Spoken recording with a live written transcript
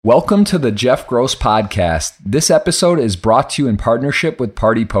Welcome to the Jeff Gross Podcast. This episode is brought to you in partnership with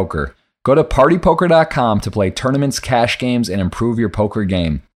Party Poker. Go to partypoker.com to play tournaments, cash games, and improve your poker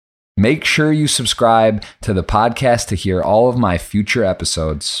game. Make sure you subscribe to the podcast to hear all of my future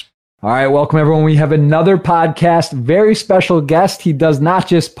episodes. All right, welcome everyone. We have another podcast, very special guest. He does not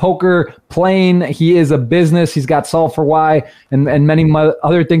just poker playing, he is a business. He's got Solve for Why and many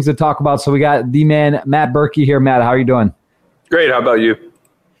other things to talk about. So we got the man, Matt Berkey here. Matt, how are you doing? Great, how about you?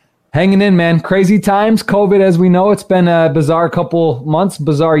 Hanging in, man. Crazy times. COVID, as we know, it's been a bizarre couple months,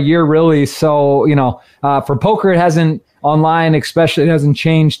 bizarre year, really. So, for poker, it hasn't online, especially, it hasn't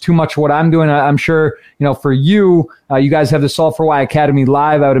changed too much what I'm doing. I'm sure, for you, you guys have the Solve for Why Academy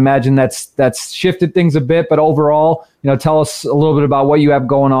live. I would imagine that's shifted things a bit. But overall, tell us a little bit about what you have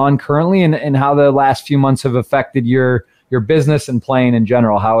going on currently and how the last few months have affected your business and playing in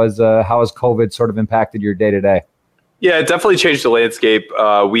general. How has COVID sort of impacted your day to day? Yeah, it definitely changed the landscape.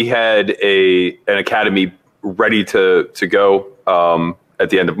 We had an academy ready to go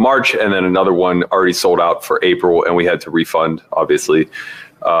at the end of March, and then another one already sold out for April, and we had to refund, obviously,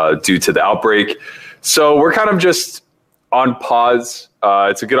 due to the outbreak. So we're kind of just on pause.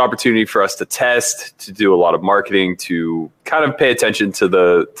 It's a good opportunity for us to test, to do a lot of marketing, to kind of pay attention to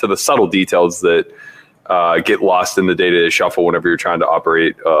the subtle details that get lost in the day-to-day shuffle whenever you're trying to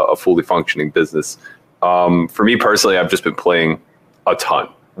operate a fully functioning business. For me personally, I've just been playing a ton,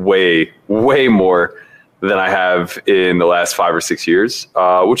 way more than I have in the last 5 or 6 years,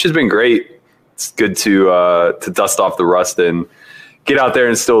 which has been great. It's good to dust off the rust and get out there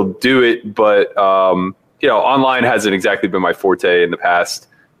and still do it. But, online hasn't exactly been my forte in the past.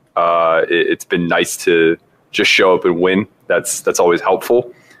 It's been nice to just show up and win. That's always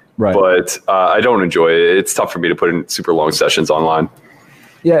helpful. Right. But I don't enjoy it. It's tough for me to put in super long sessions online.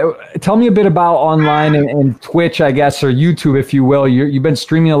 Yeah, tell me a bit about online and Twitch, I guess, or YouTube, if you will. You've been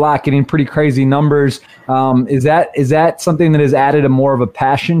streaming a lot, getting pretty crazy numbers. Is that something that has added a more of a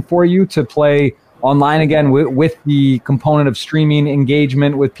passion for you to play online again with the component of streaming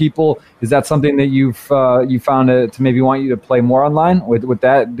engagement with people? Is that something that you found to maybe want you to play more online with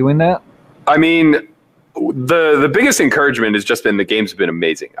doing that? I mean, the biggest encouragement has just been the games have been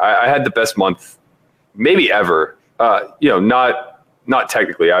amazing. I had the best month maybe ever. Not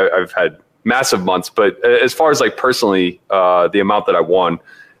technically, I've had massive months, but as far as like personally, the amount that I won,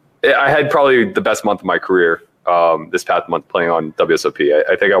 I had probably the best month of my career this past month playing on WSOP.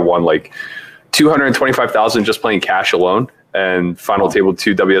 I think I won like $225,000 just playing cash alone and final table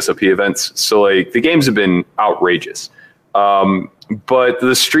 2 WSOP events. So like the games have been outrageous. But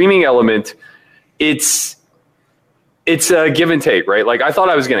the streaming element, it's a give and take, right? Like I thought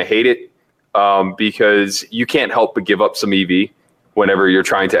I was going to hate it because you can't help but give up some EV whenever you're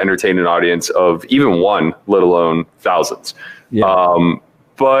trying to entertain an audience of even one, let alone thousands. Yeah.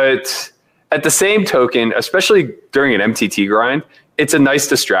 But at the same token, especially during an MTT grind, it's a nice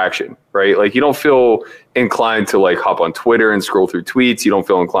distraction, right? Like you don't feel inclined to like hop on Twitter and scroll through tweets. You don't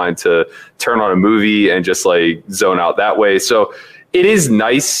feel inclined to turn on a movie and just like zone out that way. So it is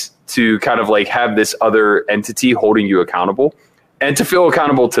nice to kind of like have this other entity holding you accountable. And to feel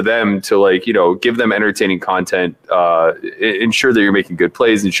accountable to them, to like, give them entertaining content, ensure that you're making good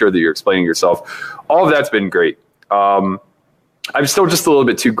plays, ensure that you're explaining yourself. All of that's been great. I'm still just a little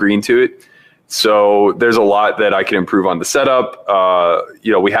bit too green to it. So there's a lot that I can improve on the setup.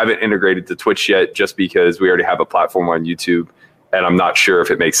 We haven't integrated to Twitch yet just because we already have a platform on YouTube. And I'm not sure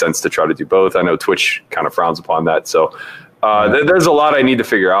if it makes sense to try to do both. I know Twitch kind of frowns upon that. So there's a lot I need to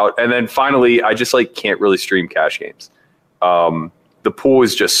figure out. And then finally, I just like can't really stream cash games. The pool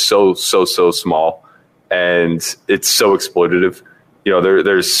is just so small and it's so exploitative.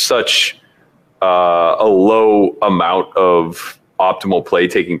 There's such a low amount of optimal play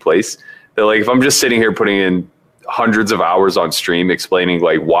taking place that like if I'm just sitting here putting in hundreds of hours on stream explaining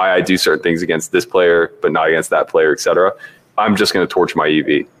like why I do certain things against this player but not against that player, etc., I'm just going to torch my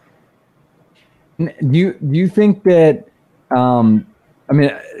EV. Do you think that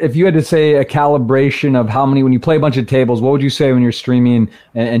if you had to say a calibration of how many, when you play a bunch of tables, what would you say when you're streaming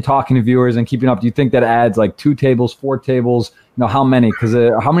and talking to viewers and keeping up? Do you think that adds like 2 tables, 4 tables? How many? Because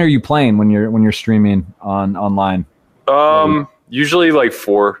how many are you playing when you're streaming online? Usually like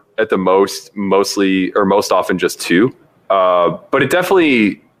 4 at the most, most often just 2. But it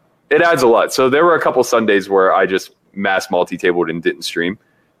adds a lot. So there were a couple Sundays where I just mass multi-tabled and didn't stream,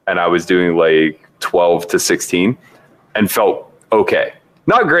 and I was doing like 12 to 16 and felt okay.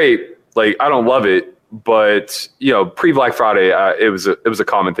 Not great. Like I don't love it, but pre-Black Friday, it was a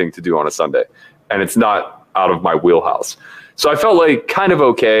common thing to do on a Sunday, and it's not out of my wheelhouse. So I felt like kind of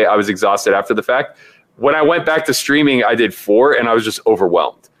okay. I was exhausted after the fact. When I went back to streaming, I did 4 and I was just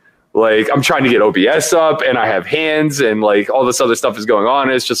overwhelmed. Like I'm trying to get OBS up and I have hands and like all this other stuff is going on.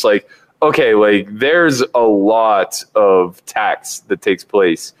 And it's just like, okay, like there's a lot of tax that takes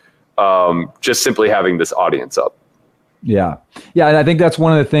place just simply having this audience up. Yeah. Yeah. And I think that's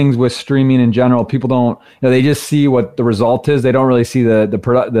one of the things with streaming in general. People don't, they just see what the result is. They don't really see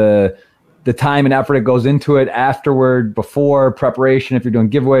the time and effort it goes into it afterward, before preparation. If you're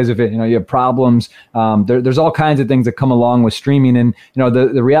doing giveaways, if you have problems, there's all kinds of things that come along with streaming. And,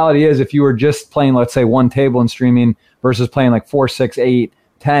 the reality is if you were just playing, let's say, one table in streaming versus playing like 4, 6, 8,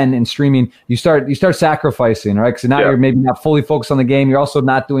 10 in streaming, you start sacrificing, right? Because now you're maybe not fully focused on the game. You're also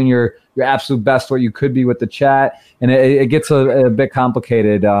not doing your absolute best what you could be with the chat, and it gets a bit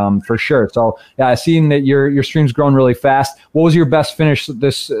complicated for sure. So I've seen that your stream's grown really fast. What was your best finish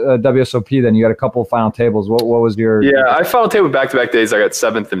this WSOP? Then you had a couple of final tables. What was your? Yeah, I final table back-to-back days. I got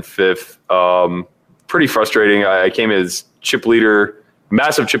 7th and 5th. Pretty frustrating. I came as chip leader,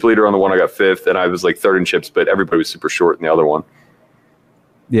 massive chip leader on the one. I got 5th, and I was like 3rd in chips, but everybody was super short in the other one.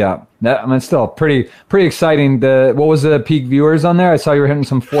 Yeah, still pretty exciting. What was the peak viewers on there? I saw you were hitting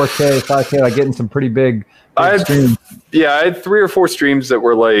some 4K, 5K, like getting some pretty big streams. Yeah, I had 3 or 4 streams that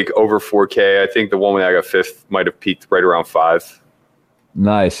were like over 4K. I think the one when I got 5th might have peaked right around 5.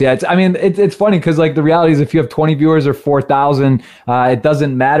 Nice. Yeah. It's funny because like the reality is if you have 20 viewers or 4,000, it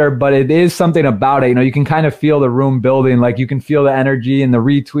doesn't matter, but it is something about it. You can kind of feel the room building, like you can feel the energy and the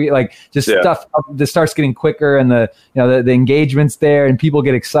retweet, like just stuff that starts getting quicker, and the engagement's there and people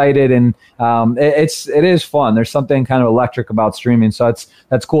get excited, and it is fun. There's something kind of electric about streaming. So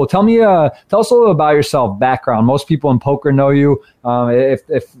that's cool. Tell us a little about yourself, background. Most people in poker know you.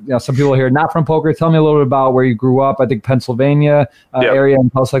 If some people here not from poker, tell me a little bit about where you grew up. I think Pennsylvania area,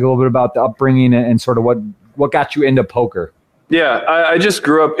 and tell us like a little bit about the upbringing and sort of what got you into poker. Yeah, I just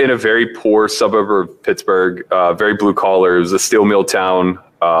grew up in a very poor suburb of Pittsburgh, very blue collar. It was a steel mill town.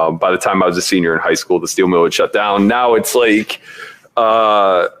 By the time I was a senior in high school, the steel mill had shut down. Now it's like,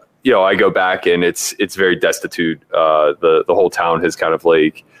 I go back and it's very destitute. The whole town has kind of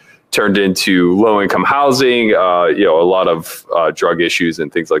like turned into low-income housing, a lot of drug issues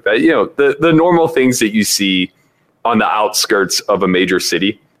and things like that. The normal things that you see on the outskirts of a major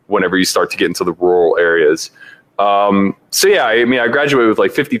city whenever you start to get into the rural areas. I graduated with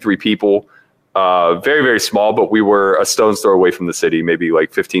like 53 people, very, very small, but we were a stone's throw away from the city, maybe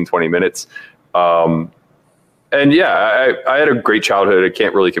like 15, 20 minutes. I had a great childhood. I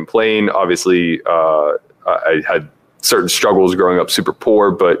can't really complain. Obviously, I had certain struggles growing up super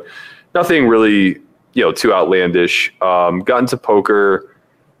poor, but nothing really, too outlandish. Got into poker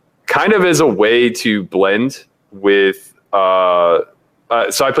kind of as a way to blend with,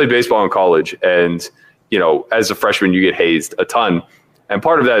 so I played baseball in college, and, as a freshman, you get hazed a ton. And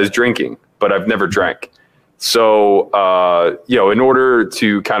part of that is drinking, but I've never drank. So, in order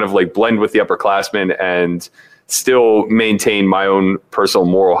to kind of like blend with the upperclassmen and still maintain my own personal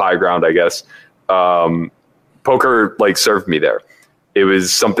moral high ground, I guess, poker like served me there. It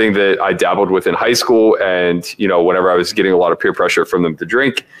was something that I dabbled with in high school. And, whenever I was getting a lot of peer pressure from them to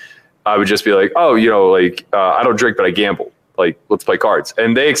drink, I would just be like, I don't drink, but I gamble. Like, let's play cards.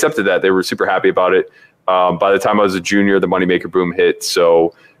 And they accepted that. They were super happy about it. By the time I was a junior, the Moneymaker boom hit.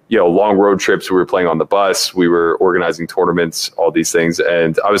 So, long road trips, we were playing on the bus, we were organizing tournaments, all these things.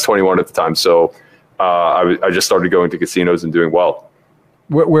 And I was 21 at the time. So I just started going to casinos and doing well.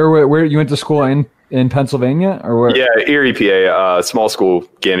 Where you went to school in Pennsylvania, or where? Yeah, Erie, PA, small school,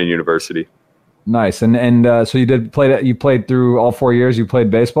 Gannon University. Nice. And so you played through all 4 years. You played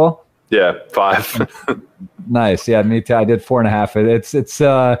baseball? Yeah, 5. Nice. Yeah, me too. I did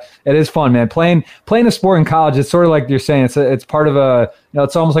 4.5. It is fun, man. Playing a sport in college, it's sort of like you're saying, it's part of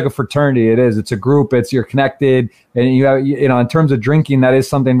it's almost like a fraternity. It is. It's a group. You're connected, and you have, in terms of drinking, that is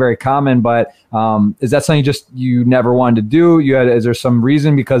something very common. But is that something you never wanted to do? Is there some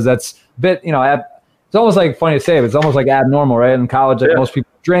reason? Because that's a bit, it's almost like funny to say, but it's almost like abnormal, right? In college, like most people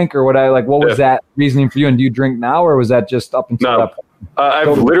drink, or what was that reasoning for you? And do you drink now, or was that just up until that point?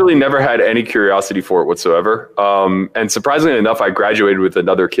 I've literally never had any curiosity for it whatsoever. And surprisingly enough, I graduated with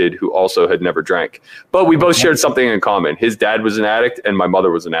another kid who also had never drank. But we both shared something in common. His dad was an addict and my mother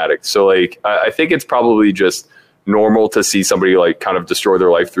was an addict. So like, I think it's probably just normal to see somebody like kind of destroy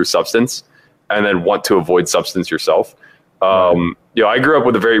their life through substance and then want to avoid substance yourself. I grew up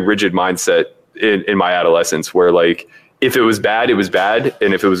with a very rigid mindset in my adolescence where like, if it was bad, it was bad.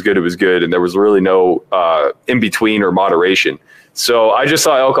 And if it was good, it was good. And there was really no in between or moderation. So I just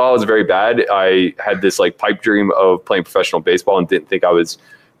saw alcohol as very bad. I had this like pipe dream of playing professional baseball and didn't think I was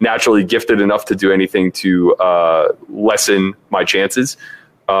naturally gifted enough to do anything to lessen my chances.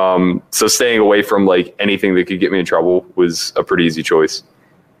 So staying away from like anything that could get me in trouble was a pretty easy choice.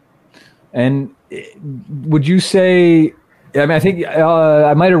 And would you say, I mean, I think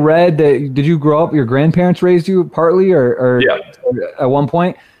I might have read that, did you grow up, your grandparents raised you partly or at one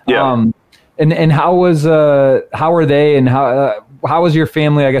point? Yeah. And how were they, and how was your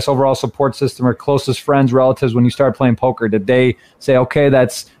family, I guess, overall support system or closest friends, relatives when you started playing poker? Did they say, okay,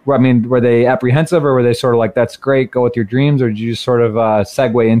 were they apprehensive, or were they sort of like, that's great, go with your dreams? Or did you just sort of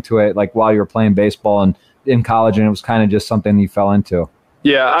segue into it like while you were playing baseball and in college, and it was kind of just something you fell into?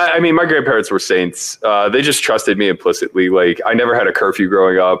 Yeah, I mean, my grandparents were saints. They just trusted me implicitly. Like, I never had a curfew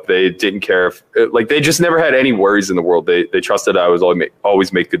growing up. They didn't care if, like, they just never had any worries in the world. They trusted I was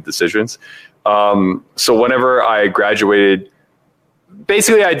always make good decisions. So whenever I graduated,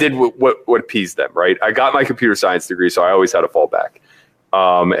 basically I did what appeased them, right? I got my computer science degree, so I always had a fallback.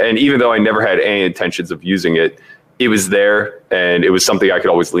 And even though I never had any intentions of using it, it was there, and it was something I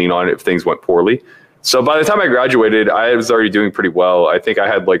could always lean on if things went poorly. So by the time I graduated, I was already doing pretty well. I think I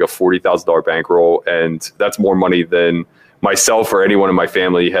had like a $40,000 bankroll, and that's more money than myself or anyone in my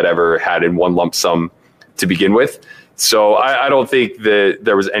family had ever had in one lump sum to begin with. So I don't think that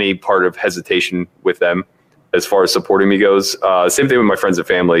there was any part of hesitation with them as far as supporting me goes. Same thing with my friends and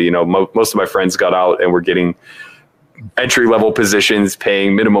family. You know, most of my friends got out and were getting entry-level positions,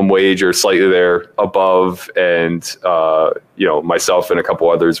 paying minimum wage or slightly there above. And, you know, myself and a couple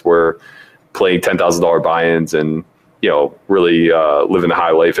others were playing $10,000 buy-ins and, you know, really living the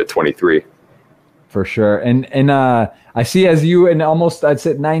high life at 23. For sure. And I see, as you, and almost, I'd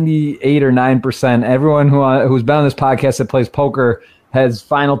say 98 or 9%, everyone who's been on this podcast that plays poker has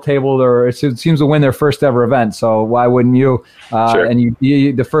final tabled or it seems to win their first ever event. So why wouldn't you? Sure. And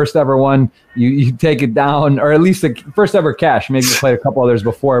you the first ever one, you take it down, or at least the first ever cash. Maybe you played a couple others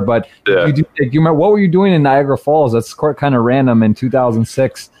before, but yeah. you remember, what were you doing in Niagara Falls? That's kind of random in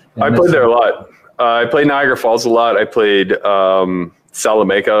 2006. I played there a lot. I played Niagara Falls a lot. I played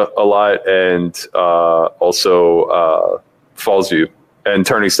Salamanca a lot, and also Fallsview and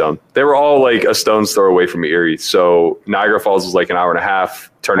Turning Stone. They were all like a stone's throw away from Erie. So Niagara Falls was like an hour and a half.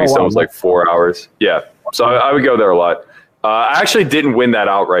 Turning Stone was like 4 hours. Yeah. So I would go there a lot. I actually didn't win that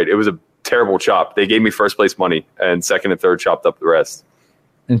outright. It was a terrible chop. They gave me first place money, and second and third chopped up the rest.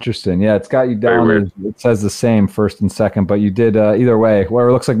 Interesting. Yeah, it's got you down. It says the same first and second, but you did either way. Well,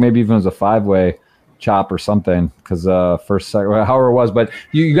 it looks like maybe even it was a 5-way chop or something, because first, second, however it was. But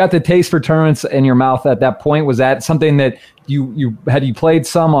you got the taste for tournaments in your mouth at that point. Was that something that you played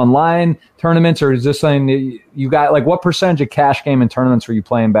some online tournaments, or is this something that you got? Like, what percentage of cash game and tournaments were you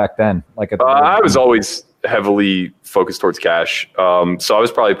playing back then? Like, I was always heavily focused towards cash. So I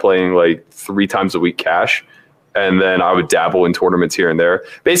was probably playing like 3 times a week cash. And then I would dabble in tournaments here and there.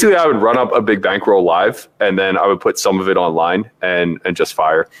 Basically, I would run up a big bankroll live, and then I would put some of it online and just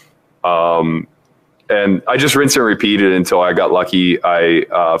fire. And I just rinse and repeated until I got lucky. I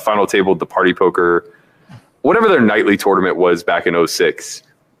final tabled the Party Poker, whatever their nightly tournament was back in 06.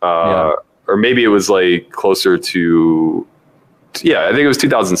 Or maybe it was like closer to, I think it was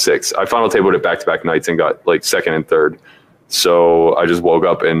 2006. I final tabled it back-to-back nights and got like second and third. So I just woke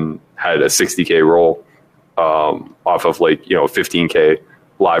up and had a 60K roll. Off of like, 15K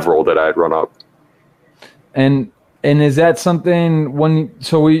live roll that I had run up. And is that something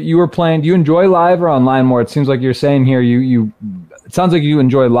you were playing, do you enjoy live or online more? It seems like you're saying here, it sounds like you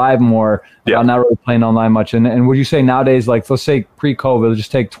enjoy live more, not really playing online much. And would you say nowadays, like, let's say pre-COVID, let's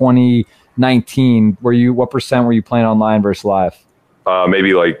just take 2019, what percent were you playing online versus live?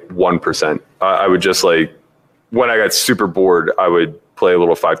 Maybe like 1%. I would just like, when I got super bored, I would play a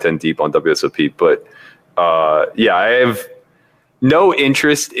little 5-10 deep on WSOP, but I have no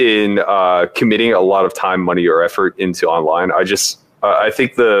interest in committing a lot of time, money, or effort into online. I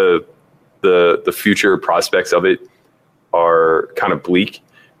think the future prospects of it are kind of bleak.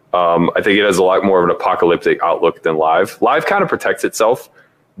 I think it has a lot more of an apocalyptic outlook than live. Live kind of protects itself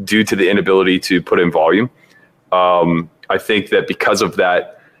due to the inability to put in volume. I think that because of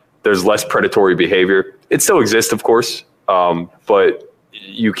that, there's less predatory behavior. It still exists, of course, but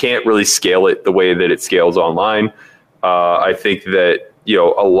you can't really scale it the way that it scales online. I think that,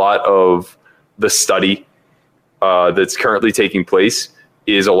 a lot of the study that's currently taking place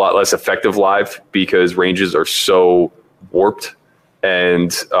is a lot less effective live because ranges are so warped.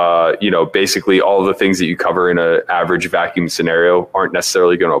 And, basically all of the things that you cover in an average vacuum scenario aren't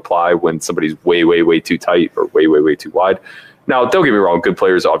necessarily going to apply when somebody's way, way, way too tight or way, way, way too wide. Now, don't get me wrong. Good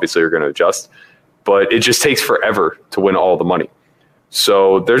players obviously are going to adjust, but it just takes forever to win all the money.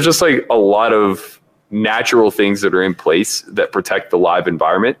 So there's just like a lot of natural things that are in place that protect the live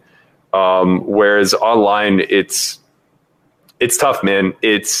environment. Whereas online, it's tough, man.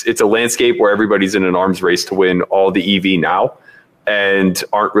 It's a landscape where everybody's in an arms race to win all the EV now. and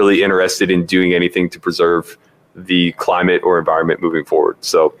aren't really interested in doing anything to preserve the climate or environment moving forward.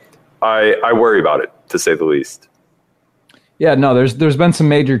 So I worry about it, to say the least. Yeah, no, there's been some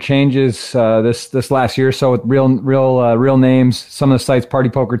major changes this last year or so with real names. Some of the sites, Party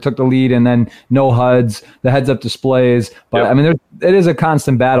Poker took the lead, and then no HUDs, the heads-up displays. But I mean, it is a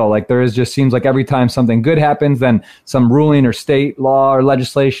constant battle. Like there is just seems like every time something good happens, then some ruling or state law or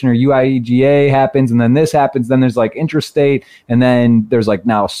legislation or UIEGA happens, and then this happens. Then there's like interstate, and then there's like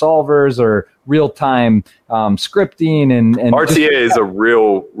now solvers or real-time scripting and RTA is a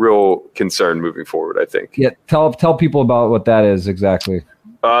real concern moving forward, I think. Yeah, tell people about what that is exactly.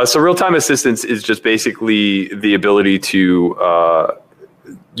 So real-time assistance is just basically the ability to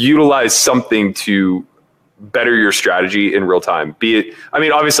utilize something to better your strategy in real time. Be it, I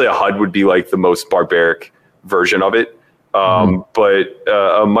mean, obviously a HUD would be like the most barbaric version of it, but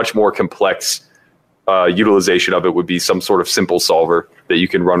a much more complex utilization of it would be some sort of simple solver that you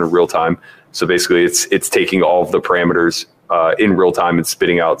can run in real time. So basically, it's taking all of the parameters in real time and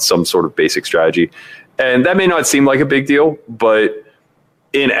spitting out some sort of basic strategy. And that may not seem like a big deal, but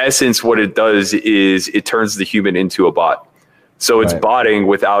in essence, what it does is it turns the human into a bot. So it's botting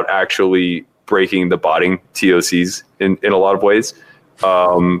without actually breaking the botting TOCs in a lot of ways.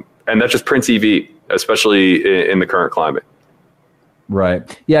 And that just prints EV, especially in the current climate.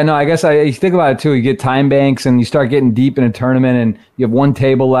 Right. Yeah, no, I guess you think about it too. You get time banks and you start getting deep in a tournament and you have one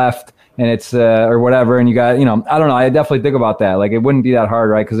table left and it's, or whatever. And you got, I don't know. I definitely think about that. Like it wouldn't be that hard,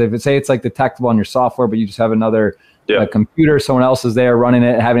 right? Because if it's like detectable on your software, but you just have another computer, someone else is there running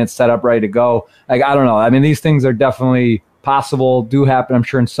it, having it set up, ready to go. Like, I don't know. I mean, these things are definitely possible, do happen. I'm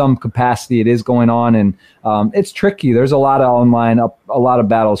sure in some capacity it is going on, and it's tricky. There's a lot of online, a lot of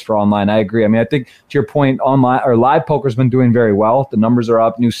battles for online. I agree. I mean, I think to your point, online or live poker's been doing very well. The numbers are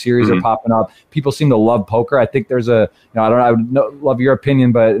up, new series are popping up. People seem to love poker. I think there's I would love your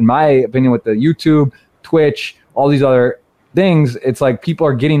opinion, but in my opinion, with the YouTube, Twitch, all these other things, it's like people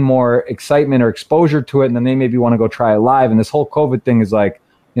are getting more excitement or exposure to it, and then they maybe want to go try it live. And this whole COVID thing is like,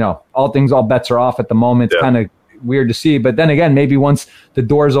 all bets are off at the moment. It's kind of weird to see, but then again, maybe once the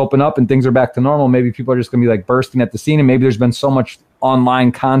doors open up and things are back to normal, maybe people are just gonna be like bursting at the scene, and maybe there's been so much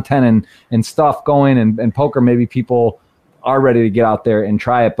online content and stuff going and poker, maybe people are ready to get out there and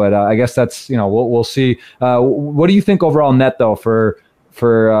try it. But I guess that's we'll see. What do you think overall net though for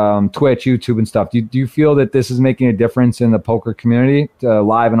Twitch, YouTube, and stuff? Do you feel that this is making a difference in the poker community,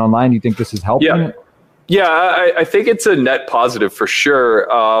 live and online? Do you think this is helping? Yeah, I think it's a net positive for sure.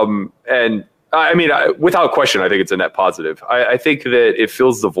 And I mean, without question, I think it's a net positive. I think that it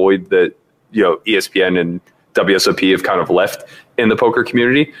fills the void that ESPN and WSOP have kind of left in the poker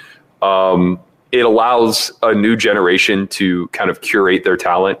community. It allows a new generation to kind of curate their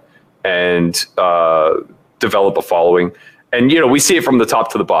talent and develop a following. And we see it from the top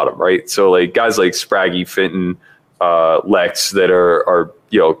to the bottom, right? So like guys like Spraggy, Fenton, Lex that are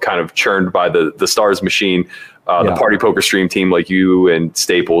kind of churned by the Stars machine. The Party Poker stream team like you and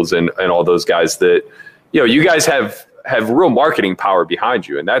Staples and all those guys that, you guys have real marketing power behind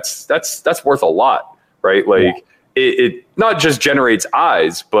you. And that's worth a lot, right? Like it not just generates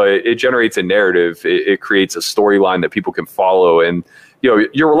eyes, but it generates a narrative. It creates a storyline that people can follow, and,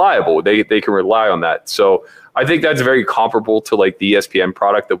 you're reliable. They can rely on that. So I think that's very comparable to like the ESPN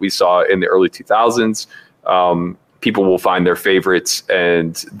product that we saw in the early 2000s. People will find their favorites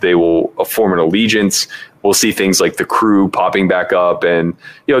and they will form an allegiance. We'll see things like The Crew popping back up and,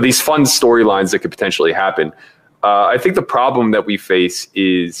 these fun storylines that could potentially happen. I think the problem that we face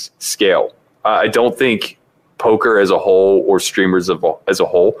is scale. I don't think poker as a whole or streamers as a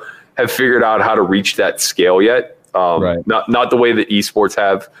whole have figured out how to reach that scale yet. Not the way that esports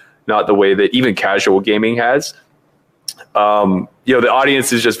have, not the way that even casual gaming has. The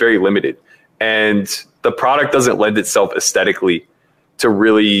audience is just very limited, and the product doesn't lend itself aesthetically to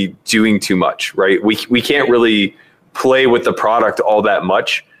really doing too much, right? We can't really play with the product all that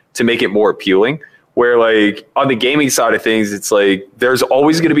much to make it more appealing. Where like on the gaming side of things, it's like there's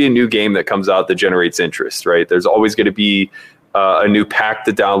always going to be a new game that comes out that generates interest, right? There's always going to be a new pack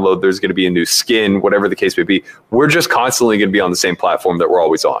to download. There's going to be a new skin, whatever the case may be. We're just constantly going to be on the same platform that we're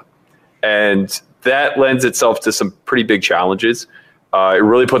always on. And that lends itself to some pretty big challenges. It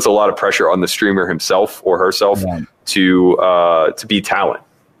really puts a lot of pressure on the streamer himself or herself to be talent.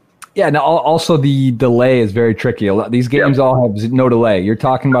 Yeah, and also the delay is very tricky. These games all have no delay. You're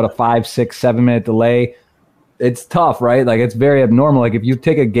talking about a 5, 6, 7 minute delay. It's tough, right? Like it's very abnormal. Like if you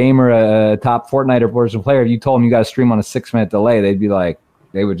take a gamer, a top Fortnite or professional player, if you told them you got to stream on a 6 minute delay, they'd be like,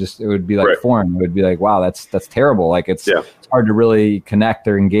 it would be like foreign. It would be like, wow, that's terrible. Like it's hard to really connect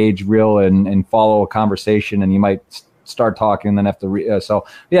or engage real and follow a conversation, and you might start talking and then have to so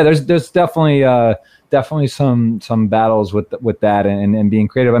yeah, there's definitely some battles with that and being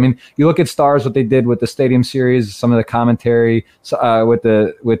creative. I mean, you look at Stars, what they did with the Stadium Series, some of the commentary with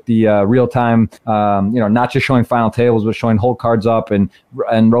the real time, not just showing final tables, but showing whole cards up and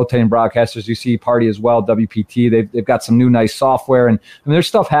rotating broadcasters. You see Party as well, WPT. They've got some new nice software, and I mean, there's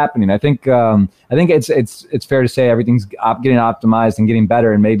stuff happening. I think it's fair to say everything's getting optimized and getting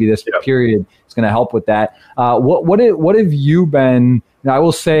better, and maybe this period is going to help with that. What have you been? I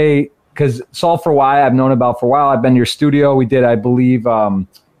will say, because Solve for Why I've known about for a while. I've been to your studio. We did, I believe, what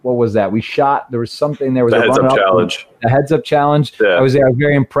was that? We shot. There was something. There was the Heads Up Challenge. The Heads Up Challenge. Yeah. I was there. I was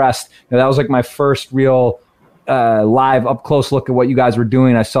very impressed. That was like my first real live up close look at what you guys were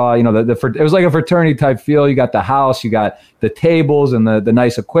doing. I saw, it was like a fraternity type feel. You got the house, you got the tables and the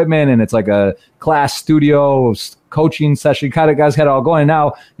nice equipment, and it's like a class studio coaching session. You kind of guys had it all going.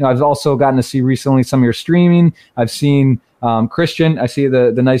 Now, I've also gotten to see recently some of your streaming. I've seen Christian, I see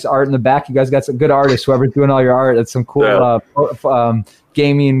the nice art in the back. You guys got some good artists, whoever's doing all your art. That's some cool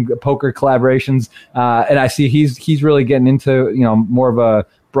gaming poker collaborations. And I see he's really getting into, more of a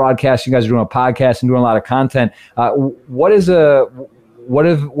broadcast. You guys are doing a podcast and doing a lot of content. What is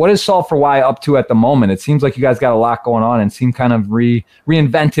Solve for Why up to at the moment? It seems like you guys got a lot going on and seem kind of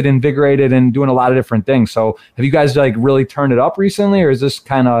reinvented, invigorated, and doing a lot of different things. So have you guys like really turned it up recently, or has this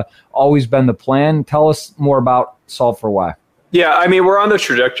kind of always been the plan? Tell us more about Solve for Why. Yeah, I mean, we're on the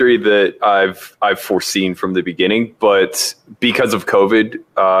trajectory that I've foreseen from the beginning, but because of COVID,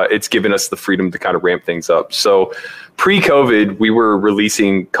 it's given us the freedom to kind of ramp things up. So pre-COVID, we were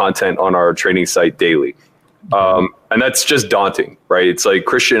releasing content on our training site daily. And that's just daunting, right? It's like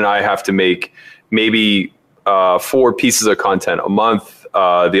Christian and I have to make maybe 4 pieces of content a month.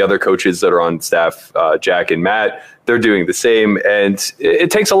 The other coaches that are on staff, Jack and Matt, they're doing the same. And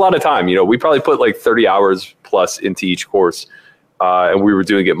it takes a lot of time. We probably put like 30 hours plus into each course, and we were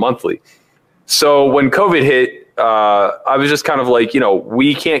doing it monthly. So when COVID hit, I was just kind of like,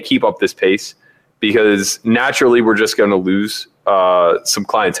 we can't keep up this pace because naturally we're just going to lose some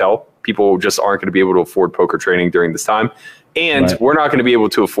clientele. People just aren't going to be able to afford poker training during this time. And we're not going to be able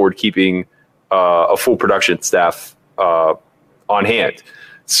to afford keeping a full production staff on hand.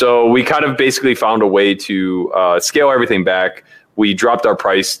 So we kind of basically found a way to scale everything back. We dropped our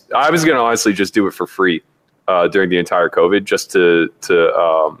price. I was going to honestly just do it for free during the entire COVID, just to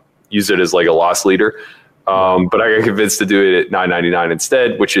use it as like a loss leader. But I got convinced to do it at $9.99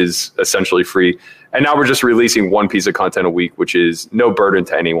 instead, which is essentially free. And now we're just releasing 1 piece of content a week, which is no burden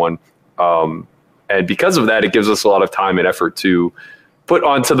to anyone. And because of that, it gives us a lot of time and effort to put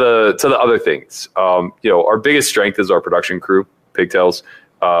onto the other things. Our biggest strength is our production crew, Pigtails.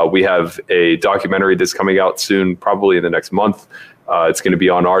 We have a documentary that's coming out soon, probably in the next month. It's going to be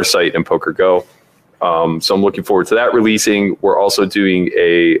on our site and Poker Go. So I'm looking forward to that releasing. We're also doing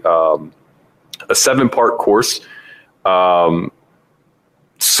a 7-part course,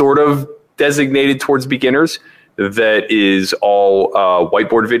 sort of designated towards beginners, that is all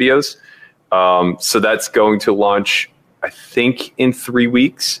whiteboard videos. So that's going to launch, I think, in 3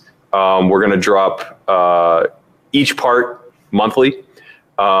 weeks. We're going to drop each part monthly,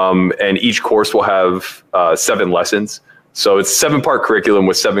 and each course will have 7 lessons. So it's 7-part curriculum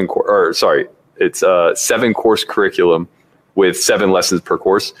with 7-course curriculum with 7 lessons per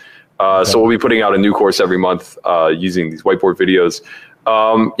course. So we'll be putting out a new course every month using these whiteboard videos.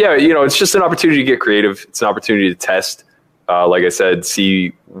 It's just an opportunity to get creative. It's an opportunity to test. Like I said,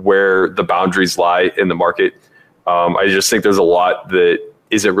 see where the boundaries lie in the market. I just think there's a lot that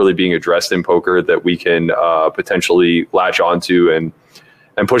isn't really being addressed in poker that we can potentially latch onto and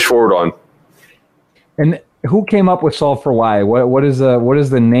push forward on. And who came up with Solve for Why? What is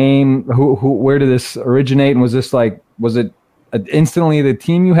the name? Where did this originate? And was it instantly the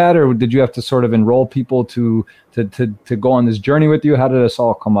team you had, or did you have to sort of enroll people to go on this journey with you? How did this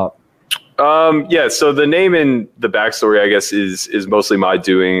all come up? So the name and the backstory, I guess, is mostly my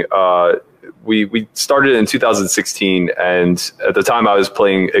doing. We started in 2016, and at the time I was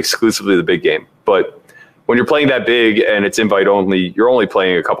playing exclusively the big game. But when you're playing that big and it's invite only, you're only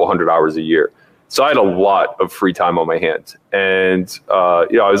playing a couple hundred hours a year. So I had a lot of free time on my hands, and I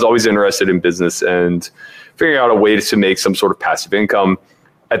was always interested in business and figuring out a way to make some sort of passive income.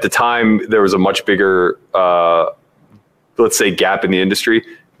 At the time, there was a much bigger, let's say, gap in the industry.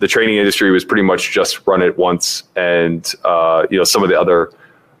 The training industry was pretty much just run it once, and some of the other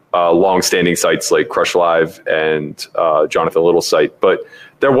long-standing sites like Crush Live and Jonathan Little's site, but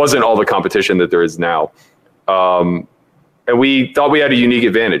there wasn't all the competition that there is now. And we thought we had a unique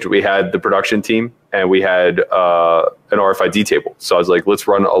advantage. We had the production team, and we had an RFID table. So I was like, let's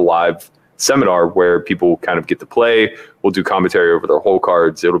run a live seminar where people kind of get to play. We'll do commentary over their whole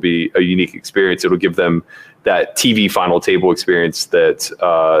cards. It'll be a unique experience. It'll give them that TV final table experience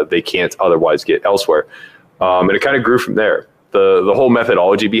that they can't otherwise get elsewhere. And it kind of grew from there. The whole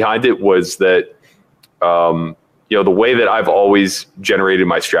methodology behind it was that, the way that I've always generated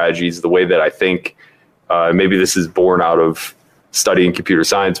my strategies, the way that I think, maybe this is born out of studying computer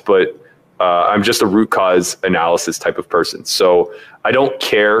science, but I'm just a root cause analysis type of person. So I don't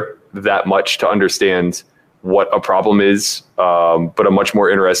care that much to understand what a problem is, but I'm much more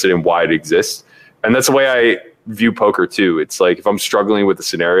interested in why it exists. And that's the way I view poker too. It's like, if I'm struggling with a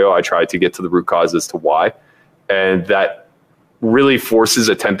scenario, I try to get to the root cause as to why. And that really forces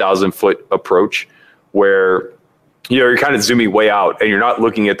a 10,000 foot approach where, you're kind of zooming way out and you're not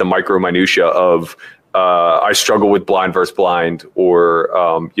looking at the micro minutia of, I struggle with blind versus blind, or,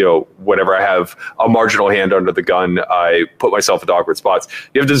 whenever I have a marginal hand under the gun, I put myself into awkward spots.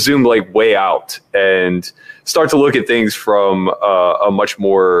 You have to zoom like way out and start to look at things from a much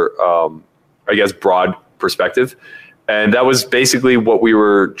more, broad perspective. And that was basically what we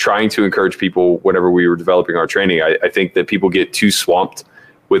were trying to encourage people whenever we were developing our training. I think that people get too swamped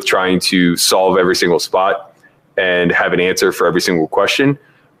with trying to solve every single spot and have an answer for every single question.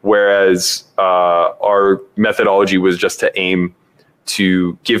 Whereas our methodology was just to aim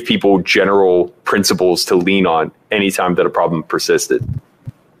to give people general principles to lean on anytime that a problem persisted.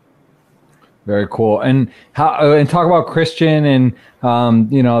 Very cool. And talk about Christian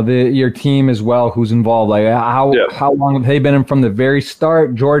and your team as well, who's involved. Like how long have they been in from the very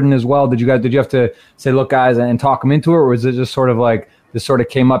start? Jordan as well. Did you have to say, look, guys, and talk them into it, or was it just sort of like this sort of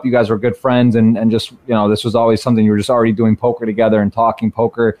came up? You guys were good friends, and just this was always something you were just already doing poker together and talking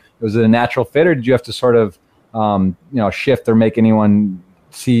poker. Was it a natural fit, or did you have to sort of shift or make anyone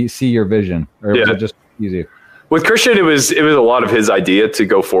see your vision, or was it just easy? With Christian, it was a lot of his idea to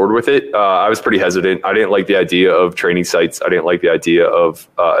go forward with it. I was pretty hesitant. I didn't like the idea of training sites. I didn't like the idea of,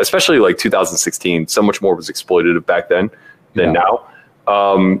 especially like 2016, so much more was exploitative back then than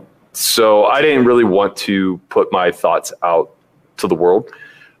now. So I didn't really want to put my thoughts out to the world.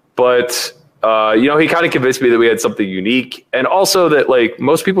 But, he kind of convinced me that we had something unique, and also that like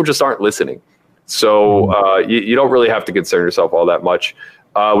most people just aren't listening. So you don't really have to concern yourself all that much.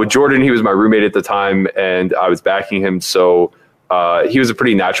 With Jordan, he was my roommate at the time, and I was backing him. So he was a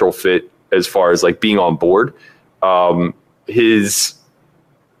pretty natural fit as far as like being on board. His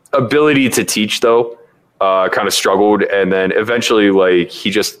ability to teach, though, kind of struggled. And then eventually, like, he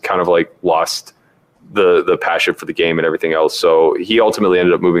just kind of like lost the passion for the game and everything else. So he ultimately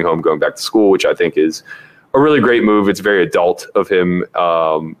ended up moving home, going back to school, which I think is a really great move. It's very adult of him.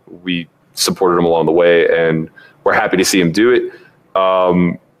 We supported him along the way, and we're happy to see him do it.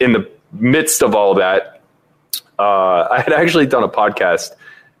 In the midst of all of that, I had actually done a podcast.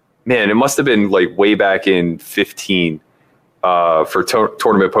 Man, it must have been like way back in 15 for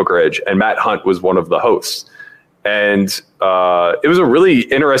Tournament Poker Edge, and Matt Hunt was one of the hosts. And it was a really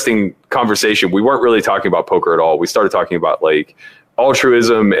interesting conversation. We weren't really talking about poker at all. We started talking about like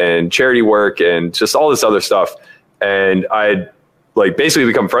altruism and charity work and just all this other stuff. And I had like basically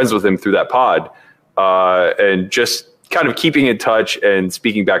become friends with him through that pod, and just kind of keeping in touch and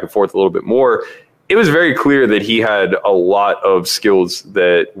speaking back and forth a little bit more. It was very clear that he had a lot of skills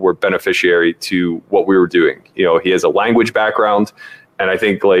that were beneficiary to what we were doing. He has a language background, and I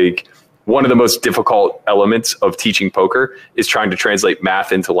think like one of the most difficult elements of teaching poker is trying to translate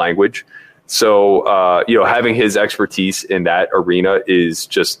math into language. So, having his expertise in that arena is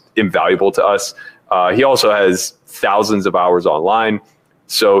just invaluable to us. He also has thousands of hours online.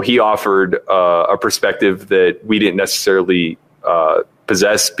 So he offered a perspective that we didn't necessarily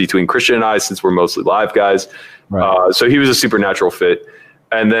possess between Christian and I, since we're mostly live guys. Right. So he was a supernatural fit.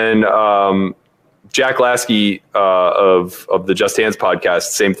 And then Jack Lasky of the Just Hands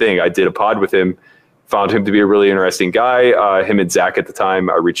podcast, same thing. I did a pod with him, found him to be a really interesting guy. Him and Zach at the time,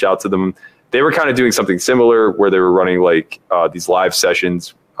 I reached out to them. They were kind of doing something similar where they were running like these live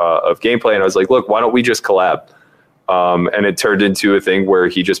sessions of gameplay. And I was like, look, why don't we just collab? And it turned into a thing where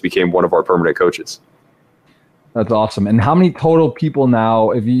he just became one of our permanent coaches. That's awesome. And how many total people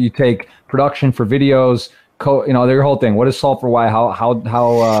now, if you take production for videos, their whole thing, what is Solve for Why?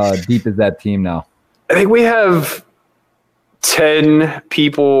 How deep is that team now? I think we have 10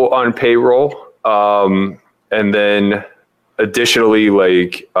 people on payroll. And then additionally,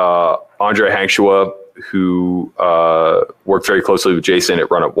 like Andre Hankshua, who worked very closely with Jason at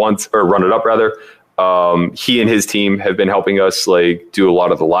Run It Up rather. He and his team have been helping us like do a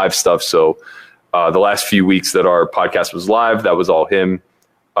lot of the live stuff. So the last few weeks that our podcast was live, that was all him.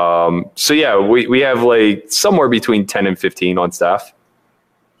 So yeah, we have like somewhere between 10 and 15 on staff.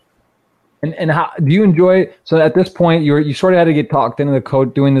 And how do you enjoy? So at this point, you sort of had to get talked into the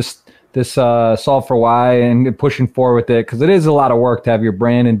code doing this Solve for Why and pushing forward with it, because it is a lot of work to have your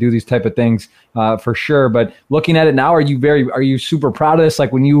brand and do these type of things for sure. But looking at it now, are you super proud of this?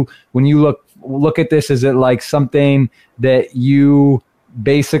 Like when you look at this, is it like something that you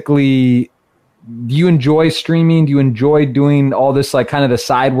basically, do you enjoy streaming? Do you enjoy doing all this, like kind of the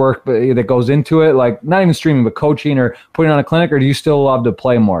side work that goes into it? Like not even streaming, but coaching or putting on a clinic, or do you still love to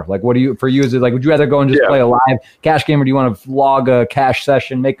play more? Like for you, is it like, would you rather go and just play a live cash game, or do you want to vlog a cash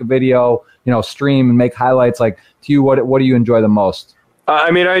session, make a video, stream and make highlights? Like to you, what do you enjoy the most? I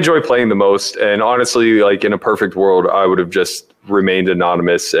mean, I enjoy playing the most, and honestly, like in a perfect world, I would have just remained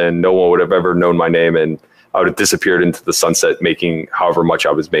anonymous and no one would have ever known my name, and I would have disappeared into the sunset making however much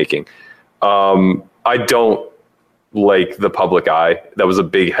I was making. I don't like the public eye. That was a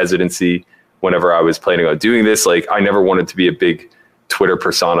big hesitancy whenever I was planning on doing this. Like I never wanted to be a big Twitter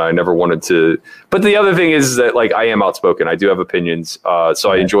persona. I never wanted to, but the other thing is that like I am outspoken. I do have opinions.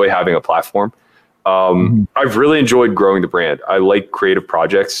 So I enjoy having a platform. I've really enjoyed growing the brand. I like creative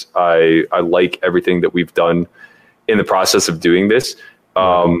projects. I like everything that we've done in the process of doing this.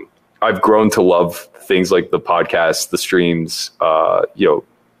 I've grown to love things like the podcast, the streams,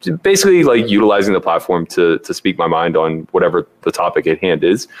 basically like utilizing the platform to speak my mind on whatever the topic at hand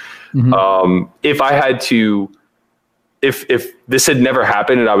is. If I had to, if this had never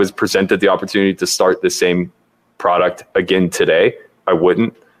happened and I was presented the opportunity to start the same product again today, I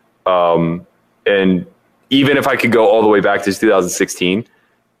wouldn't. And even if I could go all the way back to 2016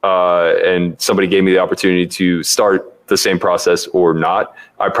 and somebody gave me the opportunity to start the same process or not,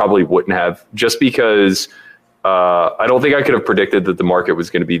 I probably wouldn't have, just because I don't think I could have predicted that the market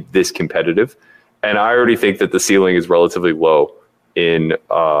was going to be this competitive. And I already think that the ceiling is relatively low in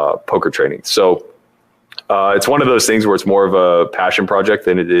poker training. So it's one of those things where it's more of a passion project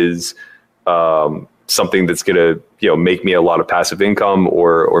than it is something that's going to make me a lot of passive income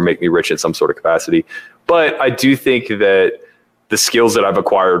or make me rich in some sort of capacity. But I do think that the skills that I've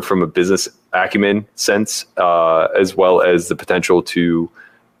acquired from a business acumen sense, as well as the potential to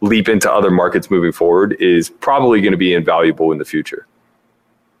leap into other markets moving forward, is probably going to be invaluable in the future.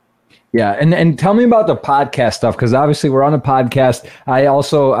 Yeah. And tell me about the podcast stuff, because obviously we're on a podcast.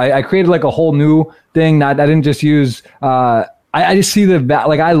 I created like a whole new thing. I didn't just use, I just see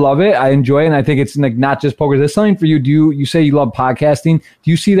like, I love it. I enjoy it. And I think it's like not just poker. Is that something for you? You say you love podcasting.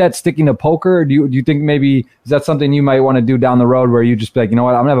 Do you see that sticking to poker? Or do you think maybe, is that something you might want to do down the road, where you just be like, you know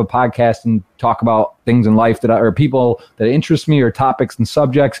what, I'm gonna have a podcast and talk about things in life or people that interest me, or topics and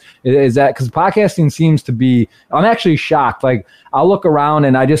subjects? Is that, because podcasting seems to be, I'm actually shocked. Like I'll look around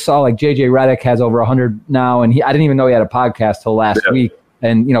and I just saw like JJ Redick has over 100 now. And I didn't even know he had a podcast till last week.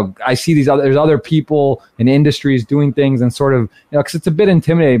 And, I see there's other people in industries doing things, and sort of, because it's a bit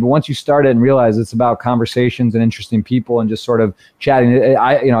intimidating, but once you start it and realize it's about conversations and interesting people and just sort of chatting,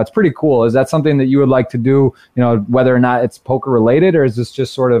 it's pretty cool. Is that something that you would like to do, whether or not it's poker related, or is this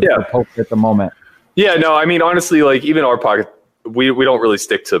just sort of for poker at the moment? Yeah, no, I mean, honestly, like even our podcast, we don't really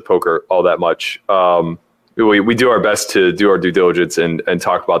stick to poker all that much. We do our best to do our due diligence and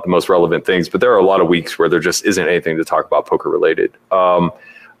talk about the most relevant things, but there are a lot of weeks where there just isn't anything to talk about poker related.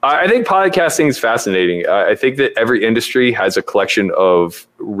 I think podcasting is fascinating. I think that every industry has a collection of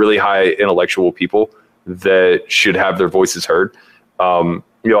really high intellectual people that should have their voices heard.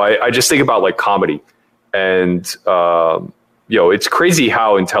 I just think about like comedy, and it's crazy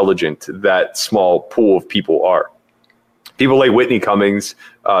how intelligent that small pool of people are. People like Whitney Cummings,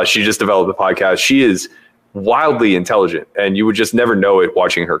 she just developed a podcast. She is wildly intelligent, and you would just never know it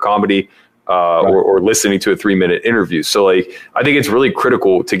watching her comedy or listening to a 3-minute interview. So like, I think it's really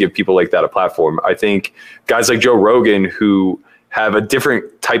critical to give people like that a platform. I think guys like Joe Rogan, who have a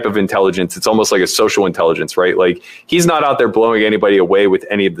different type of intelligence, it's almost like a social intelligence, right? Like he's not out there blowing anybody away with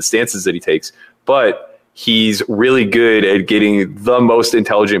any of the stances that he takes, but he's really good at getting the most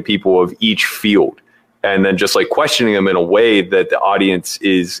intelligent people of each field, and then just like questioning them in a way that the audience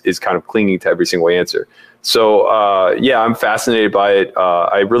is kind of clinging to every single answer. So, I'm fascinated by it.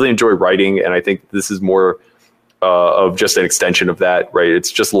 I really enjoy writing, and I think this is more of just an extension of that, right?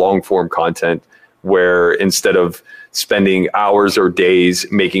 It's just long form content, where instead of spending hours or days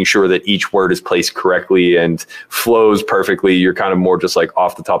making sure that each word is placed correctly and flows perfectly, you're kind of more just like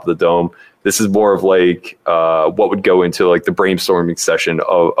off the top of the dome. This is more of like what would go into like the brainstorming session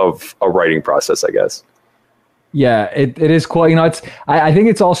of a writing process, I guess. Yeah, it is cool. You know, I think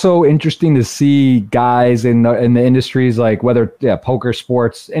it's also interesting to see guys in the industries, like whether poker,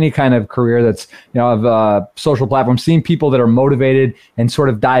 sports, any kind of career that's, you know, of social platforms, seeing people that are motivated and sort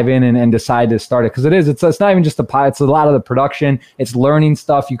of dive in and decide to start it. Because it's not even just the pie, it's a lot of the production. It's learning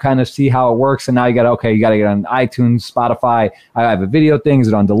stuff. You kind of see how it works, and now you got to get on iTunes, Spotify. I have a video thing. Is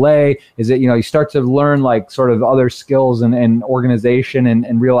it on delay? Is it, you know, you start to learn like sort of other skills and organization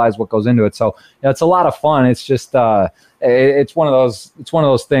and realize what goes into it. So it's a lot of fun. It's just it's one of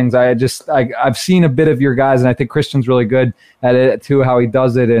those things. I've seen a bit of your guys, and I think Christian's really good at it too, how he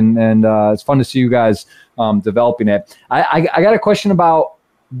does it, and it's fun to see you guys developing it. I got a question about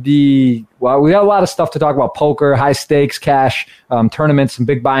we got a lot of stuff to talk about: poker, high stakes, cash, tournaments, and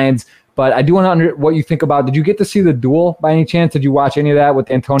big buy-ins. But I do want to what you think about. Did you get to see the duel by any chance? Did you watch any of that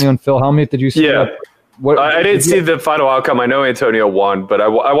with Antonio and Phil Hellmuth? Did you see? Yeah, I didn't see the final outcome. I know Antonio won, but I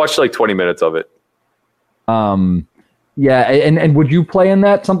watched like 20 minutes of it. Yeah, and would you play in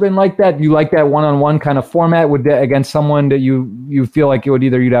that, something like that? You like that one-on-one kind of format? Would that, against someone that you feel like it would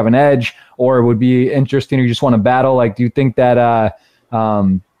either you'd have an edge or it would be interesting, or you just want to battle? Like, do you think that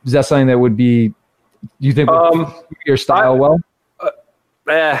is that something that would be? Do you think would your style well?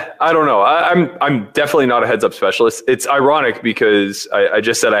 I don't know. I'm definitely not a heads-up specialist. It's ironic because I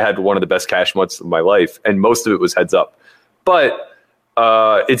just said I had one of the best cash months of my life, and most of it was heads-up. But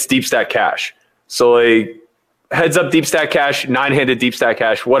it's deep stack cash. So like heads up deep stack cash, 9-handed deep stack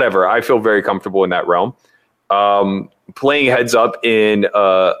cash, whatever. I feel very comfortable in that realm. Playing heads up in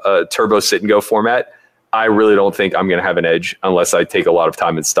a turbo sit and go format, I really don't think I'm going to have an edge unless I take a lot of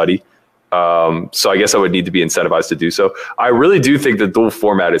time and study. So I guess I would need to be incentivized to do so. I really do think the dual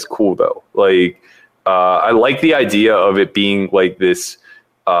format is cool though. Like I like the idea of it being like this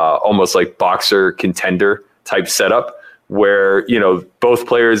almost like boxer contender type setup, where, you know, both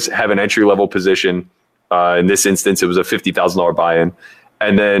players have an entry-level position. In this instance, it was a $50,000 buy-in.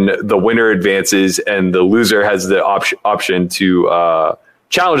 And then the winner advances, and the loser has the option to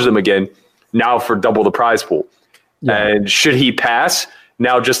challenge them again, now for double the prize pool. Yeah. And should he pass,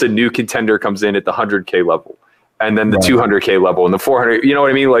 now just a new contender comes in at the 100K level. And then the 200K level and the 400, you know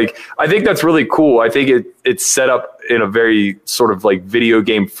what I mean? Like, I think that's really cool. I think it's set up in a very sort of like video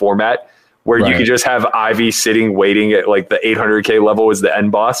game format, where you can just have Ivy sitting waiting at like the 800K level as the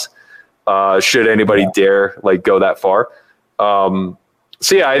end boss. Should anybody dare like go that far.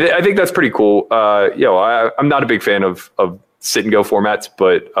 So yeah, I think that's pretty cool. You know, I'm not a big fan of sit and go formats,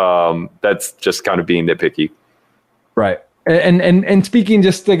 but that's just kind of being nitpicky. Right. And speaking,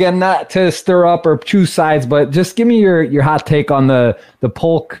 just again, not to stir up or choose sides, but just give me your hot take on the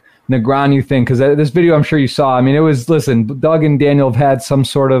Polk Negreanu thing. Cause this video, I'm sure you saw, I mean, it was, listen, Doug and Daniel have had some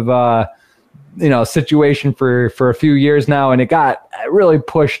sort of, situation for a few years now, and it got really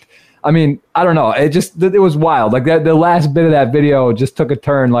pushed. I mean, I don't know. It was wild. Like that, the last bit of that video just took a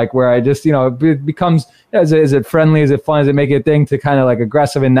turn, like where I just, it becomes, is it friendly? Is it fun? Does it make it a thing to kind of like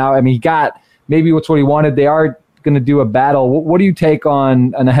aggressive? And now, I mean, he got maybe what's what he wanted. They are going to do a battle. What do you take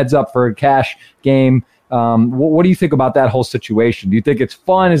on a heads up for a cash game? What do you think about that whole situation? Do you think it's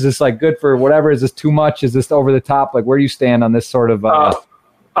fun? Is this like good for whatever? Is this too much? Is this over the top? Like, where do you stand on this sort of,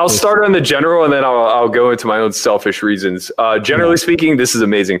 I'll start on the general, and then I'll go into my own selfish reasons. Generally speaking, this is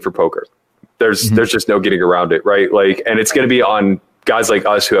amazing for poker. There's just no getting around it, right? Like, and it's going to be on guys like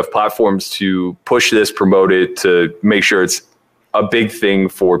us who have platforms to push this, promote it, to make sure it's a big thing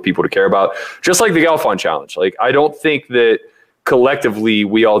for people to care about. Just like the Galfond Challenge. Like, I don't think that collectively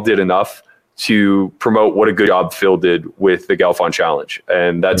we all did enough to promote what a good job Phil did with the Galfond Challenge,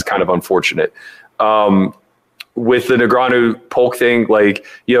 and that's kind of unfortunate. With the Negreanu Polk thing, like,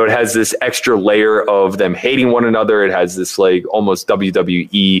 it has this extra layer of them hating one another. It has this like almost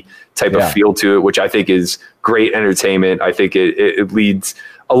WWE type of feel to it, which I think is great entertainment. I think it leads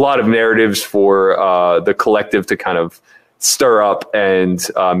a lot of narratives for the collective to kind of stir up and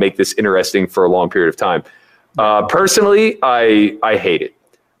make this interesting for a long period of time. Personally, I hate it.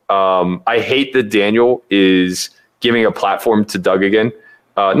 I hate that Daniel is giving a platform to Doug again.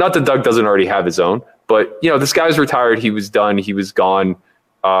 Not that Doug doesn't already have his own, but this guy's retired. He was done. He was gone.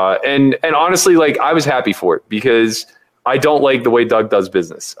 And honestly, like, I was happy for it, because I don't like the way Doug does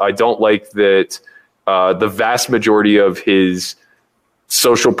business. I don't like that the vast majority of his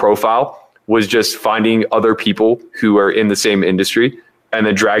social profile was just finding other people who are in the same industry and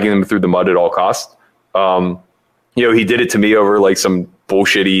then dragging them through the mud at all costs. He did it to me over like some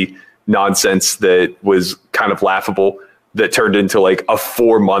bullshitty nonsense that was kind of laughable, that turned into like a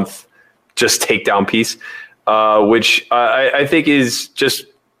 4-month just takedown piece, which I think is just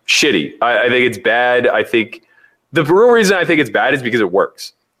shitty. I think it's bad. I think the real reason I think it's bad is because it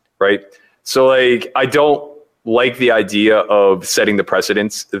works, right? So like, I don't like the idea of setting the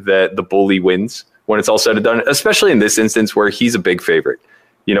precedence that the bully wins when it's all said and done, especially in this instance where he's a big favorite.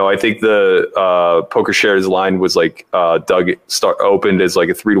 I think the PokerShares line was like Doug opened as like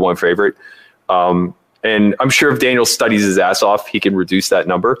a 3-1 favorite. And I'm sure if Daniel studies his ass off, he can reduce that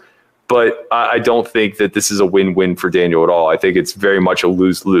number. But I don't think that this is a win-win for Daniel at all. I think it's very much a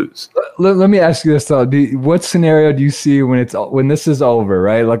lose-lose. Let me ask you this though: what scenario do you see when this is over?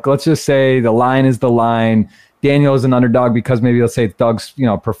 Right? Like, let's just say the line is the line. Daniel is an underdog because maybe let's say it's Doug's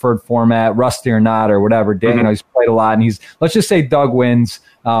preferred format, rusty or not or whatever. Daniel, he's played a lot, and let's just say Doug wins.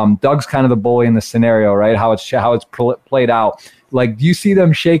 Doug's kind of the bully in the scenario, right? How it's played out. Like, do you see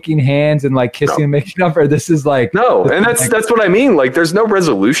them shaking hands and like kissing and making up, or this is like no? And that's what I mean. Like, there's no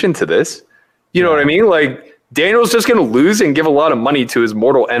resolution to this. You know what I mean? Like, Daniel's just going to lose and give a lot of money to his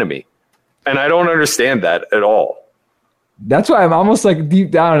mortal enemy, and I don't understand that at all. That's why I'm almost like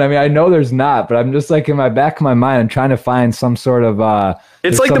deep down. I mean, I know there's not, but I'm just like in my back of my mind, I'm trying to find some sort of.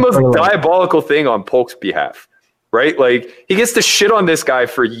 It's like the most diabolical thing on Polk's behalf, right? Like, he gets to shit on this guy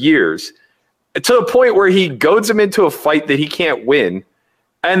for years, to the point where he goads him into a fight that he can't win,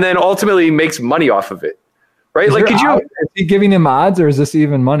 and then ultimately makes money off of it, right? Is he giving him odds, or is this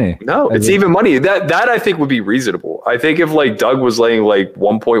even money? No, it's even money. That I think would be reasonable. I think if like Doug was laying like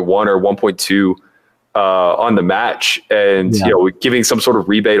 1.1 or 1.2 on the match, and giving some sort of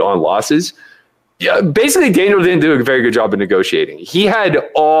rebate on losses. Yeah, basically Daniel didn't do a very good job of negotiating. He had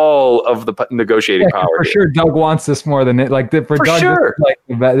all of the negotiating power. For sure, Doug wants this more than it. Like for Doug, sure.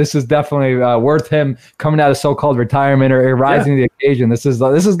 This is definitely worth him coming out of so-called retirement or rising to the occasion. This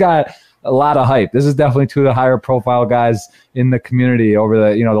has got a lot of hype. This is definitely two of the higher profile guys in the community over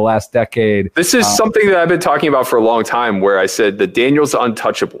the last decade. This is something that I've been talking about for a long time, where I said that Daniel's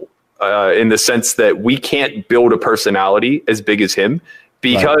untouchable in the sense that we can't build a personality as big as him.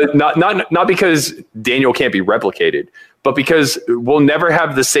 Because not because Daniel can't be replicated, but because we'll never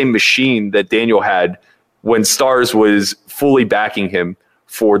have the same machine that Daniel had when Stars was fully backing him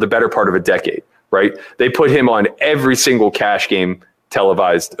for the better part of a decade, right? They put him on every single cash game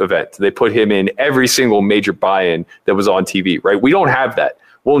televised event. They put him in every single major buy-in that was on TV, right? We don't have that.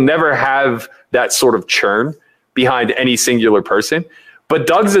 We'll never have that sort of churn behind any singular person. But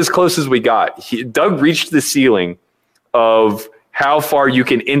Doug's as close as we got. Doug reached the ceiling of how far you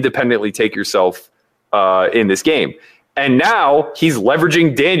can independently take yourself in this game. And now he's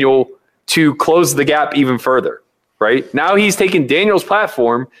leveraging Daniel to close the gap even further, right? Now he's taking Daniel's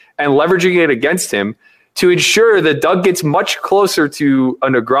platform and leveraging it against him to ensure that Doug gets much closer to a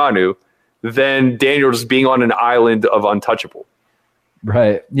Negreanu than Daniel just being on an island of untouchable.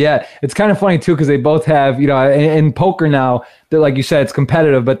 Right. Yeah. It's kind of funny too, because they both have, in poker now, like you said, it's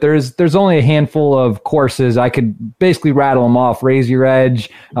competitive, but there's only a handful of courses. I could basically rattle them off. Raise Your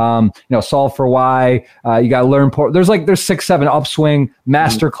Edge, Solve for Why. You got to learn. There's 6, 7 Upswing,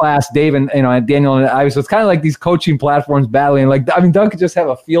 Masterclass, Dave and Daniel and I. So it's kind of like these coaching platforms battling. Doug could just have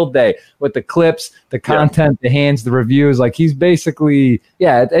a field day with the clips, the content, the hands, the reviews. Like, he's basically,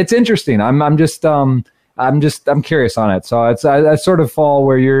 it's interesting. I'm curious on it. So I sort of fall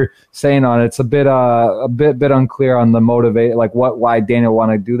where you're saying on it. It's a bit unclear on the motivate, like why Daniel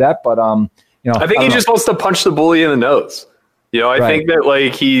want to do that. But I think he just wants to punch the bully in the nose. I think that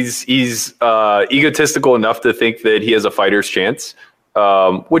like he's egotistical enough to think that he has a fighter's chance,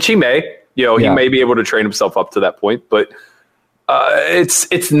 which he may. He may be able to train himself up to that point. But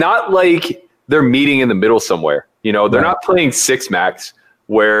it's not like they're meeting in the middle somewhere. They're not playing six max,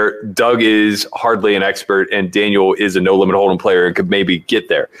 where Doug is hardly an expert and Daniel is a no-limit hold'em player and could maybe get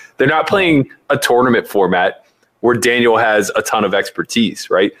there. They're not playing a tournament format where Daniel has a ton of expertise,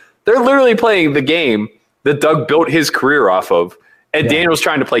 right? They're literally playing the game that Doug built his career off of, and Daniel's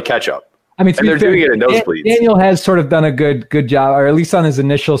trying to play catch-up. I mean, they're doing it in nosebleeds. Daniel has sort of done a good job, or at least on his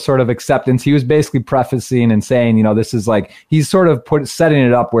initial sort of acceptance. He was basically prefacing and saying, this is like, he's sort of setting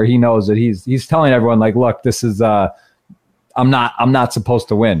it up where he knows that he's telling everyone, like, look, this is I'm not supposed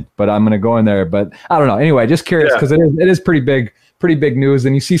to win, but I'm going to go in there. But I don't know. Anyway, just curious, because it is pretty big news.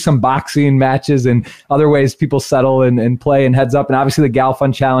 And you see some boxing matches and other ways people settle and play and heads up. And obviously the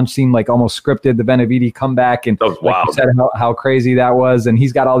Galfund Challenge seemed like almost scripted, the Benavidez comeback. And like you said, how crazy that was. And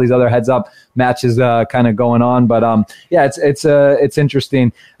he's got all these other heads up matches kind of going on. But it's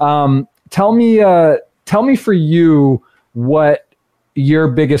interesting. Tell me for you what your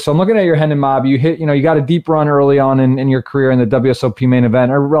biggest. So I'm looking at your Hendon Mob. You hit, you got a deep run early on in your career in the WSOP main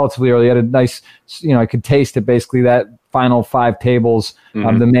event, or relatively early. You had a nice, I could taste it basically that final 5 tables.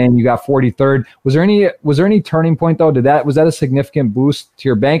 The main, you got 43rd. Was there any turning point though? Was that a significant boost to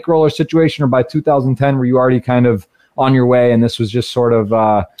your bankroll or situation, or by 2010 were you already kind of on your way, and this was just sort of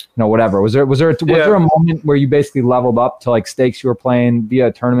whatever. Was there a moment where you basically leveled up to like stakes you were playing via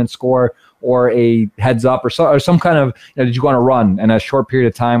a tournament score or a heads up or some kind of, did you go on a run in a short period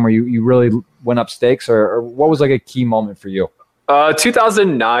of time where you really went up stakes, or what was like a key moment for you?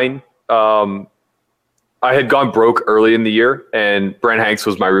 2009. I had gone broke early in the year, and Brent Hanks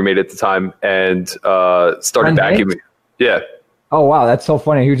was my roommate at the time, and started backing me. Yeah. Oh wow, that's so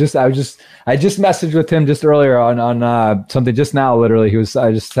funny. I just messaged with him just earlier on something just now. Literally,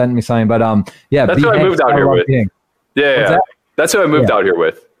 I just sent me something. But yeah, that's who I moved out here with. Yeah. That's who I moved out here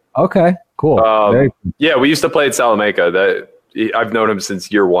with. Okay, cool. Very cool. Yeah, we used to play at Salamanca. I've known him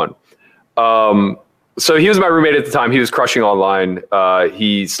since year one. So he was my roommate at the time. He was crushing online.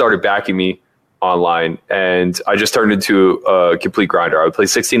 He started backing me online, and I just turned into a complete grinder. I would play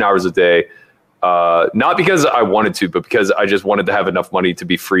 16 hours a day, not because I wanted to, but because I just wanted to have enough money to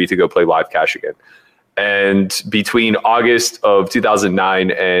be free to go play live cash again. And between August of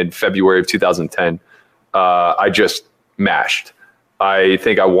 2009 and February of 2010, I just mashed. I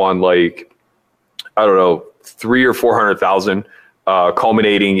think I won like, I don't know, 300,000 or 400,000,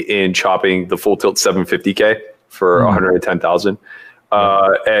 culminating in chopping the full tilt 750K for 110,000.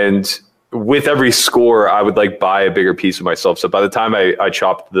 And with every score, I would like buy a bigger piece of myself. So by the time I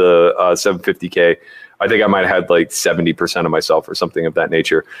chopped the 750K, I think I might have had like 70% of myself or something of that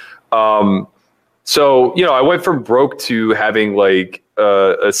nature. So, I went from broke to having like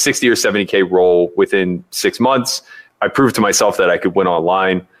a 60 or 70K roll within 6 months. I proved to myself that I could win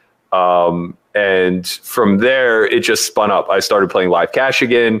online. And from there, it just spun up. I started playing live cash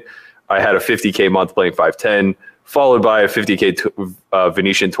again. I had a 50K month playing 510. Followed by a 50K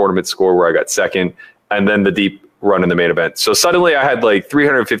Venetian tournament score where I got second, and then the deep run in the main event. So suddenly I had like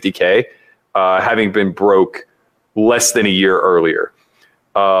 350K, having been broke less than a year earlier.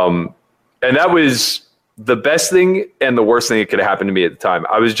 And that was the best thing and the worst thing that could have happened to me at the time.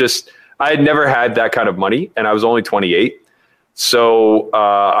 I had never had that kind of money, and I was only 28. So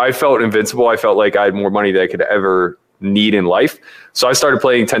I felt invincible. I felt like I had more money than I could ever need in life. So I started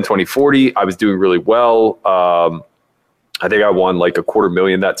playing 10, 20, 40. I was doing really well. I think I won like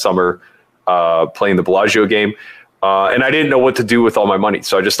 $250,000 that summer playing the Bellagio game. And I didn't know what to do with all my money.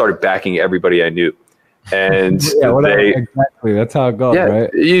 So I just started backing everybody I knew. And exactly. That's how it goes,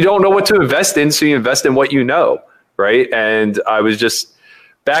 right? You don't know what to invest in, so you invest in what you know, right? And I was just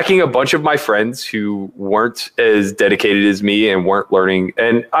backing a bunch of my friends who weren't as dedicated as me and weren't learning.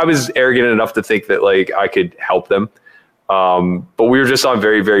 And I was arrogant enough to think that like I could help them. But we were just on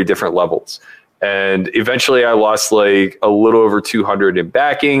very, very different levels. And eventually I lost like a little over 200 in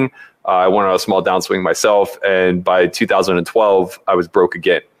backing. I went on a small downswing myself. And by 2012, I was broke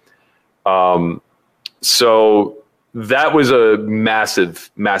again. So that was a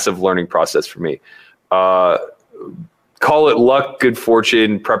massive, massive learning process for me. Call it luck, good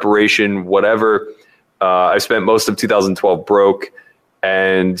fortune, preparation, whatever. I spent most of 2012 broke.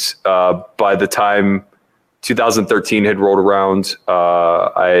 And by the time 2013 had rolled around,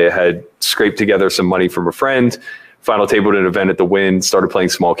 I had scraped together some money from a friend, final tabled an event at the Wynn, started playing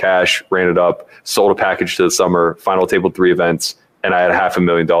small cash, ran it up, sold a package to the summer, final tabled 3 events, and I had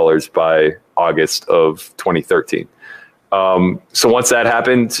 $500,000 by August of 2013. So once that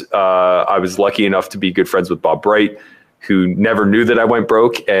happened, I was lucky enough to be good friends with Bob Bright, who never knew that I went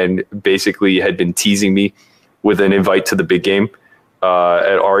broke and basically had been teasing me with an invite to the big game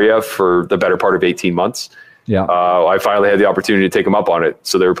at Aria for the better part of 18 months. Yeah. I finally had the opportunity to take him up on it.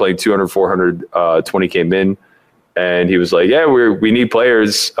 So they were playing 200, 400, 20K min. And he was like, yeah, we need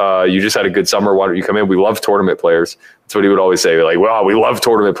players. You just had a good summer. Why don't you come in? We love tournament players. That's what he would always say. Like, wow, we love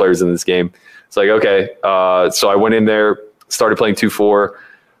tournament players in this game. It's like, okay. So I went in there, started playing 2-4.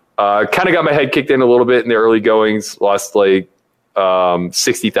 Kind of got my head kicked in a little bit in the early goings. Lost like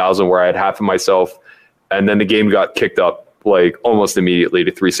 60,000 where I had half of myself. And then the game got kicked up like almost immediately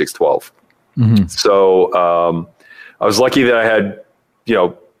to 3-6-12. Mm-hmm. So I was lucky that I had,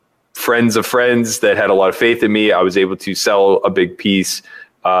 friends of friends that had a lot of faith in me. I was able to sell a big piece,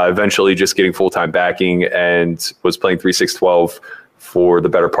 eventually just getting full-time backing, and was playing 3-6-12 for the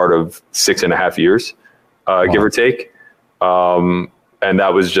better part of 6.5 years, give or take. And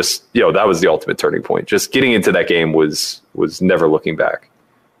that was just, that was the ultimate turning point. Just getting into that game was never looking back.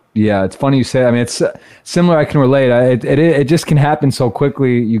 Yeah, it's funny you say. I mean, it's similar. I can relate. It just can happen so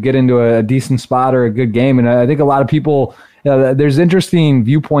quickly. You get into a decent spot or a good game, and I think a lot of people. There's interesting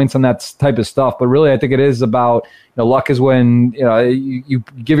viewpoints on that type of stuff, but really, I think it is about luck is when you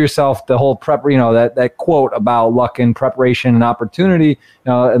give yourself the whole prep. That quote about luck and preparation and opportunity,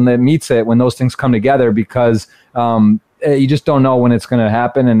 and that meets it when those things come together. Because you just don't know when it's going to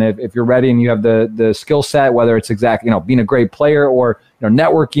happen. And if you're ready and you have the skill set, whether it's exactly, being a great player or,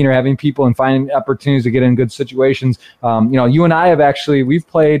 networking or having people and finding opportunities to get in good situations. You and I have we've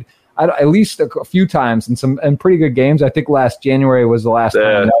played at least a few times in pretty good games. I think last January was the last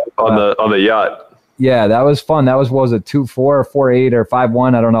time. On the yacht. Yeah, that was fun. That was, what was it, 2-4 or 4-8 or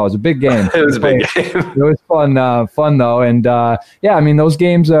 5-1? I don't know. It was a big game. It was a big game. It was fun though. And those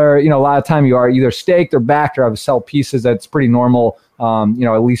games are, a lot of time you are either staked or backed or have to sell pieces. That's pretty normal,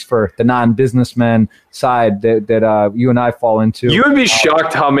 at least for the non-businessman side that you and I fall into. You would be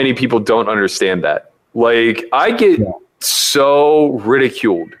shocked how many people don't understand that. Like, I get so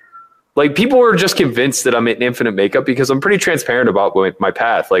ridiculed. Like, people are just convinced that I'm in infinite makeup because I'm pretty transparent about my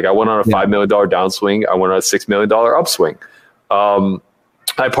path. Like, I went on a $5 million downswing. I went on a $6 million upswing.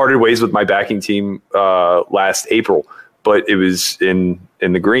 I parted ways with my backing team last April, but it was in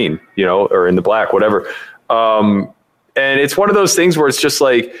the green, or in the black, whatever. And it's one of those things where it's just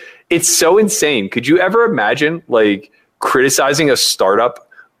like, it's so insane. Could you ever imagine, like, criticizing a startup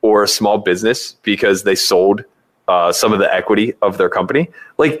or a small business because they sold some of the equity of their company?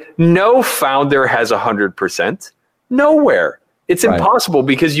 Like, no founder has 100%. Nowhere. It's impossible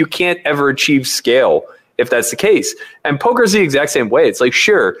because you can't ever achieve scale if that's the case. And poker's the exact same way. It's like,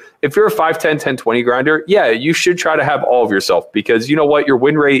 sure, if you're a 5-10, 10-20 grinder, yeah, you should try to have all of yourself, because you know what? Your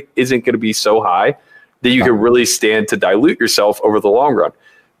win rate isn't going to be so high that you can really stand to dilute yourself over the long run.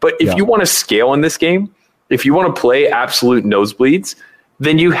 But if you want to scale in this game, if you want to play absolute nosebleeds,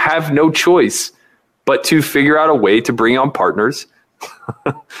 then you have no choice but to figure out a way to bring on partners.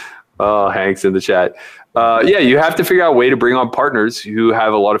 Oh, Hank's in the chat. You have to figure out a way to bring on partners who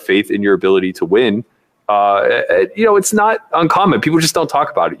have a lot of faith in your ability to win. It's not uncommon. People just don't talk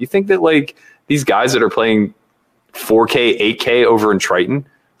about it. You think that, like, these guys that are playing 4K, 8K over in Triton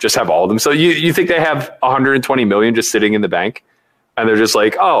just have all of them? So you think they have 120 million just sitting in the bank? And they're just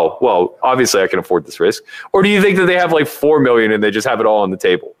like, oh, well, obviously I can afford this risk. Or do you think that they have like 4 million and they just have it all on the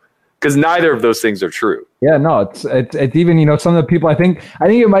table? Because neither of those things are true. Yeah, no, it's even, some of the people, I think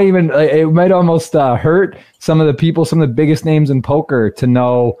it might almost hurt some of the people, some of the biggest names in poker to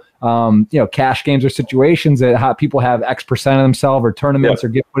know, cash games or situations that how people have X% of themselves or tournaments or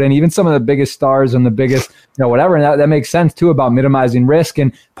get put in, even some of the biggest stars and the biggest, whatever. And that makes sense too, about minimizing risk.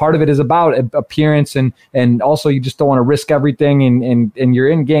 And part of it is about appearance and also you just don't want to risk everything and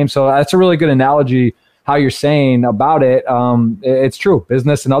you're in game. So that's a really good analogy how you're saying about it. It's true,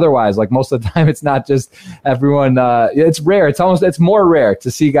 business and otherwise. Like, most of the time, it's not just everyone. It's rare. It's more rare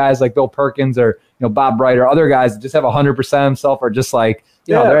to see guys like Bill Perkins or Bob Bright or other guys that just have 100% of themselves, or just like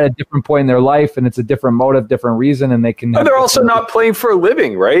they're at a different point in their life and it's a different motive, different reason, and they can. And they're also not playing for a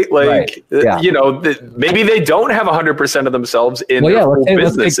living, right? Like, maybe they don't have 100% of themselves in their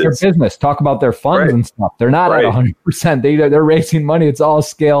businesses. Let's take their business. Talk about their funds and stuff. They're not at 100%. They're raising money. It's all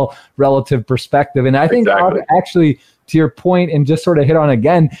scale, relative perspective, and I think actually, to your point, and just sort of hit on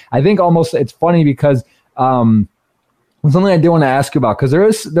again, I think almost it's funny because. Something I do want to ask you about, because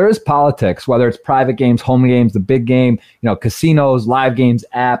there is politics, whether it's private games, home games, the big game, casinos, live games,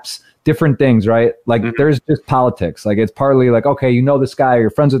 apps, different things, right? Like there's just politics. Like, it's partly like, okay, this guy, or you're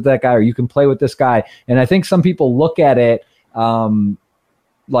friends with that guy, or you can play with this guy. And I think some people look at it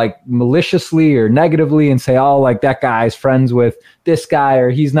like maliciously or negatively and say, oh, like that guy's friends with this guy,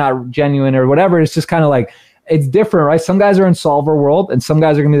 or he's not genuine or whatever. It's just kind of like, it's different, right? Some guys are in solver world and some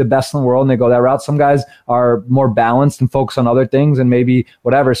guys are going to be the best in the world and they go that route. Some guys are more balanced and focus on other things and maybe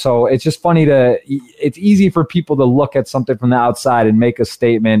whatever. So it's just funny it's easy for people to look at something from the outside and make a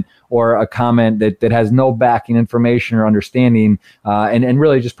statement or a comment that has no backing information or understanding, and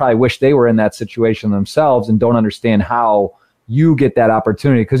really just probably wish they were in that situation themselves and don't understand how you get that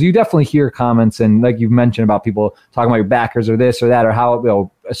opportunity. Because you definitely hear comments, and like you've mentioned about people talking about your backers or this or that, or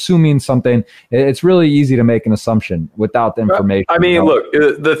how, assuming something. It's really easy to make an assumption without the information. I mean, look,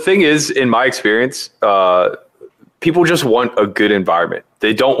 the thing is, in my experience, people just want a good environment.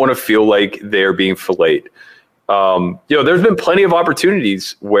 They don't want to feel like they're being filleted. There's been plenty of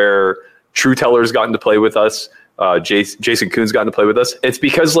opportunities where True Teller's gotten to play with us. Jason Kuhn's gotten to play with us. It's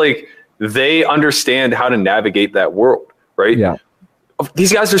because, like, they understand how to navigate that world. Right? Yeah.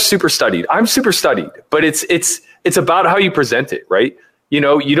 These guys are super studied. I'm super studied, but it's about how you present it, right? You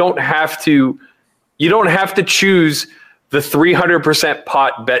don't have to choose the 300%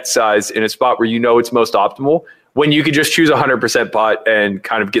 pot bet size in a spot where it's most optimal, when you could just choose 100% pot and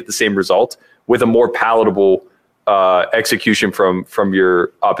kind of get the same result with a more palatable execution from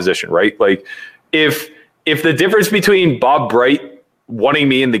your opposition, right? Like, if the difference between Bob Bright wanting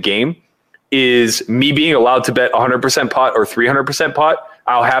me in the game is me being allowed to bet 100% pot or 300% pot,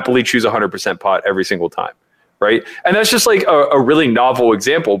 I'll happily choose 100% pot every single time, right? And that's just like a really novel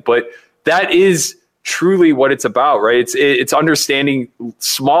example, but that is truly what it's about, right? It's understanding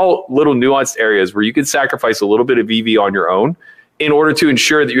small little nuanced areas where you can sacrifice a little bit of EV on your own in order to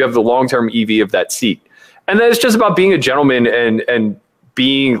ensure that you have the long-term EV of that seat. And then it's just about being a gentleman and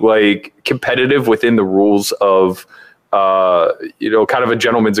being like competitive within the rules of, kind of a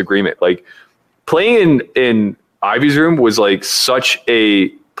gentleman's agreement. Like playing in Ivy's room was like such a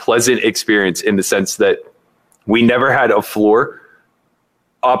pleasant experience in the sense that we never had a floor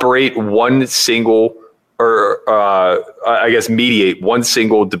operate one single mediate one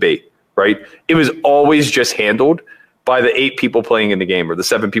single debate, right? It was always just handled by the 8 people playing in the game or the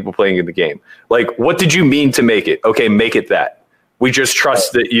 7 people playing in the game. Like, what did you mean to make it? Okay, make it that. We just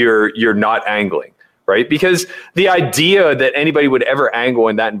trust that you're not angling, right? Because the idea that anybody would ever angle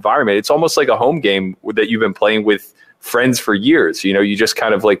in that environment, it's almost like a home game that you've been playing with friends for years. You know, you just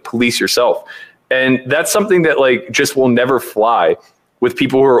kind of like police yourself. And that's something that like just will never fly with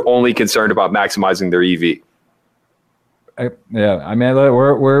people who are only concerned about maximizing their EV. I mean,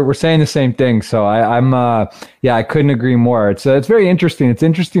 we're saying the same thing. So I couldn't agree more. It's very interesting. It's an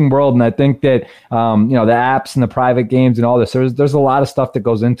interesting world, and I think that the apps and the private games and all this. There's a lot of stuff that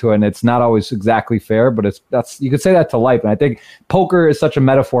goes into it, and it's not always exactly fair. But you could say that to life, and I think poker is such a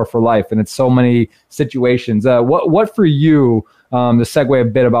metaphor for life, and it's so many situations. What for you? To segue a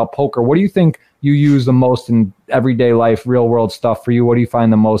bit about poker, what do you think you use the most in everyday life, real world stuff for you? What do you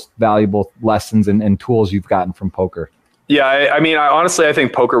find the most valuable lessons and tools you've gotten from poker? Yeah, I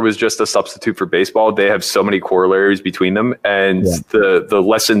think poker was just a substitute for baseball. They have so many corollaries between them, and the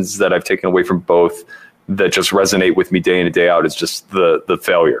lessons that I've taken away from both that just resonate with me day in and day out is just the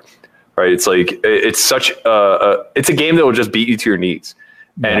failure, right? It's like it's such it's a game that will just beat you to your knees,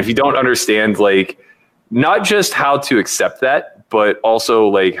 and if you don't understand like not just how to accept that, but also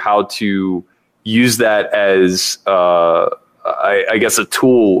like how to use that as I guess a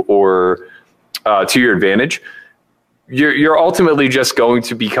tool or to your advantage. You're ultimately just going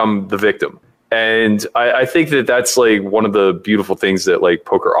to become the victim. And I think that that's like one of the beautiful things that like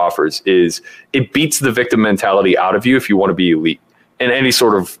poker offers is it beats the victim mentality out of you if you want to be elite in any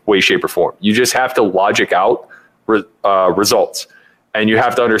sort of way, shape, or form. You just have to logic out results. And you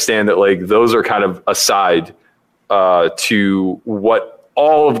have to understand that like those are kind of aside to what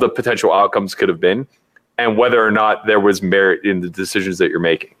all of the potential outcomes could have been and whether or not there was merit in the decisions that you're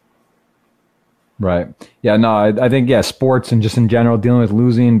making. Right. Yeah, no, I think, sports and just in general, dealing with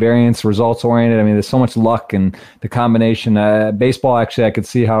losing, variance, results oriented. I mean, there's so much luck and the combination. Baseball, actually, I could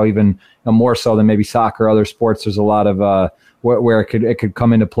see how even more so than maybe soccer, other sports, there's a lot of where it could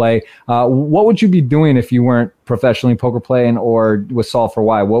come into play. What would you be doing if you weren't professionally poker playing or with Solve for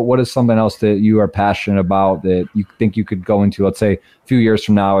Why? What is something else that you are passionate about that you think you could go into, let's say, a few years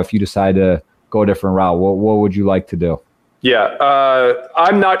from now, if you decide to go a different route? What would you like to do? Yeah,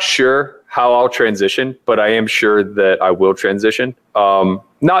 I'm not sure how I'll transition, but I am sure that I will transition.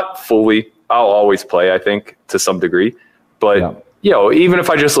 Not fully. I'll always play, I think, to some degree. But, even if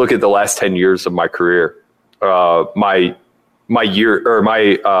I just look at the last 10 years of my career, my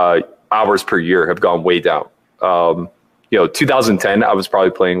hours per year have gone way down. 2010, I was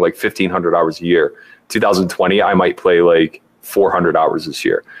probably playing like 1,500 hours a year. 2020, I might play like 400 hours this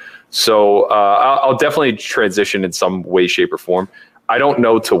year. So I'll definitely transition in some way, shape, or form. I don't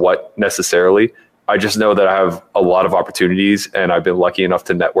know to what necessarily. I just know that I have a lot of opportunities, and I've been lucky enough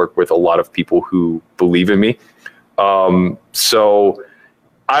to network with a lot of people who believe in me. So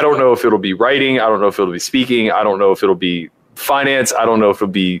I don't know if it'll be writing. I don't know if it'll be speaking. I don't know if it'll be finance. I don't know if it'll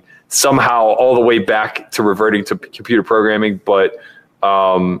be somehow all the way back to reverting to computer programming. But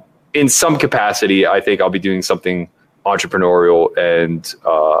in some capacity, I think I'll be doing something entrepreneurial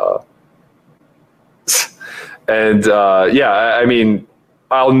I mean,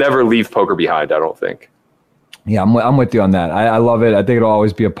 I'll never leave poker behind, I don't think. Yeah, I'm with you on that. I love it. I think it'll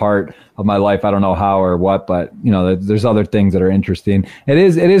always be a part of my life. I don't know how or what, but there's other things that are interesting. It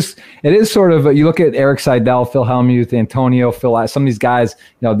is sort of, you look at Eric Seidel, Phil Hellmuth, Antonio, some of these guys,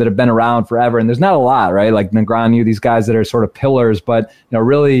 that have been around forever, and there's not a lot, right? Like Negreanu, these guys that are sort of pillars, but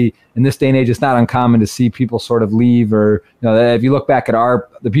really in this day and age, it's not uncommon to see people sort of leave, or if you look back at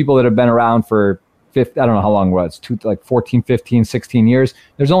the people that have been around for I don't know how long it was, 14, 15, 16 years.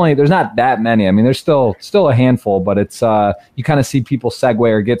 There's not that many. I mean, there's still a handful, but it's you kind of see people segue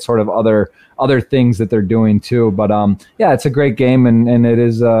or get sort of other things that they're doing too. But it's a great game and it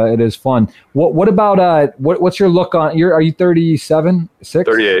is fun. What about what's your look on? Are you 37?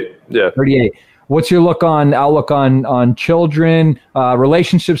 38. Yeah. 38. What's your outlook on children,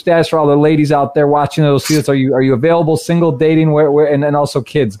 relationship status for all the ladies out there watching those? See this. Are you available, single, dating, where and also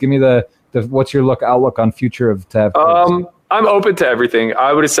kids? Give me the what's your outlook on future of to have kids? I'm open to everything.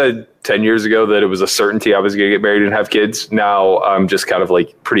 I would have said 10 years ago that it was a certainty I was going to get married and have kids. Now I'm just kind of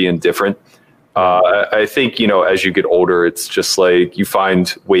like pretty indifferent. I think, you know, as you get older, it's just like you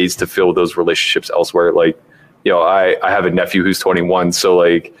find ways to fill those relationships elsewhere. Like, you know, I have a nephew who's 21. So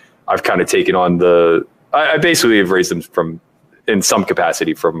like I've kind of taken on I basically have raised him in some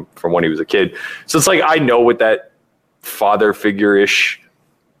capacity from when he was a kid. So it's like I know what that father figure-ish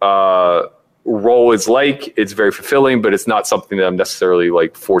role is like. It's very fulfilling, but it's not something that I'm necessarily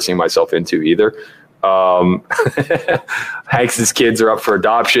like forcing myself into either. Hanks's kids are up for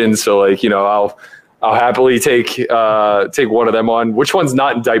adoption, so like, you know, I'll happily take one of them on. Which one's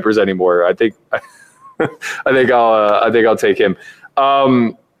not in diapers anymore? I think I'll take him.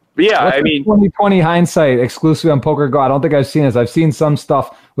 But yeah, What's I mean, 2020 hindsight exclusively on Poker Go. I don't think I've seen this. I've seen some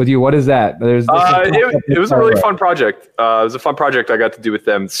stuff with you. What is that? It was a really fun project. It was a fun project I got to do with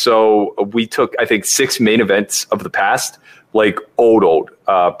them. So we took, I think, 6 main events of the past, like old,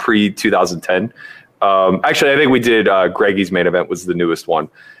 pre 2010. Actually, I think we did Greggy's main event was the newest one,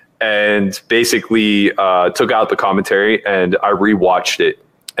 and basically took out the commentary and I rewatched it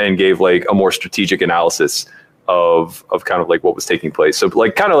and gave like a more strategic analysis of kind of like what was taking place. So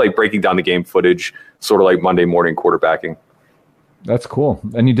like kind of like breaking down the game footage, sort of like Monday morning quarterbacking. That's cool.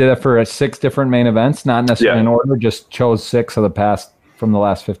 And you did it for 6 different main events, not necessarily in order, just chose 6 of the past from the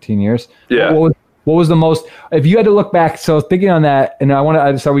last 15 years. Yeah. What was the most, if you had to look back, so thinking on that,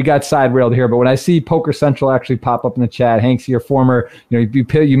 and so we got side railed here, but when I see Poker Central actually pop up in the chat, Hanks, your former, you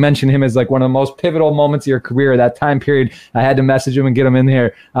know, you mentioned him as like one of the most pivotal moments of your career, that time period. I had to message him and get him in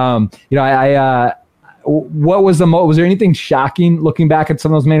here. You know, what was was there anything shocking looking back at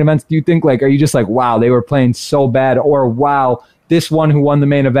some of those main events? Do you think like, are you just like, wow, they were playing so bad, or wow, this one who won the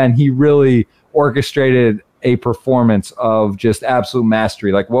main event, he really orchestrated a performance of just absolute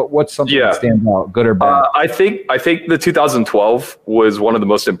mastery? Like what's something that stands out, good or bad? I think the 2012 was one of the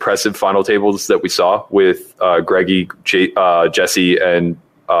most impressive final tables that we saw with Greggy, Jesse, and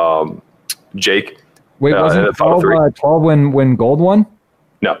Jake. Wait, wasn't 12 when Gold won?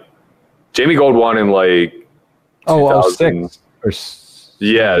 No. Jamie Gold won in like 6 or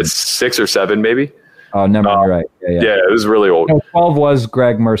 6 or 7 maybe. Oh, never mind. Right. Yeah, it was really old. 12 was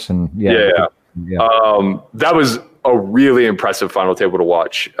Greg Merson. Yeah. That was a really impressive final table to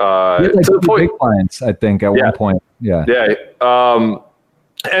watch. To the point, big clients, I think, at one point. Yeah.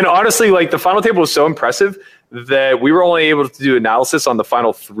 And honestly, like the final table was so impressive that we were only able to do analysis on the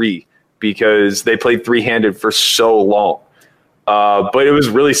final 3 because they played 3-handed for so long. But it was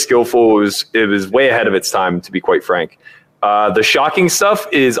really skillful. It was way ahead of its time, to be quite frank. The shocking stuff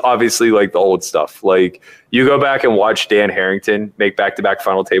is obviously like the old stuff. Like you go back and watch Dan Harrington make back-to-back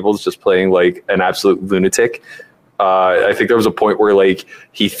final tables just playing like an absolute lunatic. I think there was a point where like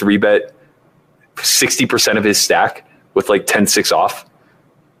he 3-bet 60% of his stack with like 10-6 off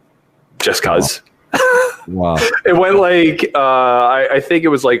just cause. Wow. It went like I think it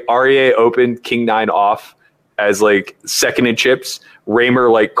was like REA opened King 9 off as like second in chips. Raymer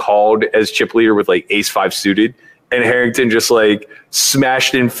like called as chip leader with like ace 5 suited, and Harrington just like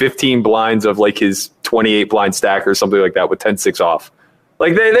smashed in 15 blinds of like his 28 blind stack or something like that with 10-6 off.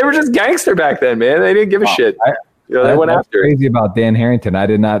 Like they were just gangster back then, man. They didn't give a shit. They went after it. Crazy about Dan Harrington. I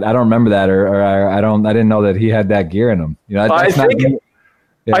don't remember that, or I didn't know that he had that gear in him. You know,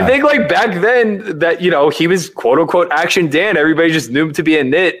 I think like back then that, you know, he was quote unquote action Dan. Everybody just knew him to be a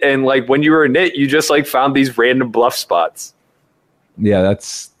nit. And like when you were a nit, you just like found these random bluff spots. Yeah,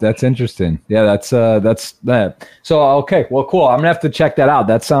 that's interesting. Yeah, that's that. So, okay, well, cool. I'm gonna have to check that out.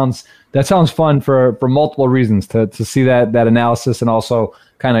 That sounds fun for multiple reasons to see that analysis, and also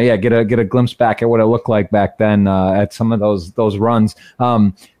kind of, get a glimpse back at what it looked like back then at some of those runs.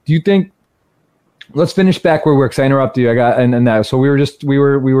 Do you think, let's finish back where we were, because I interrupted you. And that. So we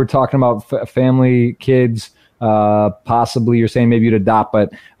were talking about family, kids, possibly you're saying maybe you'd adopt,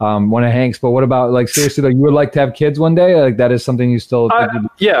 but one of Hank's. But what about like seriously, like you would like to have kids one day? Like that is something you still?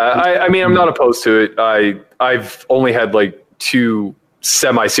 I mean, I'm not opposed to it. I've only had like 2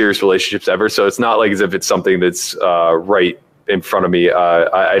 semi-serious relationships ever, so it's not like as if it's something that's right in front of me.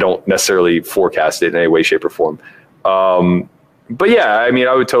 I don't necessarily forecast it in any way, shape, or form. But yeah, I mean,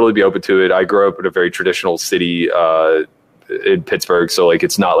 I would totally be open to it. I grew up in a very traditional city in Pittsburgh, so like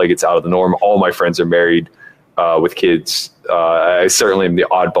it's not like it's out of the norm. All my friends are married with kids. I certainly am the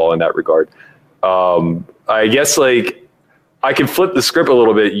oddball in that regard. I guess like I can flip the script a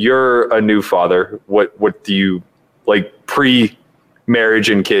little bit. You're a new father. What do you like pre-marriage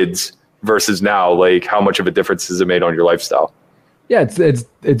and kids versus now? Like how much of a difference has it made on your lifestyle? Yeah,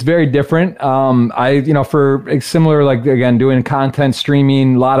 it's very different. For similar, like again, doing content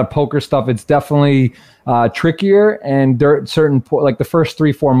streaming, a lot of poker stuff. It's definitely trickier, and like the first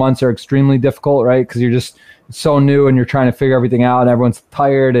 3-4 months are extremely difficult, right? Because you're just so new and you're trying to figure everything out, and everyone's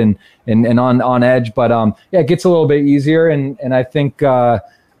tired and on edge. But it gets a little bit easier, and I think I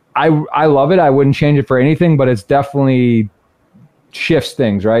love it. I wouldn't change it for anything, but it's definitely shifts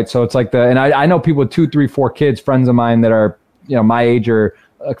things, right? So it's like and I know people with 2, 3, 4 kids, friends of mine that are my age or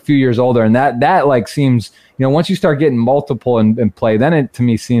a few years older, and that like seems, once you start getting multiple and play, then it to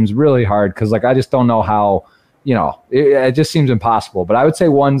me seems really hard, because like I just don't know how, it just seems impossible. But I would say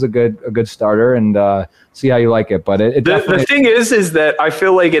one's a good starter, and see how you like it. But the thing is that I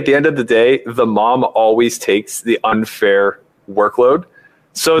feel like at the end of the day, the mom always takes the unfair workload.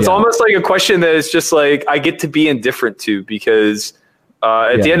 So it's almost like a question that is just like I get to be indifferent to, because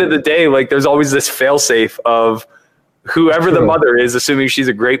at the end of the day, like there's always this fail-safe of whoever the mother is, assuming she's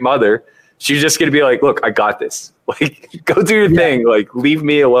a great mother, she's just going to be like, look, I got this. Like, go do your thing. Like, leave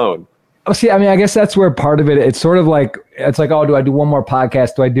me alone. Oh, see, I mean, I guess that's where part of it's sort of like, it's like, oh, do I do one more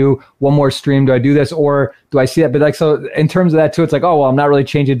podcast? Do I do one more stream? Do I do this? Or do I see that? But like, so in terms of that too, it's like, oh, well, I'm not really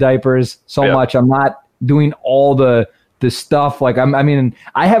changing diapers so much. I'm not doing all the stuff. Like,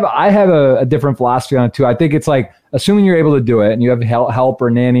 I have a different philosophy on it too. I think it's like, assuming you're able to do it and you have help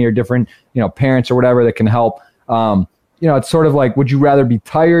or nanny or different, parents or whatever that can help. It's sort of like, would you rather be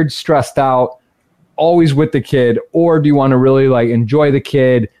tired, stressed out, always with the kid, or do you want to really like enjoy the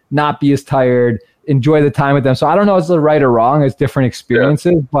kid, not be as tired, enjoy the time with them? So I don't know if it's the right or wrong. It's different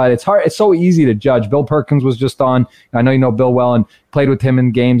experiences, but it's hard. It's so easy to judge. Bill Perkins was just on. I know you know Bill well and played with him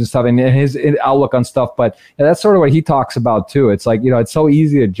in games and stuff, and his outlook on stuff. But that's sort of what he talks about too. It's like, it's so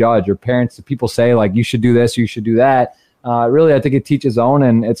easy to judge, or people say like, you should do this, you should do that. Really, I think it teaches own,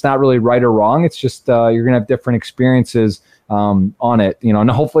 and it's not really right or wrong. It's just you're going to have different experiences on it, and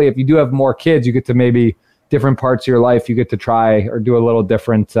hopefully if you do have more kids, you get to maybe different parts of your life, you get to try or do a little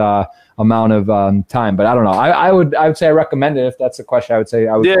different amount of time. But I don't know. I would say I recommend it. If that's the question, I would say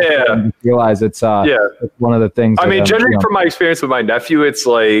realize it's one of the things. I mean, judging from my experience with my nephew, it's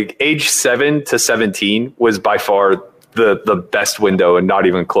like age 7 to 17 was by far the best window, and not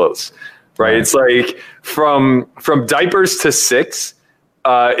even close. Right. It's like from diapers to 6,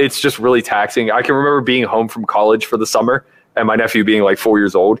 it's just really taxing. I can remember being home from college for the summer and my nephew being like 4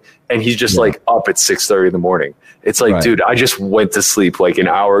 years old, and he's just like up at 6:30 in the morning. It's like, dude, I just went to sleep like an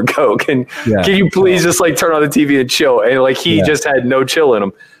hour ago. Can you please just like turn on the TV and chill? And like he just had no chill in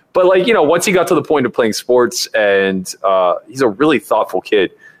him. But like, once he got to the point of playing sports, and he's a really thoughtful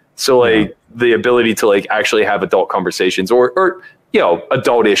kid. So like the ability to like actually have adult conversations or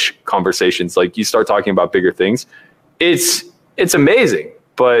adult-ish conversations, like you start talking about bigger things, it's amazing.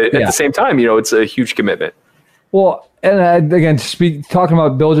 But at the same time, it's a huge commitment. Well, and again, talking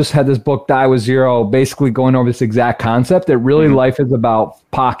about, Bill just had this book, Die with Zero, basically going over this exact concept that really life is about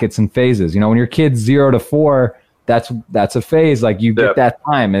pockets and phases. When your kid's 0 to 4, that's a phase. Like you get that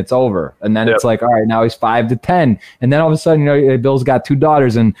time, it's over. And then it's like, all right, now he's 5 to 10. And then all of a sudden, Bill's got 2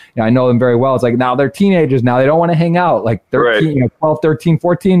 daughters, and I know them very well. It's like, now they're teenagers. Now they don't want to hang out. Like 13, 12, 13,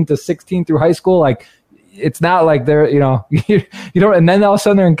 14 to 16 through high school. Like, it's not like they're, you don't, and then all of a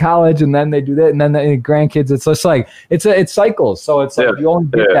sudden they're in college, and then they do that, and then the grandkids. It's just like, it's cycles. So it's like you only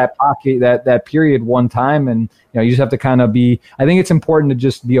get that pocket, that period one time, and you just have to kind of be. I think it's important to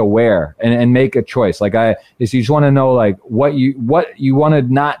just be aware and make a choice. Like you just want to know like what you want to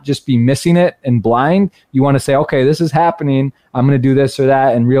not just be missing it and blind. You want to say, okay, this is happening. I'm going to do this or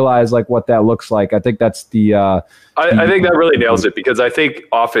that, and realize like what that looks like. I think that's the. I think that really nails it, because I think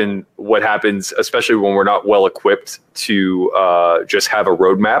often what happens, especially when we're not well equipped to just have a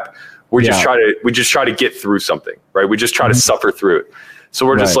roadmap, we just try to get through something, right? We just try to suffer through it. So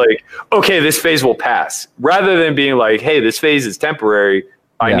we're just like, okay, this phase will pass, rather than being like, hey, this phase is temporary.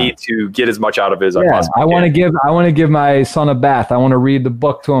 I need to get as much out of it as I possibly can. I want to give my son a bath. I want to read the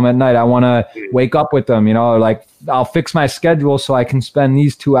book to him at night. I want to wake up with him, like I'll fix my schedule so I can spend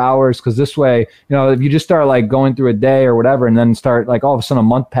these 2 hours. Cause this way, if you just start like going through a day or whatever, and then start like all of a sudden a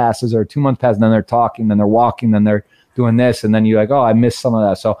month passes or 2 months passes, and then they're talking, then they're walking, then they're doing this. And then you're like, oh, I missed some of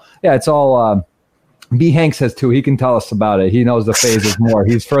that. So it's all, B. Hanks has 2. He can tell us about it. He knows the phases more.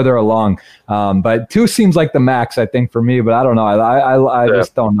 He's further along. But 2 seems like the max, I think, for me. But I don't know. I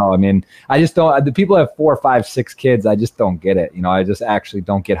just don't know. I mean, I just don't. The people have 4, 5, 6 kids. I just don't get it. I just actually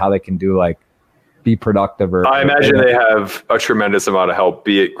don't get how they can do like be productive. I imagine they have a tremendous amount of help,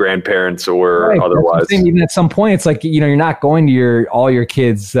 be it grandparents or otherwise. Even at some point, it's like you're not going to all your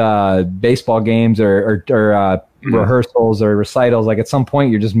kids' baseball games or rehearsals or recitals. Like at some point,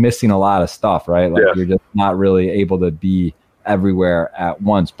 you're just missing a lot of stuff, right? Like you're just not really able to be everywhere at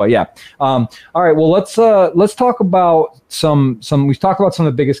once. But yeah, all right. Well, let's talk about some. We've talked about some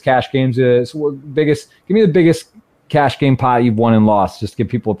of the biggest cash games. Give me the biggest cash game pot you've won and lost. Just to give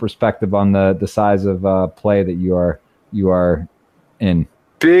people a perspective on the size of play that you are in.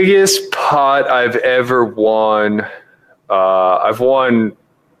 Biggest pot I've ever won. I've won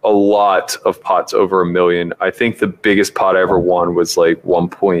a lot of pots over $1 million. I think the biggest pot I ever won was like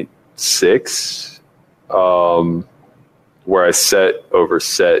 1.6, where I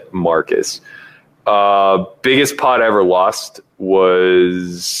set Marcus. Biggest pot I ever lost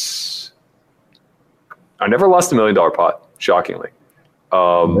was, I never lost $1 million pot, shockingly.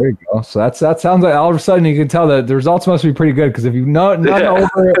 There you go. So that sounds like all of a sudden you can tell that the results must be pretty good, because if you've haven't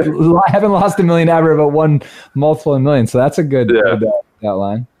lost $1 million ever, but won multiple $1 million, so that's a good that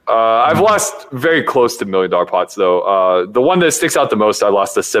line. I've lost very close to $1 million pots though. The one that sticks out the most, I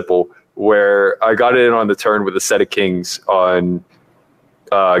lost a Sipple, where I got in on the turn with a set of kings on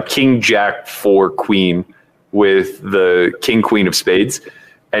King Jack 4 Queen with the King Queen of spades,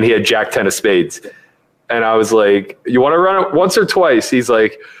 and he had Jack 10 of spades. And I was like, you want to run it once or twice? He's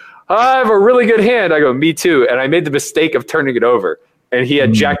like, I have a really good hand. I go, me too. And I made the mistake of turning it over. And he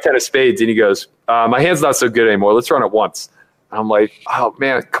had Jack 10 of spades. And he goes, my hand's not so good anymore. Let's run it once. And I'm like, oh,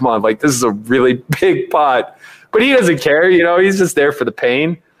 man, come on. Like, this is a really big pot. But he doesn't care. He's just there for the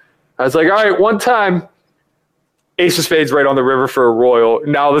pain. I was like, all right, one time. Ace of spades right on the river for a royal.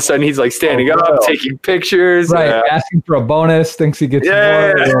 Now all of a sudden he's like standing up, taking pictures. Right, asking for a bonus, thinks he gets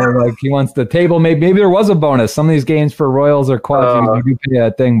more, or like he wants the table. Maybe there was a bonus. Some of these games for royals or quads, you do pay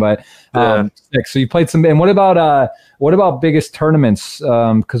that thing, but so you played some. And what about biggest tournaments?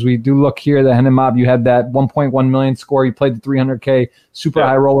 Because we do look here, the Hendon Mob, you had that 1.1 million score. You played the 300K Super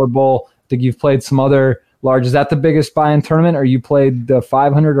High Roller Bowl. I think you've played some other large. Is that the biggest buy-in tournament, or you played the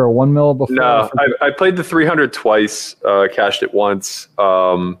 500 or 1 mil before? No, I played the 300 twice, cashed it once,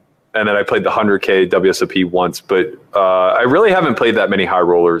 and then I played the 100K WSOP once, but I really haven't played that many high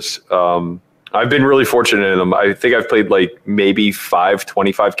rollers. I've been really fortunate in them. I think I've played like maybe 5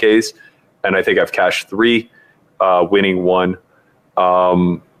 25Ks, and I think I've cashed 3, winning 1.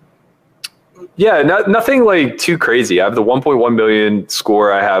 Nothing like too crazy. I have the 1.1 million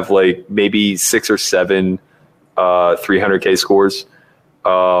score. I have like maybe 6 or 7 300K scores.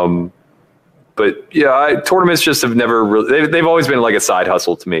 But yeah, tournaments just have never really, they've always been like a side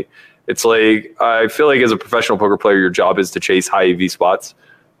hustle to me. It's like, I feel like as a professional poker player, your job is to chase high EV spots,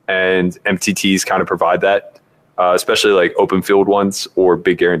 and MTTs kind of provide that, especially like open field ones or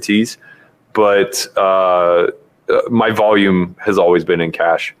big guarantees. But my volume has always been in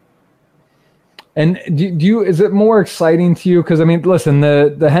cash. And is it more exciting to you? Because I mean, listen,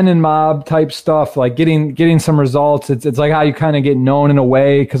 the Hendon Mob type stuff, like getting some results, it's like how you kind of get known in a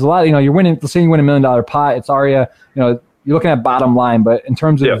way. Because a lot, you're winning. Let's say you win $1 million pot, it's already, you're looking at bottom line. But in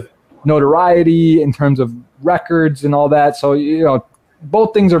terms of notoriety, in terms of records and all that, so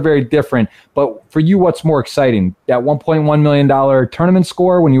both things are very different. But for you, what's more exciting? That $1.1 million tournament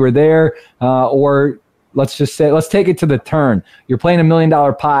score when you were there, or let's just say, let's take it to the turn. You're playing $1 million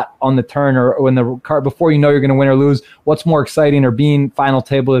pot on the turn, or when the card, before you know you're going to win or lose. What's more exciting, or being final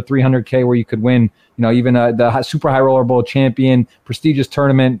table at 300K where you could win, even the Super High Roller Bowl champion, prestigious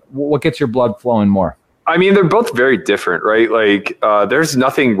tournament? What gets your blood flowing more? I mean, they're both very different, right? Like, there's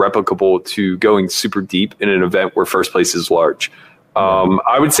nothing replicable to going super deep in an event where first place is large.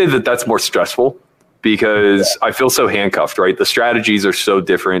 I would say that that's more stressful, because I feel so handcuffed, right? The strategies are so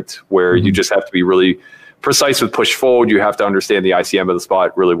different, where you just have to be really precise with push fold. You have to understand the ICM of the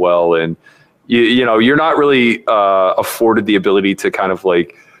spot really well. And you're not really afforded the ability to kind of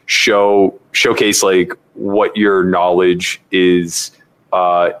like showcase like what your knowledge is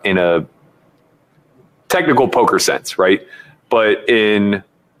in a technical poker sense, right? But in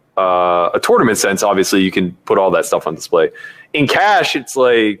a tournament sense, obviously you can put all that stuff on display. In cash, it's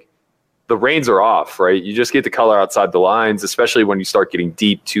like the reins are off, right? You just get to color outside the lines, especially when you start getting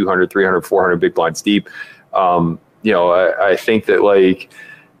deep, 200, 300, 400 big blinds deep. I think that like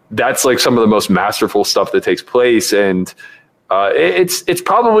that's like some of the most masterful stuff that takes place, and it's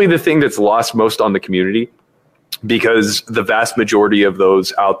probably the thing that's lost most on the community, because the vast majority of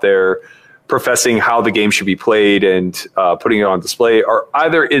those out there professing how the game should be played and putting it on display are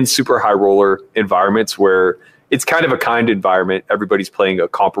either in super high roller environments where it's kind of a kind environment. Everybody's playing a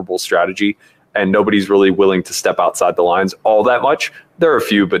comparable strategy, and nobody's really willing to step outside the lines all that much. There are a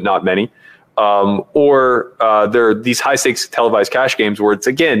few, but not many. Or there are these high stakes televised cash games where it's,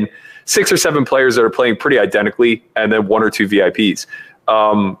 again, 6 or 7 players that are playing pretty identically, and then 1 or 2 VIPs.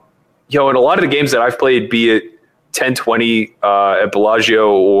 In a lot of the games that I've played, be it 10-20 at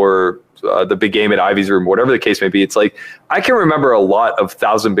Bellagio or the big game at Ivy's room, whatever the case may be. It's like, I can remember a lot of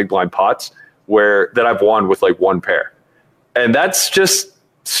 1,000 big blind pots that I've won with like one pair. And that's just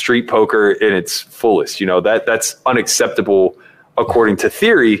street poker in its fullest. That's unacceptable according to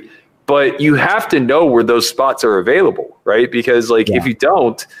theory, but you have to know where those spots are available, right? Because if you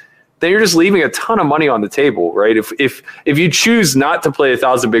don't, then you're just leaving a ton of money on the table, right? If you choose not to play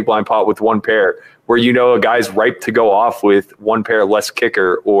 1,000 big blind pot with one pair, where a guy's ripe to go off with one pair less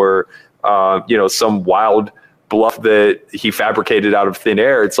kicker, or some wild bluff that he fabricated out of thin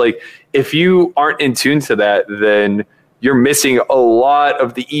air, it's like, if you aren't in tune to that, then you're missing a lot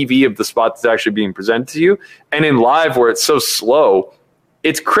of the EV of the spot that's actually being presented to you. And in live, where it's so slow,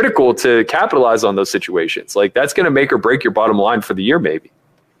 it's critical to capitalize on those situations. Like, that's going to make or break your bottom line for the year, maybe.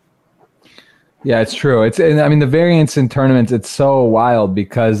 Yeah, it's true. The variance in tournaments, it's so wild,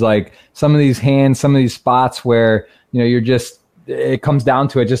 because like some of these hands, some of these spots where, it comes down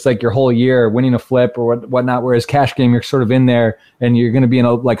to it, just like your whole year winning a flip or whatnot. Whereas cash game, you're sort of in there and you're going to be in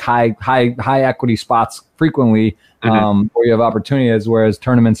high equity spots frequently, where you have opportunities. Whereas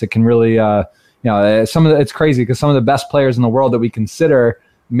tournaments, it can really, it's crazy, because some of the best players in the world that we consider,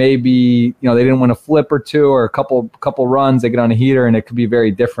 maybe they didn't win a flip or two or a couple runs, they get on a heater, and it could be very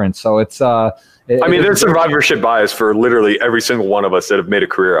different. So it's there's survivorship bias for literally every single one of us that have made a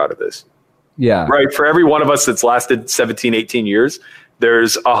career out of this. Yeah, right. For every one of us that's lasted 17, 18 years,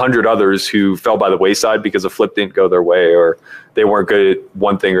 there's 100 others who fell by the wayside because a flip didn't go their way, or they weren't good at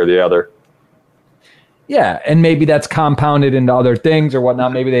one thing or the other. Yeah, and maybe that's compounded into other things or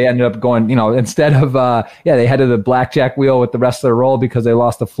whatnot. Maybe they ended up going, instead of, they headed the blackjack wheel with the rest of their roll because they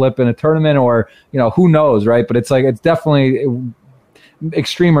lost a flip in a tournament, or, who knows, right? But it's definitely,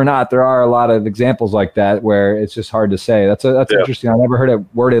 extreme or not, there are a lot of examples like that where it's just hard to say. That's interesting. I never heard it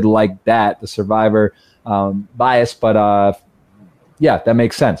worded like that, the survivor bias, but that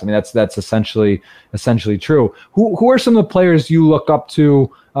makes sense. That's essentially true. Who are some of the players you look up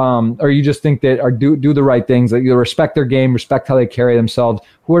to, or you just think that do the right things, that you respect their game, respect how they carry themselves?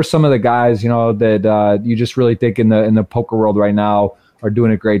 Who are some of the guys that you just really think in the poker world right now are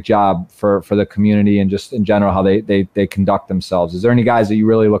doing a great job for the community and just in general how they conduct themselves? Is there any guys that you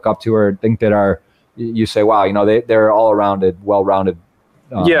really look up to or think that you say, wow, they're all well-rounded?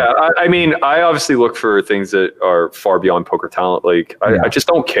 I obviously look for things that are far beyond poker talent. I just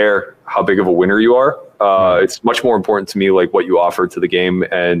don't care how big of a winner you are. It's much more important to me what you offer to the game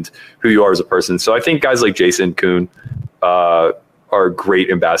and who you are as a person. So I think guys like Jason Kuhn are great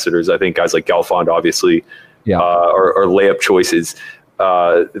ambassadors. I think guys like Gelfond, obviously, are layup choices.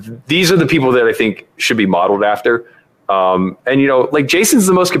 These are the people that I think should be modeled after. Jason's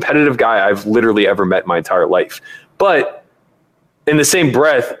the most competitive guy I've literally ever met in my entire life. But in the same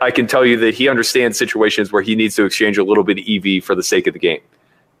breath, I can tell you that he understands situations where he needs to exchange a little bit of EV for the sake of the game.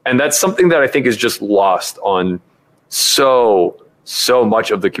 And that's something that I think is just lost on so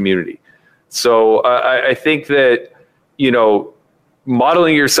much of the community. So I think that,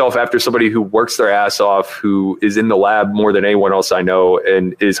 modeling yourself after somebody who works their ass off, who is in the lab more than anyone else I know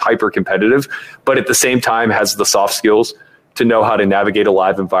and is hyper competitive, but at the same time has the soft skills to know how to navigate a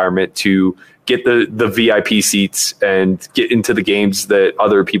live environment, to get the VIP seats and get into the games that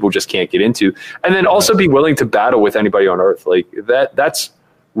other people just can't get into. And then also be willing to battle with anybody on earth. That's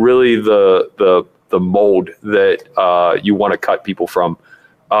really the mold that you want to cut people from.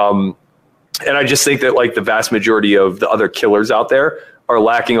 And I just think that the vast majority of the other killers out there are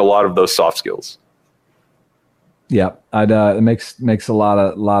lacking a lot of those soft skills. Yeah, it makes a lot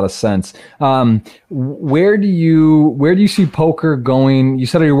of sense. Where do you see poker going? You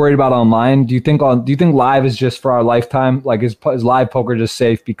said you're worried about online. Do you think live is just for our lifetime? Is live poker just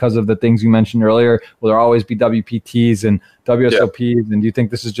safe because of the things you mentioned earlier? Will there always be WPTs and WSOPs? Yeah. And do you think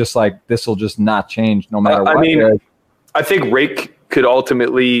this is just this will just not change no matter what? I think rake could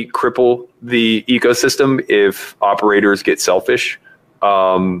ultimately cripple the ecosystem if operators get selfish.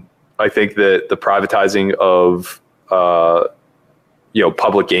 I think that the privatizing of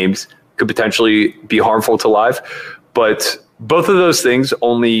public games could potentially be harmful to live, but both of those things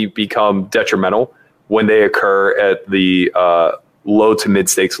only become detrimental when they occur at the low to mid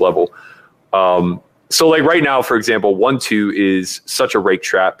stakes level. So right now, for example, 1-2 is such a rake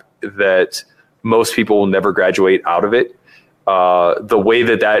trap that most people will never graduate out of it. The way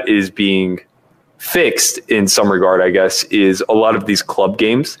that is being fixed in some regard, I guess, is a lot of these club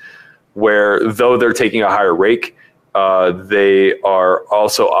games where, though they're taking a higher rake, they are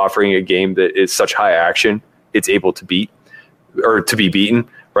also offering a game that is such high action, it's able to beat or to be beaten,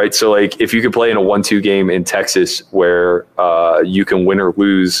 right? So if you could play in a 1-2 game in Texas where you can win or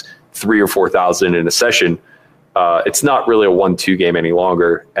lose 3,000 or 4,000 in a session, It's not really a 1-2 game any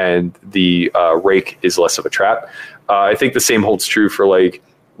longer, and the rake is less of a trap. I think the same holds true for like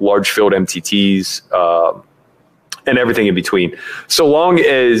large field MTTs and everything in between. So long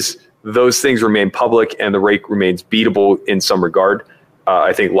as those things remain public and the rake remains beatable in some regard,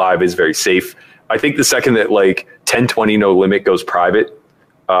 I think live is very safe. I think the second that like 10-20 no limit goes private,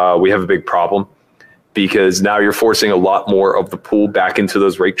 we have a big problem, because now you're forcing a lot more of the pool back into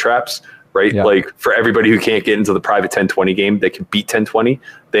those rake traps, right? Yeah. Like for everybody who can't get into the private 10-20 game that can beat 10-20,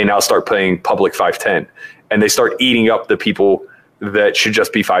 they now start playing public 5-10, and they start eating up the people that should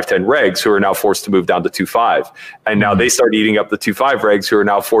just be 5-10 regs who are now forced to move down to 2-5. And now they start eating up the 2-5 regs who are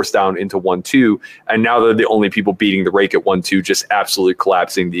now forced down into 1-2. And now they're the only people beating the rake at 1-2, just absolutely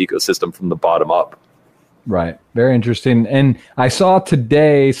collapsing the ecosystem from the bottom up. Right. Very interesting. And I saw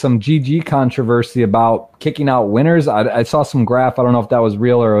today some GG controversy about kicking out winners. I saw some graph. I don't know if that was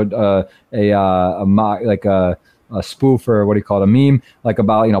real or a spoof, or what do you call it, a meme, like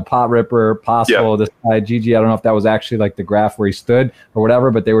about, Pot Ripper, Possible, this guy, GG. I don't know if that was actually like the graph where he stood or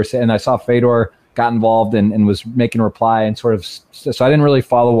whatever, but they were saying, and I saw Fedor got involved and was making a reply and sort of, so I didn't really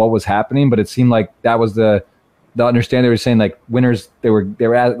follow what was happening, but it seemed like that was the understanding. They were saying like winners, they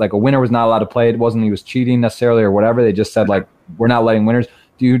were at, like a winner was not allowed to play. It wasn't he was cheating necessarily or whatever. They just said like, we're not letting winners.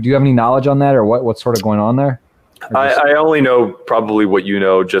 Do you have any knowledge on that, or what's sort of going on there? I only know probably what you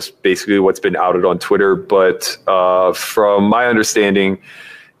know, just basically what's been outed on Twitter. But from my understanding,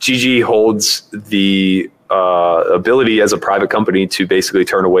 GG holds the ability as a private company to basically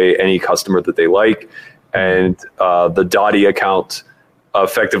turn away any customer that they like. And the Dottie account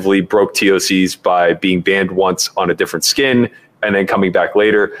effectively broke TOCs by being banned once on a different skin and then coming back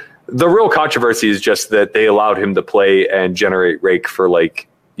later. The real controversy is just that they allowed him to play and generate rake for like,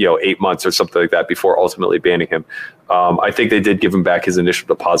 8 months or something like that before ultimately banning him. I think they did give him back his initial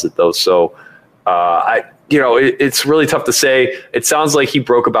deposit though. So, it's really tough to say. It sounds like he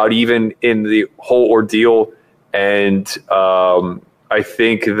broke about even in the whole ordeal. And I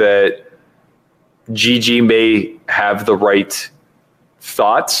think that GG may have the right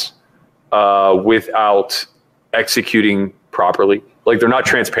thoughts without executing properly. Like they're not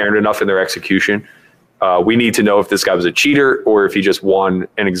transparent enough in their execution. We need to know if this guy was a cheater or if he just won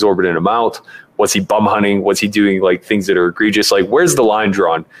an exorbitant amount. Was he bum hunting? Was he doing like things that are egregious? Like where's the line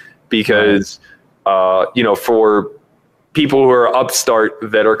drawn? Because, for people who are upstart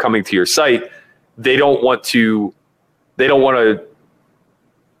that are coming to your site, they don't want to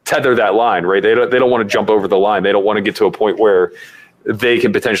tether that line, right? They don't want to jump over the line. They don't want to get to a point where they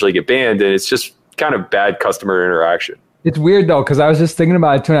can potentially get banned. And it's just kind of bad customer interaction. It's weird though, because I was just thinking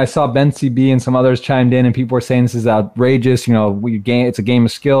about it too, and I saw Ben CB and some others chimed in, and people were saying this is outrageous. It's a game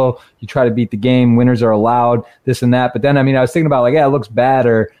of skill. You try to beat the game. Winners are allowed. This and that. But then, I was thinking about like, yeah, it looks bad,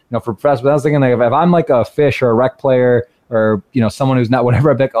 or for press. But I was thinking like, if I'm like a fish or a rec player, or someone who's not whatever,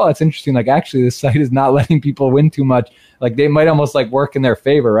 I'd be like, oh, that's interesting. Like actually, this site is not letting people win too much. Like they might almost like work in their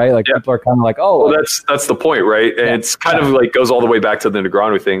favor, right? Like people are kind of like, oh, well, that's the point, right? And it's kind of like goes all the way back to the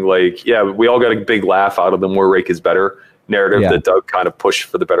Negreanu thing. Like, yeah, we all got a big laugh out of the more rake is better narrative that Doug kind of pushed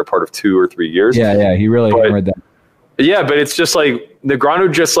for the better part of 2 or 3 years. Yeah, he really hammered that. Yeah, but it's just like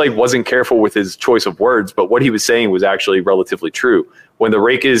Negreanu just like wasn't careful with his choice of words, but what he was saying was actually relatively true. When the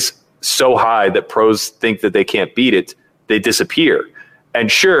rake is so high that pros think that they can't beat it, they disappear.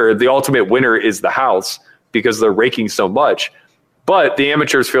 And sure, the ultimate winner is the house because they're raking so much, but the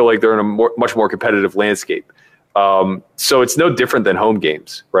amateurs feel like they're in a much more competitive landscape. So it's no different than home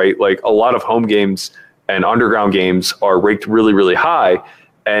games, right? Like a lot of home games and underground games are raked really, really high,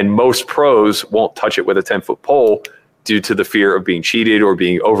 and most pros won't touch it with a 10-foot pole due to the fear of being cheated or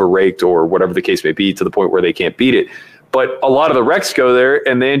being over-raked or whatever the case may be, to the point where they can't beat it. But a lot of the recs go there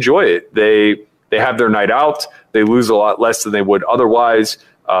and they enjoy it. They have their night out. They lose a lot less than they would otherwise.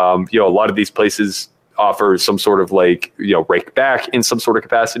 A lot of these places offer some sort of like, rake back in some sort of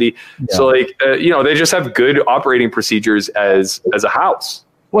capacity. Yeah. So like, they just have good operating procedures as a house.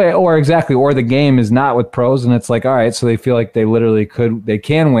 Well, or exactly, or the game is not with pros, and it's like, all right, so they feel like they literally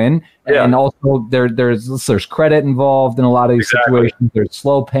can win, and also there's credit involved in a lot of these situations. There's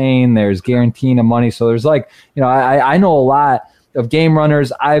slow paying, there's guaranteeing of money, so there's like, I know a lot of game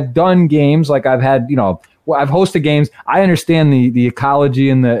runners. I've done games, like I've had, I've hosted games. I understand the ecology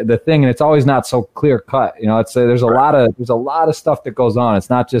and the thing, and it's always not so clear cut. It's there's a lot of stuff that goes on. It's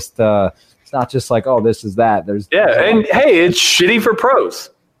not just like, oh, this is that. And hey, it's shitty for pros.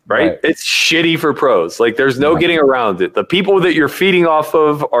 Right? It's shitty for pros. Like there's no getting around it. The people that you're feeding off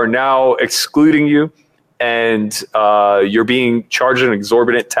of are now excluding you, and you're being charged an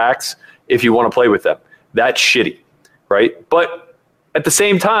exorbitant tax if you want to play with them. That's shitty, right? But at the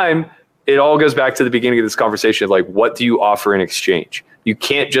same time, it all goes back to the beginning of this conversation. Like, what do you offer in exchange? You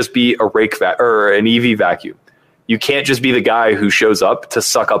can't just be a or an EV vacuum. You can't just be the guy who shows up to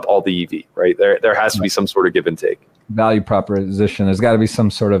suck up all the EV, right? There has to be some sort of give and take. Value proposition. There's got to be some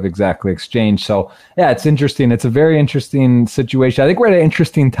sort of exactly exchange. So yeah, it's interesting. It's a very interesting situation. I think we're at an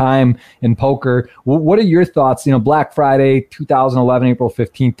interesting time in poker. What are your thoughts? Black Friday, 2011, April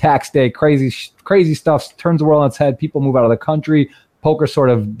 15th, tax day, crazy stuff turns the world on its head. People move out of the country. Poker sort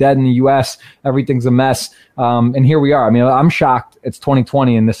of dead in the U.S. Everything's a mess. And here we are. I mean, I'm shocked it's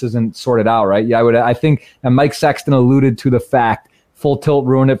 2020 and this isn't sorted out, right? Yeah, I think, and Mike Sexton alluded to the fact Full Tilt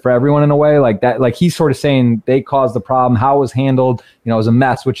ruined it for everyone in a way like that. Like he's sort of saying they caused the problem, how it was handled, it was a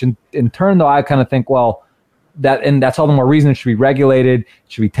mess, which in turn, though, I kind of think, well, that's all the more reason it should be regulated, it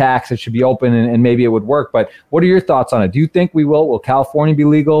should be taxed, it should be open, and maybe it would work. But what are your thoughts on it? Do you think will California be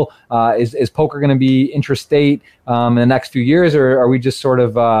legal? Is poker going to be interstate in the next few years, or are we just sort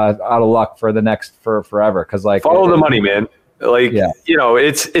of out of luck for forever? Because follow the money, man.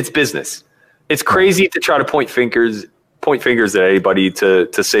 It's business. It's crazy to try to point fingers at anybody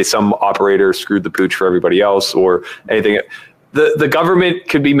to say some operator screwed the pooch for everybody else or anything. The government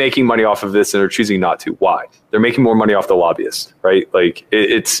could be making money off of this and they're choosing not to. Why? They're making more money off the lobbyists, right? Like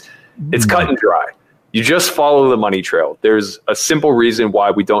it's cut and dry. You just follow the money trail. There's a simple reason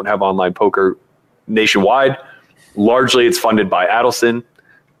why we don't have online poker nationwide. Largely it's funded by Adelson.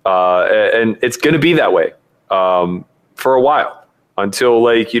 And it's going to be that way for a while until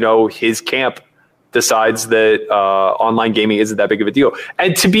his camp decides that online gaming isn't that big of a deal.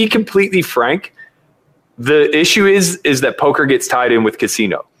 And to be completely frank, the issue is that poker gets tied in with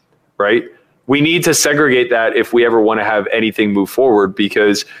casino, right? We need to segregate that if we ever want to have anything move forward,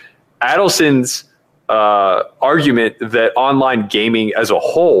 because Adelson's argument that online gaming as a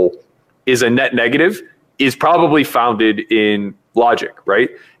whole is a net negative is probably founded in logic, right?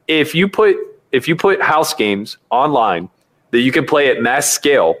 If you put house games online that you can play at mass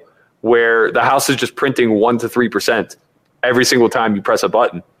scale, where the house is just printing 1% to 3% every single time you press a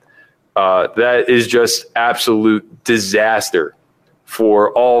button, that is just absolute disaster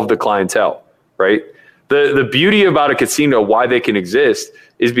for all of the clientele, right? The beauty about a casino, why they can exist,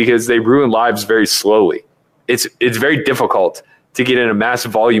 is because they ruin lives very slowly. It's very difficult to get in a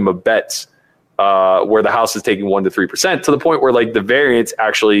massive volume of bets where the house is taking 1% to 3%, to the point where the variance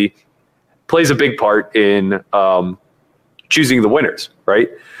actually plays a big part in choosing the winners, right?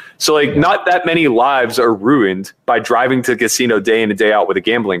 So not that many lives are ruined by driving to the casino day in and day out with a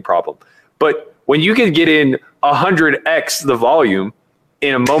gambling problem. But when you can get in 100x the volume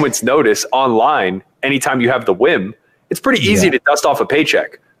in a moment's notice online, anytime you have the whim, it's pretty easy to dust off a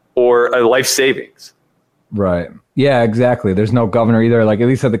paycheck or a life savings. Right. Yeah, exactly. There's no governor either. At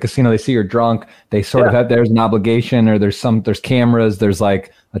least at the casino, they see you're drunk. They sort of have, there's an obligation, or there's cameras, there's a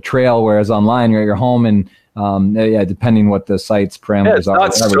trail, whereas online you're at your home and depending what the site's parameters are.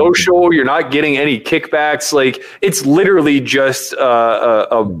 It's not social. You're not getting any kickbacks. It's literally just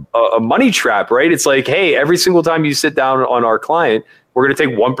a money trap, right? It's hey, every single time you sit down on our client, we're going to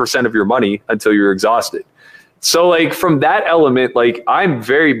take 1% of your money until you're exhausted. So from that element, I'm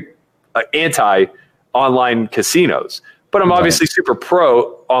very anti online casinos, but I'm obviously super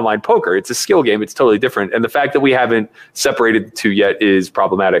pro online poker. It's a skill game. It's totally different. And the fact that we haven't separated the two yet is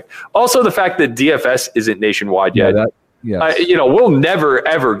problematic. Also, the fact that DFS isn't nationwide yet. We'll never,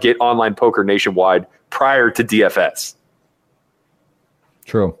 ever get online poker nationwide prior to DFS.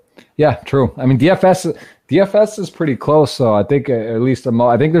 True. Yeah, true. I mean, DFS is pretty close. So I think at least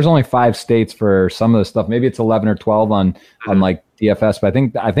I think there's only 5 states for some of the stuff. Maybe it's 11 or 12 on DFS, but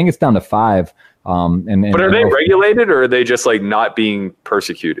I think it's down to 5. But are they regulated, or are they just not being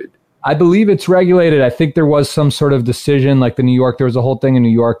persecuted? I believe it's regulated. I think there was some sort of decision, there was a whole thing in New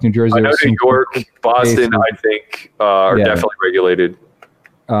York, New Jersey. I know New York, Boston, I think are definitely regulated.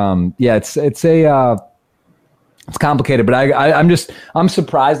 It's complicated, but I'm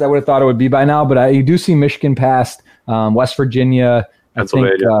surprised. I would have thought it would be by now, but you do see Michigan passed, West Virginia,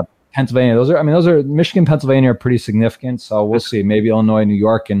 Pennsylvania. Pennsylvania. Those are Michigan, Pennsylvania are pretty significant. So we'll see. Maybe Illinois, New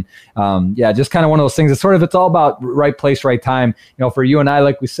York, and just kind of one of those things. It's all about right place, right time. For you and I,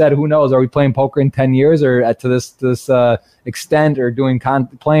 like we said, who knows? Are we playing poker in 10 years or to this extent, or doing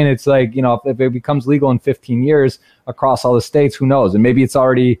playing? It's if it becomes legal in 15 years across all the states, who knows? And maybe it's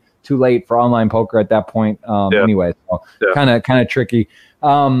already too late for online poker at that point. Anyway, so kind of tricky.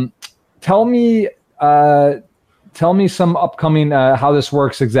 Tell me some upcoming how this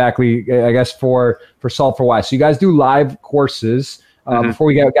works exactly. I guess for Solve for Why. So you guys do live courses. Before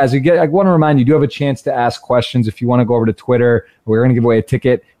we go, guys, I want to remind you, do have a chance to ask questions. If you want to go over to Twitter, we're going to give away a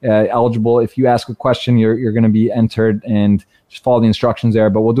ticket eligible. If you ask a question, you're going to be entered, and just follow the instructions there.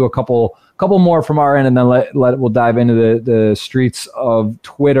 But we'll do a couple more from our end, and then we'll dive into the streets of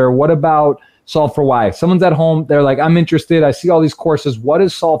Twitter. What about Solve for Why? Someone's at home, they're like, I'm interested. I see all these courses. What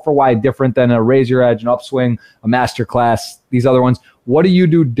is Solve for Why different than a Raise Your Edge, an Upswing, a Masterclass, these other ones? What do you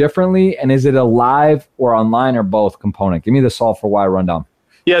do differently? And is it a live or online or both component? Give me the Solve for Why rundown.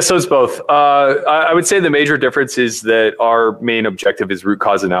 Yeah, so it's both. I would say the major difference is that our main objective is root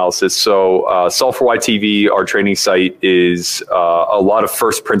cause analysis. So Solve for Why TV, our training site, is a lot of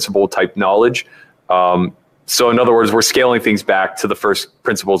first principle type knowledge. So in other words, we're scaling things back to the first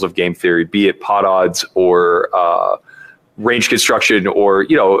principles of game theory, be it pot odds or range construction, or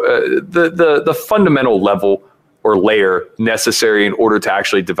the fundamental level or layer necessary in order to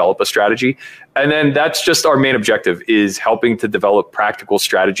actually develop a strategy. And then that's just our main objective, is helping to develop practical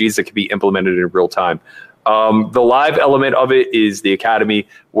strategies that can be implemented in real time. The live element of it is the academy,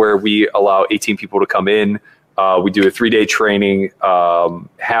 where we allow 18 people to come in. We do a 3-day training.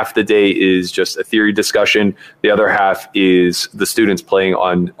 Half the day is just a theory discussion. The other half is the students playing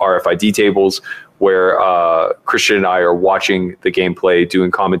on RFID tables, where Christian and I are watching the gameplay,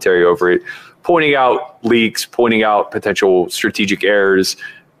 doing commentary over it, pointing out leaks, pointing out potential strategic errors.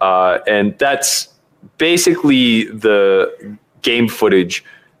 And that's basically the game footage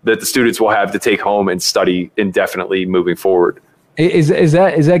that the students will have to take home and study indefinitely moving forward. Is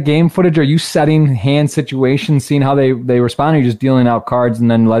that game footage? Are you setting hand situations, seeing how they respond, or are you just dealing out cards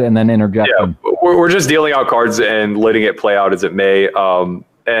and then interject them? We're just dealing out cards and letting it play out as it may.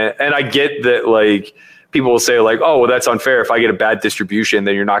 And I get that, like, people will say, like, oh, well, that's unfair. If I get a bad distribution,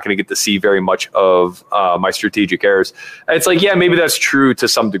 then you're not going to get to see very much of my strategic errors. And it's like, yeah, maybe that's true to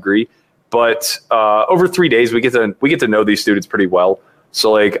some degree, but over 3 days, we get to know these students pretty well. So,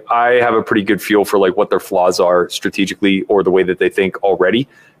 like, I have a pretty good feel for, like, what their flaws are strategically or the way that they think already,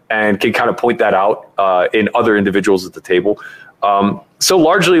 and can kind of point that out in other individuals at the table. So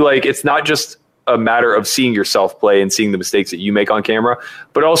largely, like, it's not just a matter of seeing yourself play and seeing the mistakes that you make on camera,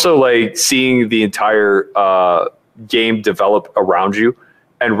 but also, like, seeing the entire game develop around you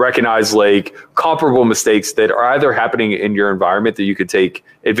and recognize, like, comparable mistakes that are either happening in your environment that you could take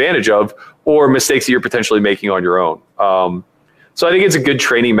advantage of, or mistakes that you're potentially making on your own. So I think it's a good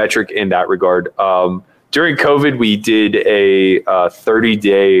training metric in that regard. During COVID, we did a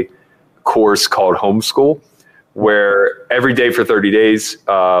 30-day course called Homeschool, where every day for 30 days,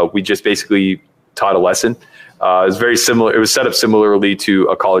 we just basically taught a lesson. It was very similar. It was set up similarly to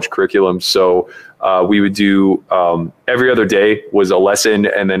a college curriculum. So we would do every other day was a lesson,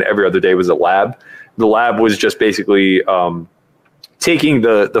 and then every other day was a lab. The lab was just basically taking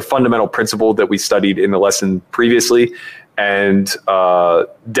the fundamental principle that we studied in the lesson previously and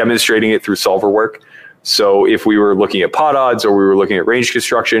demonstrating it through solver work. So if we were looking at pot odds, or we were looking at range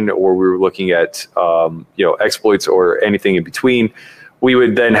construction, or we were looking at exploits or anything in between, we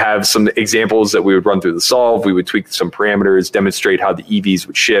would then have some examples that we would run through the solve. We would tweak some parameters, demonstrate how the EVs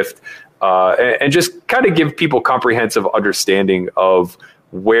would shift, and just kind of give people comprehensive understanding of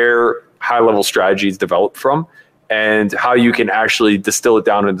where high-level strategies develop from and how you can actually distill it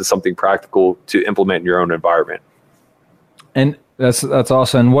down into something practical to implement in your own environment. And that's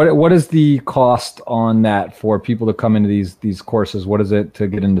awesome. What is the cost on that for people to come into these courses? What is it to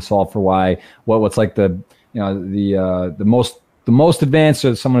get into Solve for Why? What's like the most advanced,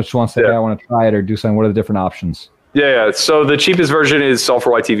 or someone just wants to say, hey, I want to try it or do something? What are the different options? Yeah. So the cheapest version is Solve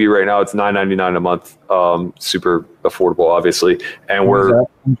for Why TV right now. It's $9.99 a month. Super affordable, obviously. And we're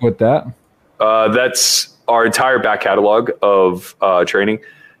with that. That's our entire back catalog of training.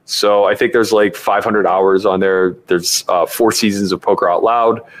 So I think there's like 500 hours on there. There's 4 seasons of Poker Out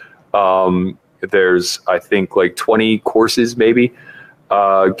Loud. There's, I think, like 20 courses, maybe,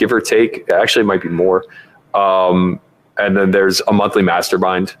 give or take. Actually, it might be more. And then there's a monthly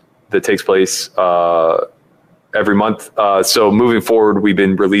mastermind that takes place every month. So moving forward, we've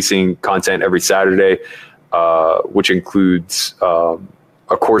been releasing content every Saturday, which includes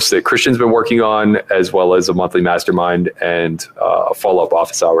a course that Christian's been working on, as well as a monthly mastermind and follow-up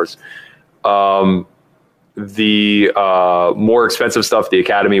office hours. The more expensive stuff, the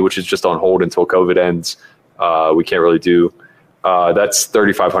academy, which is just on hold until COVID ends, we can't really do. That's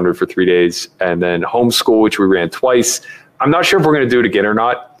 $3,500 for 3 days. And then Homeschool, which we ran twice. I'm not sure if we're going to do it again or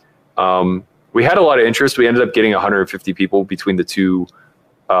not. We had a lot of interest. We ended up getting 150 people between the 2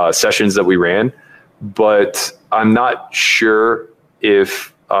 sessions that we ran, but I'm not sure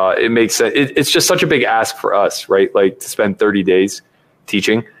if it makes sense. It's just such a big ask for us, right? Like, to spend 30 days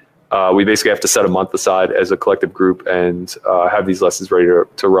teaching. We basically have to set a month aside as a collective group and have these lessons ready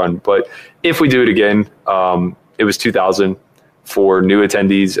to run. But if we do it again, it was 2,000 for new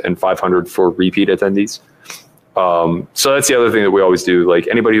attendees and 500 for repeat attendees. So that's the other thing that we always do. Like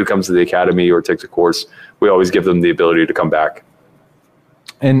anybody who comes to the academy or takes a course, we always give them the ability to come back.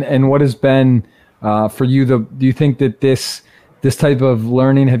 And what has been for you? Do you think that this type of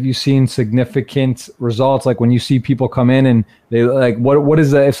learning, have you seen significant results? Like when you see people come in and they like, what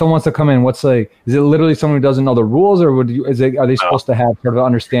is if someone wants to come in, is it literally someone who doesn't know the rules, or are they supposed to have sort of an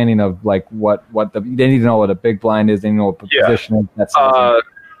understanding of like they need to know what a big blind is, they know what position is? That's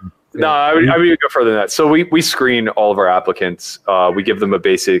no, I would even go further than that. So we screen all of our applicants. We give them a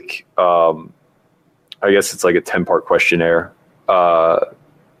basic, I guess it's like a 10-part questionnaire,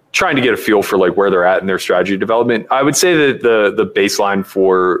 trying to get a feel for like where they're at in their strategy development. I would say that the baseline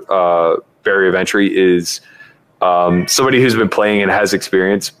for barrier of entry is somebody who's been playing and has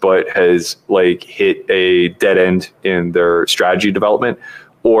experience, but has like hit a dead end in their strategy development,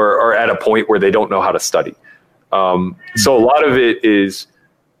 or are at a point where they don't know how to study. So a lot of it is,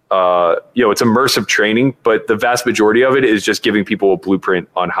 it's immersive training, but the vast majority of it is just giving people a blueprint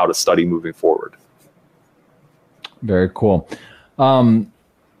on how to study moving forward. Very cool.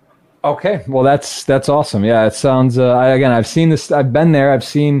 Okay, well that's awesome. Yeah, it sounds. I've seen this. I've been there. I've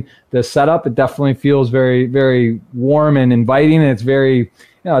seen the setup. It definitely feels very, very warm and inviting. And it's very,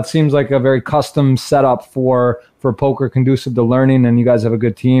 it seems like a very custom setup for poker, conducive to learning. And you guys have a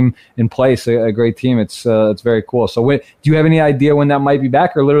good team in place, a great team. It's very cool. So, do you have any idea when that might be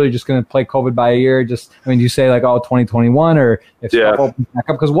back, or literally just going to play COVID by a year? Do you say like 2021, or if stuff opens back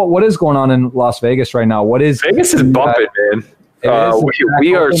up? Because what is going on in Las Vegas right now? Vegas is bumping, man.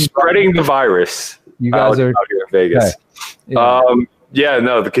 We are spreading the virus. You guys are out here in Vegas. Okay.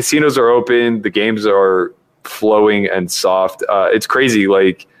 The casinos are open. The games are flowing and soft. It's crazy.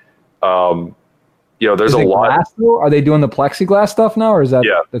 Like, there's a lot. Glass, are they doing the plexiglass stuff now, or is that?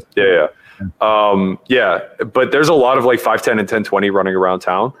 Yeah. But there's a lot of like 510 and 1020 running around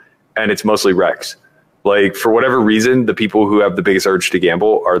town, and it's mostly Rex. Like for whatever reason, the people who have the biggest urge to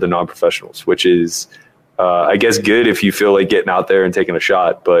gamble are the non-professionals, which is, I guess, good if you feel like getting out there and taking a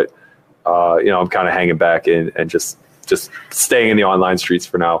shot. But, I'm kind of hanging back and just staying in the online streets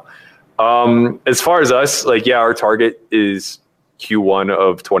for now. As far as us, our target is Q1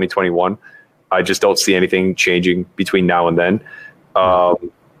 of 2021. I just don't see anything changing between now and then.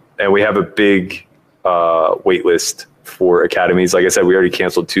 And we have a big wait list for academies. Like I said, we already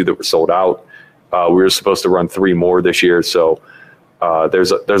canceled 2 that were sold out. We were supposed to run 3 more this year. So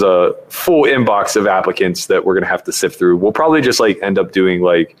there's a full inbox of applicants that we're going to have to sift through. We'll probably just end up doing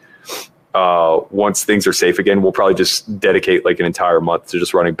once things are safe again, we'll probably just dedicate an entire month to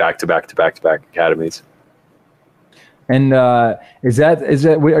just running back to back academies. And is that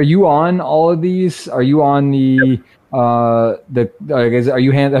are you on all of these? Are you on how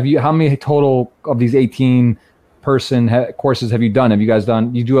many total of these 18 person courses have you done? Have you guys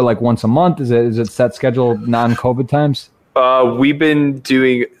done? You do it once a month? Is it set schedule non-COVID times? We've been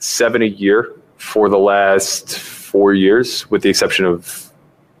doing 7 a year for the last 4 years, with the exception of,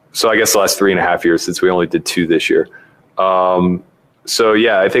 I guess the last 3.5 years, since we only did 2 this year. I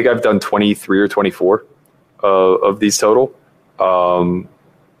think I've done 23 or 24 of these total. And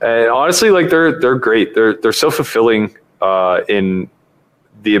honestly, they're great. They're so fulfilling in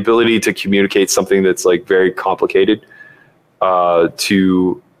the ability to communicate something that's very complicated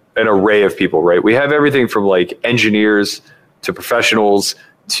to an array of people, right? We have everything from engineers to professionals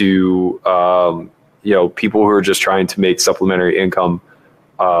to people who are just trying to make supplementary income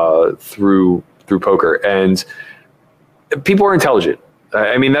through poker, and people are intelligent.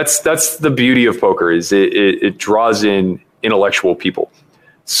 I mean, that's the beauty of poker, is it draws in intellectual people.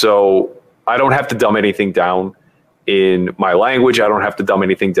 So I don't have to dumb anything down in my language. I don't have to dumb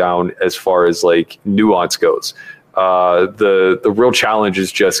anything down as far as nuance goes. The real challenge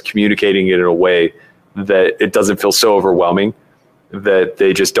is just communicating it in a way that it doesn't feel so overwhelming that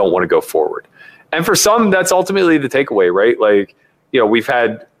they just don't want to go forward. And for some, that's ultimately the takeaway, right? We've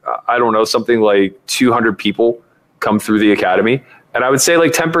had, something like 200 people come through the academy. And I would say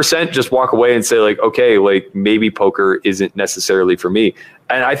 10% just walk away and say okay, maybe poker isn't necessarily for me.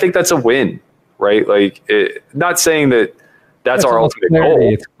 And I think that's a win, right? Not saying that's our ultimate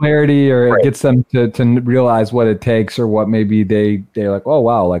goal. It's clarity, or right. It gets them to realize what it takes, or what maybe they're oh,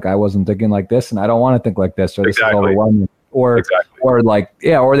 wow, I wasn't thinking like this, and I don't want to think like this, or this is overwhelming. Or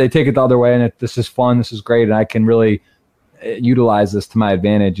they take it the other way, and this is fun, this is great, and I can really utilize this to my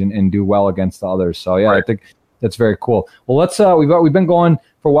advantage and do well against the others. So right. I think that's very cool. Well, let's we've been going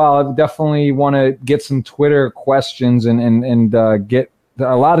for a while. I definitely want to get some Twitter questions and get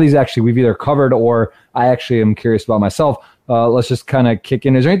a lot of these actually we've either covered or I actually am curious about myself. Let's just kind of kick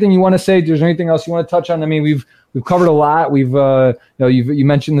in. Is there anything you want to say? Is there anything else you want to touch on? I mean, we've covered a lot. We've you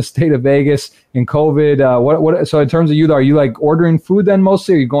mentioned the state of Vegas and COVID. What? So in terms of you, are you like ordering food then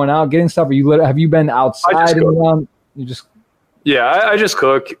mostly? Are you going out getting stuff? Have you been outside and around? You just I just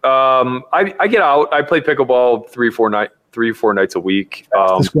cook. I get out. I play pickleball 3-4 nights a week.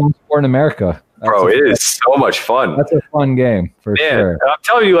 It's the sport in America. Bro, it is so much fun. That's a fun game for sure. I'm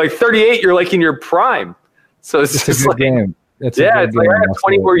telling you, like 38, you're like in your prime. So it's just a good like game. It's like I have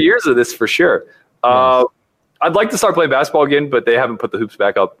 20 more years of this for sure. Yes. I'd like to start playing basketball again, but they haven't put the hoops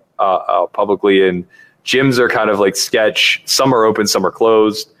back up publicly, and gyms are kind of like sketch. Some are open, some are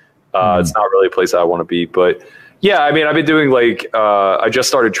closed. It's not really a place I want to be. But yeah, I mean, I've been doing I just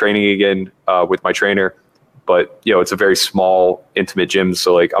started training again with my trainer, but it's a very small, intimate gym,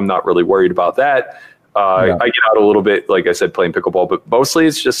 so like I'm not really worried about that. I get out a little bit, like I said, playing pickleball, but mostly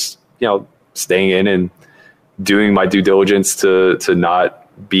it's just staying in and doing my due diligence to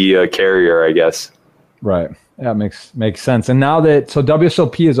not be a carrier, I guess. Right. That makes sense. And now that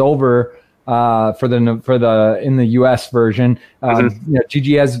WSOP is over for the in the US version,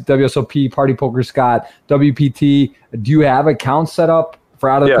 GG has WSOP, Party Poker Scott, WPT. Do you have accounts set up for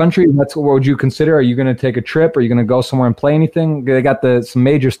out of the country? What would you consider? Are you going to take a trip? Are you going to go somewhere and play anything? They got some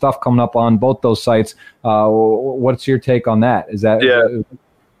major stuff coming up on both those sites. What's your take on that? Is that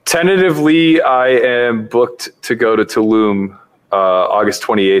tentatively, I am booked to go to Tulum August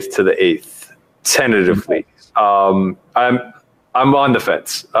 28th to the 8th. Tentatively. I'm on the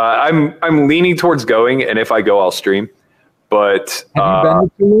fence. I'm leaning towards going, and if I go, I'll stream. But have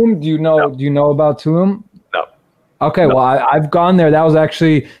you been to Tulum? Do you know about Tulum? No. Okay, no. Well, I've gone there. That was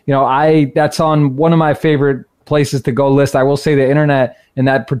actually, that's on one of my favorite places to go list. I will say the internet in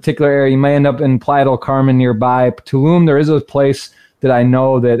that particular area, you may end up in Playa del Carmen nearby. Tulum, there is a place that I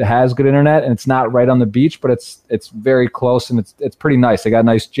know that has good internet, and it's not right on the beach, but it's very close, and it's pretty nice. They got a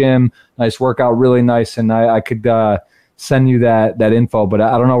nice gym, nice workout, really nice, and I could send you that info, but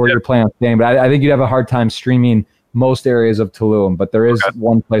I don't know where you're playing on game, but I think you'd have a hard time streaming most areas of Tulum, but there is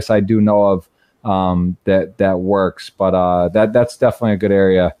one place I do know of that works, but that's definitely a good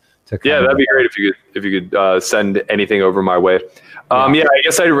area to come. That'd be great if you could send anything over my way. I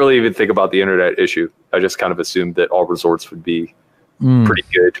guess I didn't really even think about the internet issue. I just kind of assumed that all resorts would be pretty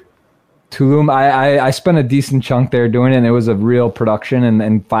good. Tulum, I spent a decent chunk there doing it, and it was a real production,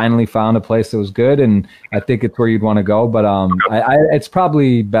 and finally found a place that was good, and I think it's where you'd want to go, but it's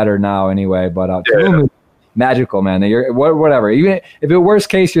probably better now anyway, but Tulum is magical, man. Whatever. Even if it worst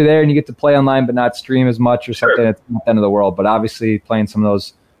case you're there and you get to play online but not stream as much or something, it's not the end of the world, but obviously playing some of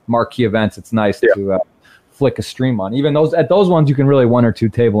those marquee events, it's nice to flick a stream on. Even at those ones you can really one or two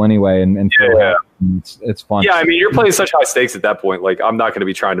table anyway, and it's fun. Yeah, I mean, you're playing such high stakes at that point. Like, I'm not going to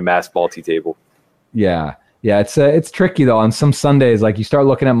be trying to mass multi-table. Yeah, it's tricky though. On some Sundays, like you start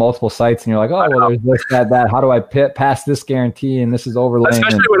looking at multiple sites and you're like, there's this, that. How do I pass this guarantee? And this is overlaying.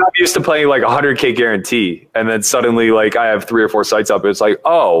 Especially when I'm used to playing like 100K guarantee, and then suddenly like I have 3 or 4 sites up. It's like,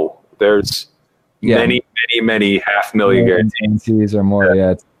 there's many $500,000 guarantees or more.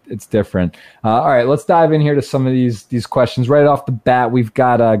 Yeah, it's different. All right, let's dive in here to some of these questions. Right off the bat, we've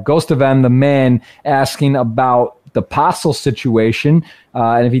got Ghost of M, the man, asking about the Postle situation,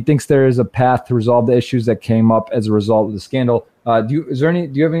 and if he thinks there is a path to resolve the issues that came up as a result of the scandal. Do you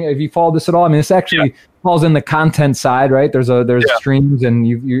have you followed this at all? I mean, this actually falls in the content side, right? There's streams, and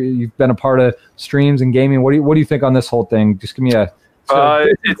you've been a part of streams and gaming. What do you think on this whole thing? Just give me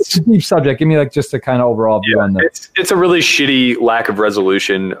it's a deep subject. Give me like just a kind of overall view on that. It's a really shitty lack of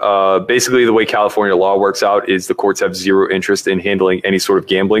resolution. Basically, the way California law works out is the courts have zero interest in handling any sort of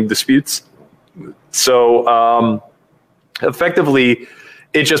gambling disputes. So effectively,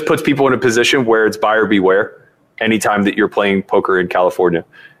 it just puts people in a position where it's buyer beware anytime that you're playing poker in California.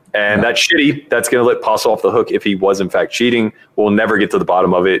 And that's shitty. That's going to let Postle off the hook if he was in fact cheating. We'll never get to the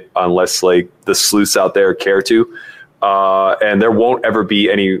bottom of it unless like the sleuths out there care to. And there won't ever be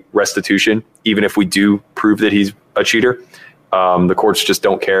any restitution, even if we do prove that he's a cheater. The courts just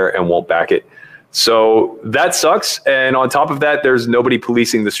don't care and won't back it. So that sucks. And on top of that, there's nobody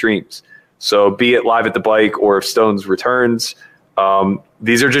policing the streams. So be it Live at the Bike or if Stones returns,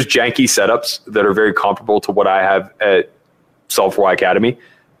 these are just janky setups that are very comparable to what I have at Solve for Why Academy,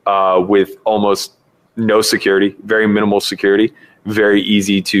 with almost no security, very minimal security, very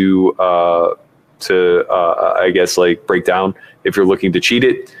easy to I guess like break down if you're looking to cheat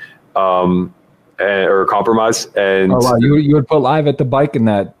it or compromise. And you would put Live at the Bike in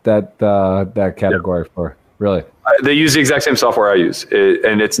that category for really. They use the exact same software I use,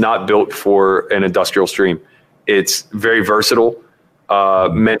 and it's not built for an industrial stream. It's very versatile.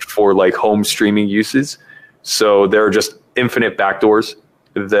 meant for like home streaming uses. So there are just infinite backdoors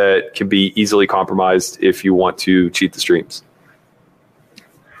that can be easily compromised if you want to cheat the streams.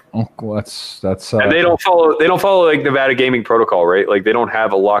 Oh, well, that's and they don't follow like Nevada gaming protocol, right? Like they don't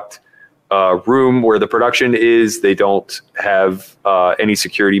have a locked room where the production is. They don't have any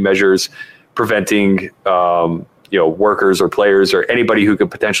security measures preventing workers or players or anybody who could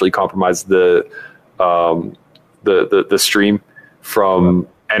potentially compromise the stream from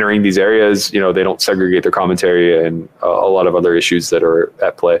entering these areas. They don't segregate their commentary and a lot of other issues that are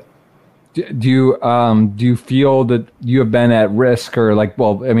at play. Do you feel that you have been at risk, or like,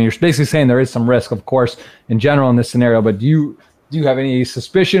 well, I mean, you're basically saying there is some risk, of course, in general in this scenario, but do you have any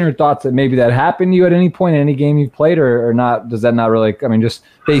suspicion or thoughts that maybe that happened to you at any point in any game you've played, or not? Does that not really, I mean, just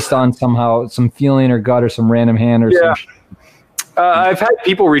based on somehow some feeling or gut or some random hand or some I've had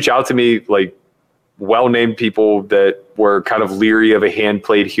people reach out to me, like well-named people that were kind of leery of a hand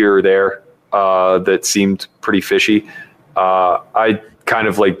played here or there that seemed pretty fishy. I kind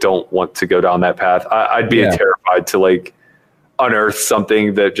of like don't want to go down that path. I'd be terrified to like unearth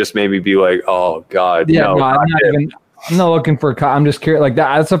something that just made me be like, oh God. Yeah, no, I'm not looking for, I'm just curious. Like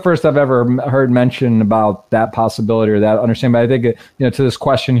that's the first I've ever heard mention about that possibility or that understanding. But I think, to this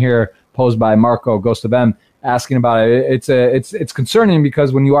question here posed by Marco Ghost of M asking about it, it's concerning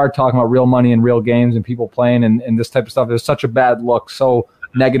because when you are talking about real money and real games and people playing and this type of stuff, there's such a bad look, so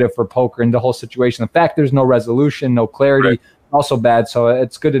negative for poker and the whole situation. The fact there's no resolution, no clarity, right, also bad. So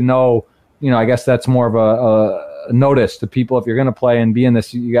it's good to know, I guess that's more of a notice to people. If you're going to play and be in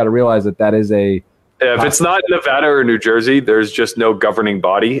this, you got to realize that is a, if it's not Nevada or New Jersey, there's just no governing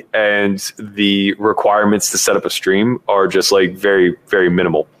body, and the requirements to set up a stream are just like very, very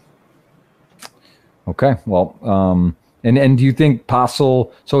minimal. Okay. Well, and do you think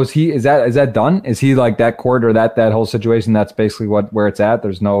Postle, so is that done? Is he like that court or that whole situation? That's basically where it's at.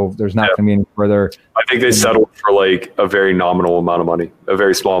 There's not going to be any further. I think they settled for like a very nominal amount of money, a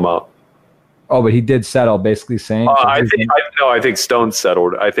very small amount. Oh, but he did settle, basically saying. I think Stone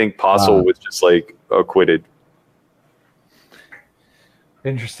settled. I think Postle was just like acquitted.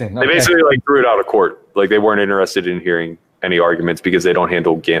 Interesting. They basically like threw it out of court. Like they weren't interested in hearing any arguments because they don't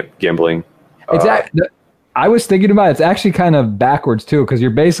handle gambling. Exactly. I was thinking about it. It's actually kind of backwards too, because you're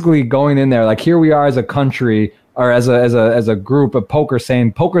basically going in there like, here we are as a country or as a group of poker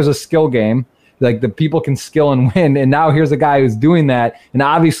saying poker is a skill game. Like the people can skill and win, and now here's a guy who's doing that, and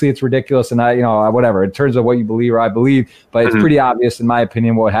obviously it's ridiculous, and whatever in terms of what you believe or I believe, but it's pretty obvious in my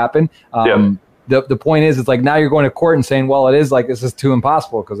opinion what happened. The point is, it's like now you're going to court and saying, well, it is like this is too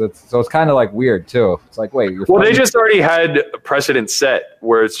impossible because it's kind of like weird too. It's like, wait, they just already had a precedent set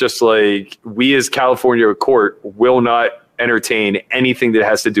where it's just like we as California court will not entertain anything that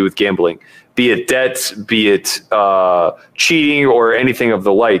has to do with gambling, be it debts, be it cheating or anything of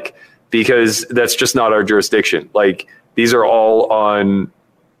the like, because that's just not our jurisdiction. Like these are all on,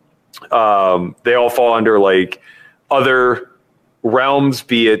 they all fall under like other realms,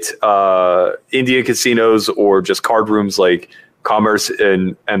 be it Indian casinos or just card rooms like Commerce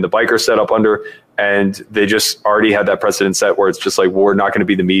and the Biker set up under, and they just already had that precedent set where it's just like, well, we're not going to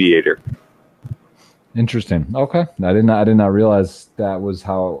be the mediator. Interesting. Okay, I did not realize that was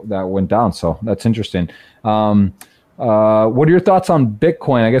how that went down. So that's interesting. What are your thoughts on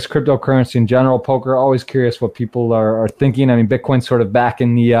Bitcoin? I guess cryptocurrency in general, poker. Always curious what people are thinking. I mean, Bitcoin's sort of back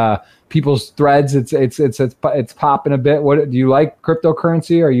in the people's threads. It's popping a bit. What do you like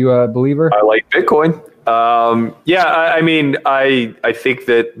cryptocurrency? Are you a believer? I like Bitcoin. I mean, I think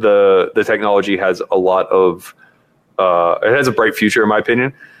that the technology has a lot of it has a bright future in my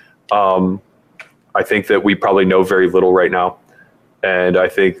opinion. I think that we probably know very little right now, and I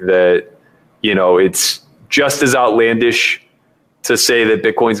think that it's just as outlandish to say that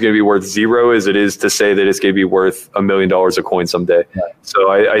Bitcoin's going to be worth zero as it is to say that it's going to be worth $1 million a coin someday. Yeah.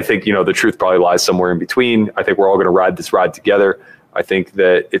 So I think, the truth probably lies somewhere in between. I think we're all going to ride this ride together. I think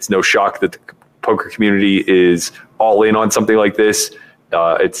that it's no shock that the poker community is all in on something like this.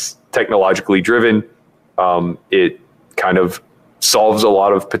 It's technologically driven. It kind of solves a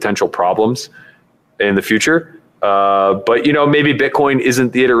lot of potential problems in the future. But maybe Bitcoin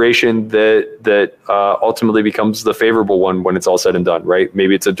isn't the iteration that ultimately becomes the favorable one when it's all said and done, right?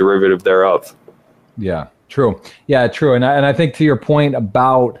 Maybe it's a derivative thereof. Yeah, true. Yeah, true. And I think to your point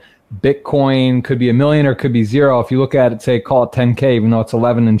about Bitcoin could be $1 million or could be zero. If you look at it, say, call it 10K, even though it's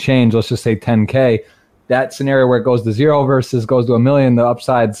 11 and change, let's just say 10K. That scenario where it goes to zero versus goes to $1 million, the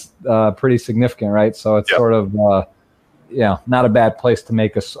upside's pretty significant, right? So it's sort of, not a bad place to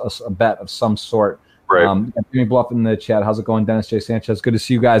make a bet of some sort. Right. Jimmy Bluff in the chat. How's it going, Dennis J. Sanchez? Good to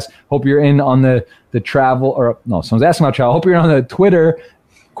see you guys. Hope you're in on the travel, or no, someone's asking about travel. Hope you're in on the Twitter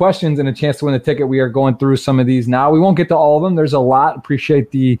questions and a chance to win the ticket. We are going through some of these now. We won't get to all of them. There's a lot.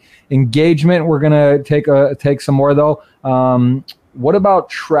 Appreciate the engagement. We're gonna take some more though. What about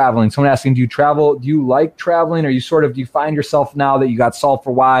traveling? Someone asking, do you travel? Do you like traveling? Or do you find yourself now that you got Solve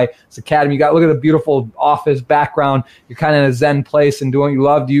for Why, it's Academy, look at the beautiful office background. You're kind of in a zen place and doing what you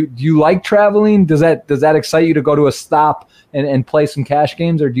love. Do you like traveling? Does that excite you to go to a stop and play some cash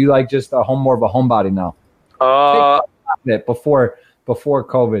games? Or do you like just more of a homebody now? Before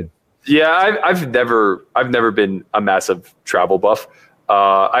COVID. Yeah, I've never been a massive travel buff.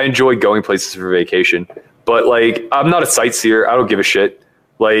 I enjoy going places for vacation. But, like, I'm not a sightseer. I don't give a shit.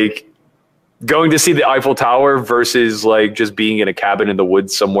 Like, going to see the Eiffel Tower versus, like, just being in a cabin in the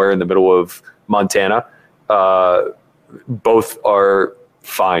woods somewhere in the middle of Montana, both are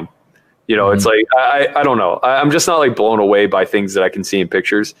fine. You know, It's like, I don't know. I'm just not, like, blown away by things that I can see in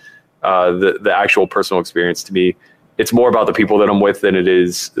pictures. The actual personal experience, to me, it's more about the people that I'm with than it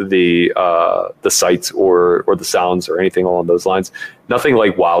is the sights or the sounds or anything along those lines. Nothing,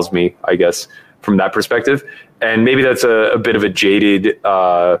 like, wows me, I guess, from that perspective. And maybe that's a bit of a jaded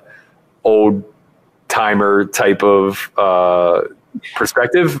old timer type of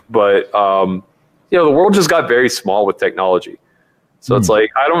perspective, but the world just got very small with technology. So it's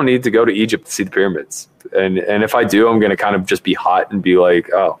like, I don't need to go to Egypt to see the pyramids. And if I do, I'm going to kind of just be hot and be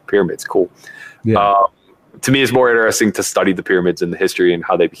like, oh, pyramids, cool. Yeah. To me, it's more interesting to study the pyramids and the history and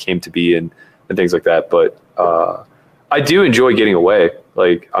how they became to be and things like that. But I do enjoy getting away.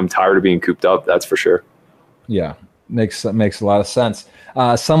 Like, I'm tired of being cooped up. That's for sure. Yeah, makes a lot of sense.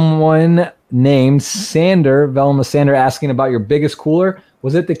 Someone named Velma Sander, asking about your biggest cooler.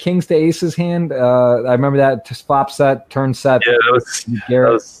 Was it the Kings to Aces hand? I remember that flop set, turn set. Yeah,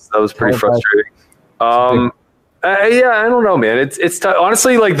 that was pretty frustrating. I don't know, man. It's tough.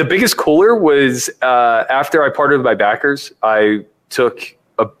 Honestly, like, the biggest cooler was after I parted with my backers. I took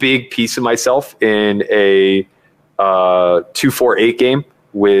a big piece of myself in a 2-4-8 game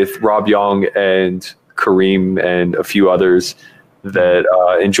with Rob Young and Kareem and a few others that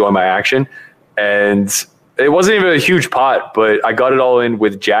enjoy my action. And it wasn't even a huge pot, but I got it all in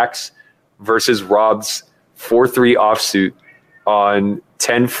with Jacks versus Rob's 4-3 offsuit on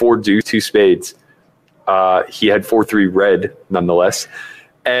 10-4 deuce, 2 spades. He had 4-3 red nonetheless.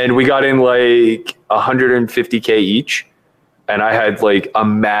 And we got in like 150K each. And I had like a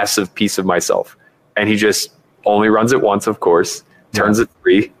massive piece of myself. And he just only runs it once, of course, turns it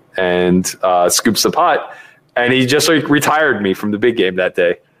 3 and scoops the pot. And he just like retired me from the big game that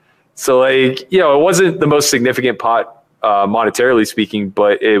day. So, like, it wasn't the most significant pot monetarily speaking,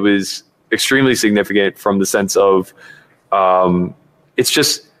 but it was extremely significant from the sense of it's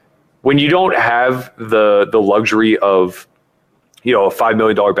just when you don't have the luxury of a $5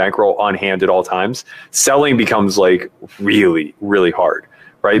 million bankroll on hand at all times, selling becomes like really, really hard.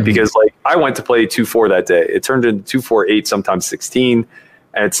 Right. Mm-hmm. Because like I went to play 2-4 that day. It turned into 2-4-8, sometimes 16.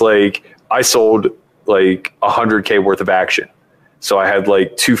 And it's like I sold like 100K worth of action. So I had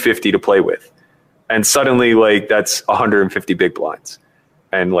like 250 to play with. And suddenly like that's 150 big blinds.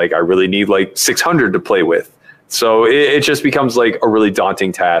 And like I really need like 600 to play with. So it just becomes like a really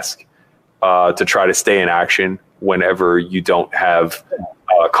daunting task to try to stay in action whenever you don't have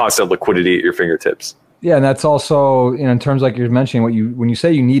constant liquidity at your fingertips. Yeah, and that's also, in terms like you're mentioning, when you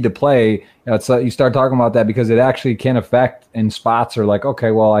say you need to play, it's you start talking about that because it actually can affect in spots or like,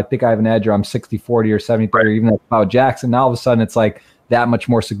 okay, well, I think I have an edge or I'm 60-40 or 70-30, right, or even about Jackson. Now all of a sudden it's like that much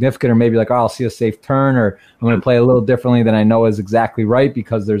more significant, or maybe like, oh, I'll see a safe turn, or I'm going to play a little differently than I know is exactly right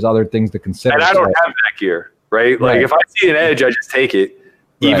because there's other things to consider. And I don't have that gear, right? Like if I see an edge, I just take it,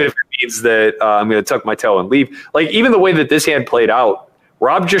 even if it means that I'm going to tuck my toe and leave. Like even the way that this hand played out,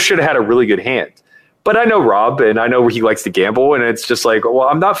 Rob just should have had a really good hand. But I know Rob, and I know he likes to gamble, and it's just like, well,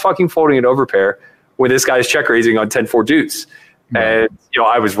 I'm not fucking folding an overpair when this guy's check raising on 10-4 deuce. Right. And,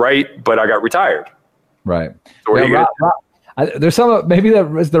 I was right, but I got retired. Right. So Rob, there's some, maybe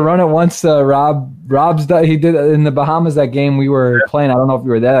that was the run at once Rob's he did in the Bahamas, that game we were playing. I don't know if you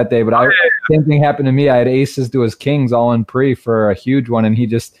were there that day, but same thing happened to me. I had aces to his kings all in pre for a huge one, and he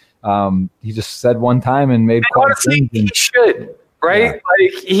just said one time and made quite honestly, he should. Right,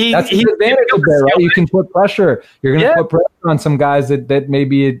 yeah. That's the advantage of that, right? You can put pressure. You're going to put pressure on some guys that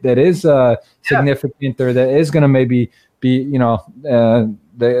maybe that is significant, or that is going to maybe be, and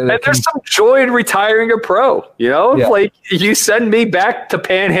there's some joy in retiring a pro. Like you send me back to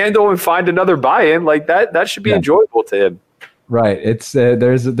Panhandle and find another buy-in, like that should be enjoyable to him. Right. It's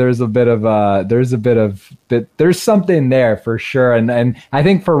there's a bit of there's something there for sure. And I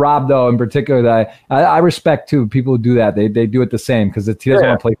think for Rob though in particular that I respect too people who do that. They do it the same because he doesn't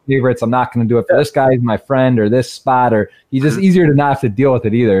want to play favorites. I'm not going to do it for this guy, he's my friend, or this spot, or he's just easier to not have to deal with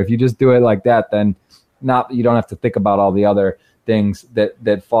it either. If you just do it like that, then you don't have to think about all the other things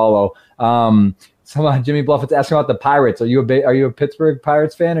that follow. Jimmy Bluffett's asking about the Pirates. Are you a Pittsburgh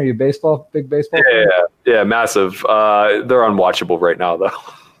Pirates fan? Are you big baseball fan? Yeah, massive. They're unwatchable right now, though.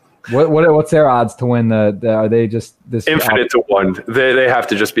 What's their odds to win are they just this infinite to 1? They have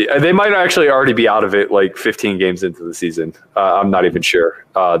to just be. They might actually already be out of it like 15 games into the season. I'm not even sure.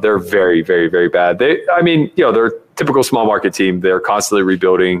 They're very, very, very bad. They're a typical small market team. They're constantly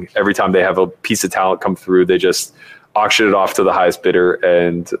rebuilding. Every time they have a piece of talent come through, they just auction it off to the highest bidder,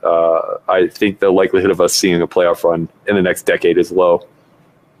 and I think the likelihood of us seeing a playoff run in the next decade is low.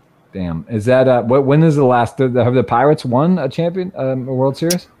 Damn, is that when is the last? Have the Pirates won a World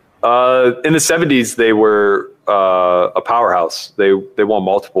Series? In the 70s, they were a powerhouse. They won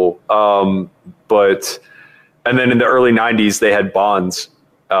multiple, and then in the early 90s, they had Bonds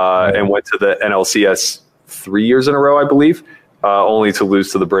and went to the NLCS 3 years in a row, I believe, only to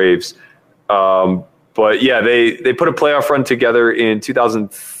lose to the Braves. But yeah, they put a playoff run together in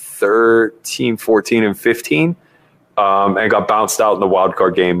 2013, 14, and 15, and got bounced out in the wild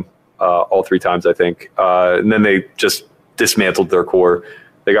card game all 3 times, I think. And then they just dismantled their core.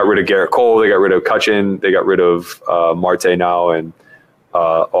 They got rid of Garrett Cole, they got rid of Cutchin, they got rid of Marte now, and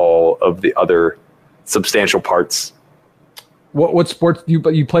all of the other substantial parts. What sports do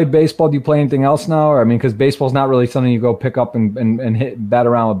you played baseball? Do you play anything else now? Or, I mean, because baseball's not really something you go pick up and bat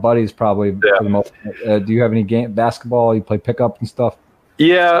around with buddies probably. Yeah. For the most. Do you have any basketball? You play pickup and stuff?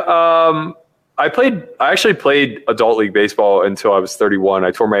 Yeah, I actually played adult league baseball until I was 31.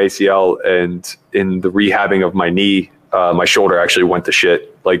 I tore my ACL, and in the rehabbing of my knee, my shoulder actually went to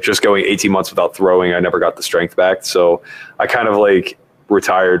shit. Like just going 18 months without throwing, I never got the strength back. So I kind of like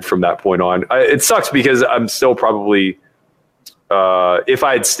retired from that point on. It sucks because I'm still probably. If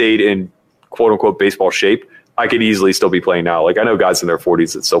I had stayed in quote unquote baseball shape, I could easily still be playing now. Like I know guys in their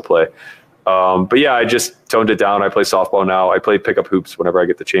 40s that still play. But yeah, I just toned it down. I play softball now. I play pickup hoops whenever I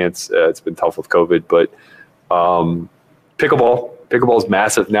get the chance. It's been tough with COVID, but pickleball is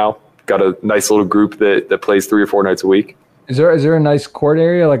massive now. Got a nice little group that plays 3 or 4 nights a week. Is there a nice court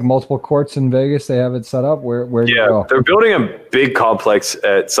area, like multiple courts in Vegas? They have it set up. Where do you go? They're building a big complex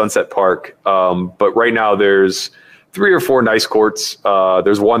at Sunset Park. But right now there's 3 or 4 nice courts.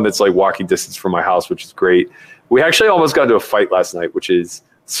 There's one that's like walking distance from my house, which is great. We actually almost got into a fight last night, which is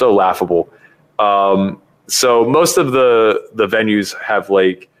so laughable. So most of the venues have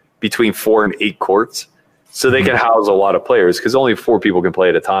like between 4 and 8 courts, so they can house a lot of players because only 4 people can play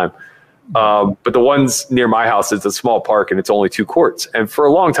at a time. But the ones near my house, it's a small park and it's only 2 courts. And for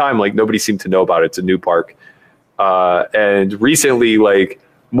a long time, like nobody seemed to know about it. It's a new park. And recently, like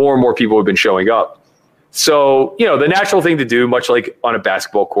more and more people have been showing up. So, the natural thing to do, much like on a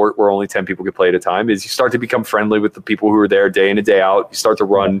basketball court where only 10 people can play at a time, is you start to become friendly with the people who are there day in and day out. You start to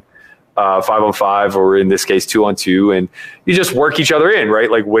run 5-on-5, or in this case, 2-on-2, and you just work each other in,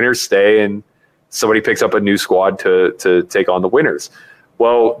 right? Like winners stay and somebody picks up a new squad to take on the winners.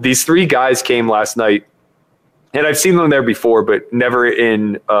 Well, these 3 guys came last night, and I've seen them there before, but never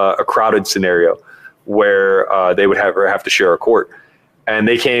in a crowded scenario where they would have to share a court. And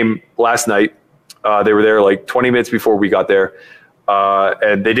they came last night. They were there like 20 minutes before we got there,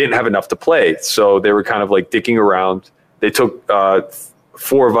 and they didn't have enough to play. So they were kind of like dicking around. They took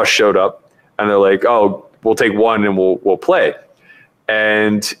 4 of us showed up, and they're like, "Oh, we'll take 1 and we'll play."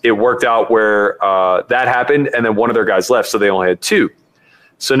 And it worked out where that happened, and then one of their guys left, so they only had 2.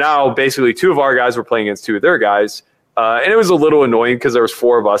 So now basically 2 of our guys were playing against 2 of their guys, and it was a little annoying because there was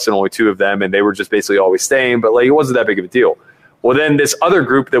 4 of us and only 2 of them, and they were just basically always staying. But like it wasn't that big of a deal. Well, then this other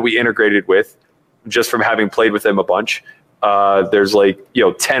group that we integrated with, just from having played with them a bunch, there's like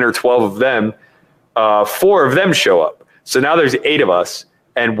 10 or 12 of them. 4 of them show up. So now there's 8 of us,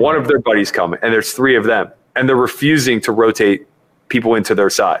 and 1 of their buddies come, and there's 3 of them, and they're refusing to rotate people into their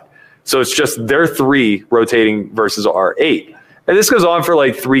side. So it's just their 3 rotating versus our 8. And this goes on for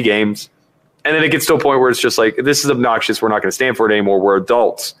like 3 games. And then it gets to a point where it's just like, this is obnoxious. We're not going to stand for it anymore. We're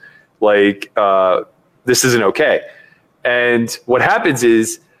adults. Like, this isn't okay. And what happens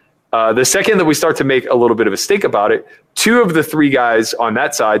is the second that we start to make a little bit of a stink about it, 2 of the 3 guys on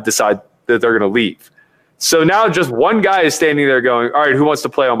that side decide that they're going to leave. So now just 1 guy is standing there going, all right, who wants to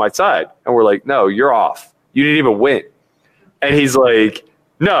play on my side? And we're like, no, you're off. You didn't even win. And he's like,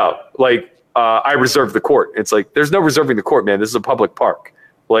 no, like, I reserved the court. It's like, there's no reserving the court, man. This is a public park.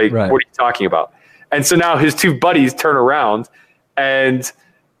 Like, What are you talking about? And so now his two buddies turn around, and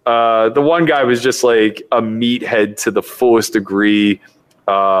the one guy was just like a meathead to the fullest degree.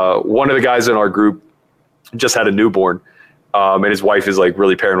 One of the guys in our group just had a newborn, and his wife is like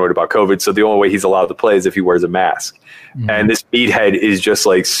really paranoid about COVID. So the only way he's allowed to play is if he wears a mask. Mm-hmm. And this meathead is just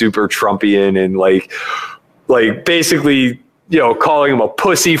like super Trumpian and like basically, calling him a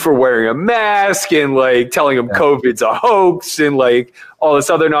pussy for wearing a mask and like telling him COVID's a hoax and like all this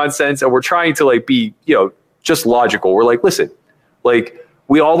other nonsense. And we're trying to like be, just logical. We're like, listen, like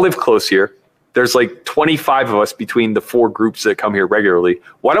we all live close here. There's like 25 of us between the 4 groups that come here regularly.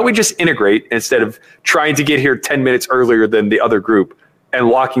 Why don't we just integrate instead of trying to get here 10 minutes earlier than the other group and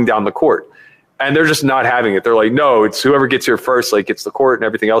locking down the court? And they're just not having it. They're like, no, it's whoever gets here first, like gets the court and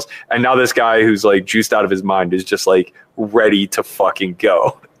everything else. And now this guy who's like juiced out of his mind is just like ready to fucking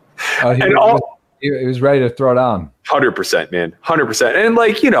go. He was ready to throw down. 100%, man. 100%. And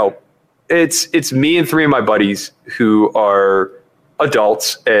like, it's me and 3 of my buddies who are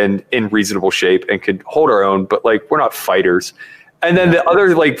adults and in reasonable shape and could hold our own, but like, we're not fighters. And then the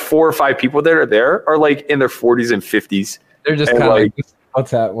other like 4 or 5 people that are there are like in their 40s and 50s. They're just kind of like,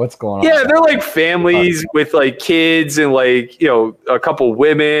 what's going on? Yeah, they're like families with like kids and like, a couple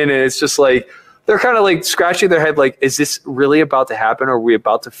women. And it's just like, they're kind of like scratching their head like, is this really about to happen? Or are we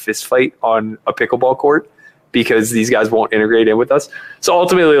about to fist fight on a pickleball court because these guys won't integrate in with us? So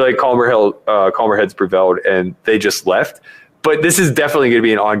ultimately, like calmer heads prevailed and they just left. But this is definitely going to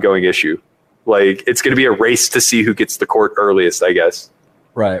be an ongoing issue. Like it's going to be a race to see who gets the court earliest, I guess.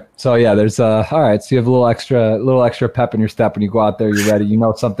 Right. So yeah, there's all right. So you have a little extra pep in your step when you go out there. You're ready.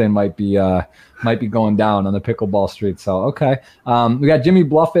 Something might be going down on the pickleball street. So okay. We got Jimmy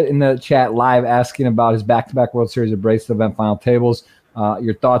Bluffett in the chat live asking about his back-to-back World Series of Bracelet event final tables.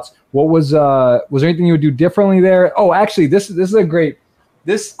 Your thoughts? What was there anything you would do differently there? Oh, actually, this is a great.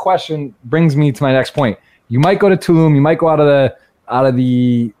 This question brings me to my next point. You might go to Tulum. You might go out of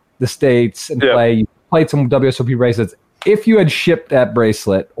the States and play. You played some WSOP bracelets. If you had shipped that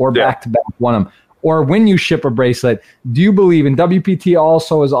bracelet or back-to-back won them, or when you ship a bracelet, do you believe, and WPT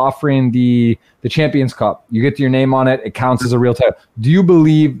also is offering the Champions Cup, you get your name on it, it counts as a real title. Do you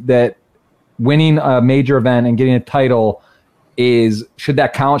believe that winning a major event and getting a title should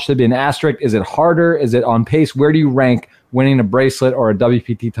that count? Should it be an asterisk? Is it harder? Is it on pace? Where do you rank winning a bracelet or a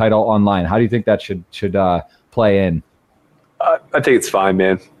WPT title online? How do you think that should play in? I think it's fine,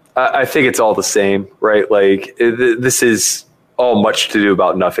 man. I think it's all the same, right? Like this is all much to do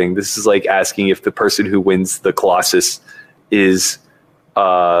about nothing. This is like asking if the person who wins the Colossus is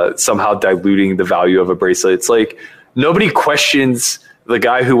somehow diluting the value of a bracelet. It's like nobody questions the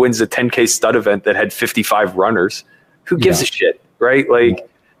guy who wins the 10K stud event that had 55 runners. Who gives a shit, right? Like,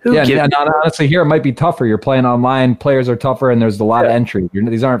 honestly, here it might be tougher. You're playing online, players are tougher, and there's a lot of entry.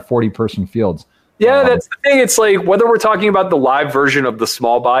 These aren't 40-person fields. Yeah, that's the thing. It's like whether we're talking about the live version of the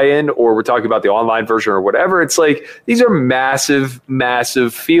small buy-in or we're talking about the online version or whatever, it's like these are massive,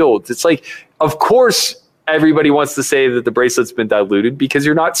 massive fields. It's like, of course, everybody wants to say that the bracelet's been diluted because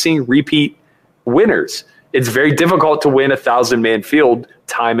you're not seeing repeat winners. It's very difficult to win a 1,000-man field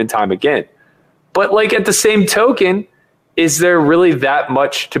time and time again. But like at the same token, is there really that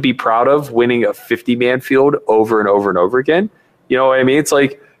much to be proud of winning a 50-man field over and over and over again? You know what I mean? It's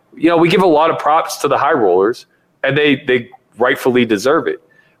like, we give a lot of props to the high rollers and they rightfully deserve it.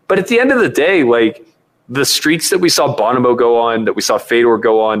 But at the end of the day, like the streaks that we saw Bonomo go on, that we saw Fedor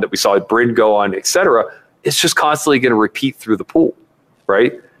go on, that we saw Bryn go on, etc., it's just constantly going to repeat through the pool,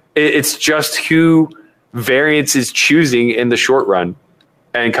 right? It's just who Variance is choosing in the short run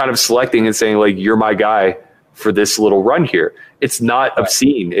and kind of selecting and saying, like, you're my guy for this little run here. It's not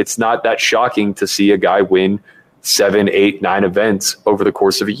obscene. It's not that shocking to see a guy win 7, 8, 9 events over the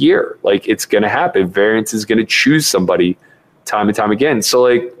course of a year. Like, it's going to happen. Variance is going to choose somebody time and time again. So,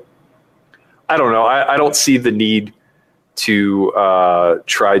 like, I don't know. I don't see the need to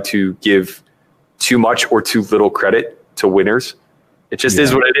try to give too much or too little credit to winners. It just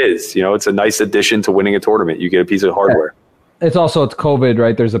is what it is. It's a nice addition to winning a tournament. You get a piece of hardware. It's COVID,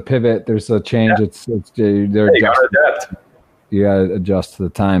 right? There's a pivot. There's a change. Yeah. You gotta adapt. You gotta adjust to the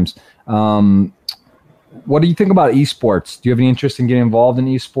times. What do you think about esports? Do you have any interest in getting involved in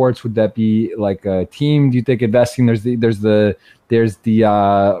esports? Would that be like a team? Do you think investing? There's the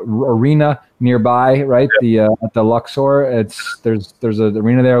arena nearby, right? Yeah. At the Luxor. There's an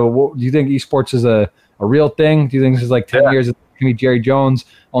arena there. Do you think esports is a real thing? Do you think this is like 10 years? Jerry Jones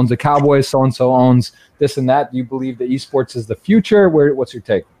owns the Cowboys, so-and-so owns this and that. Do you believe that esports is the future? What's your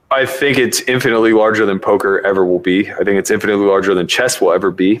take? I think it's infinitely larger than poker ever will be. I think it's infinitely larger than chess will ever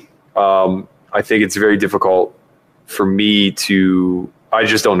be. I think it's very difficult for me I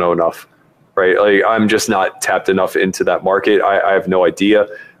just don't know enough. right? Like I'm just not tapped enough into that market. I have no idea.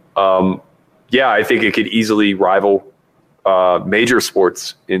 I think it could easily rival major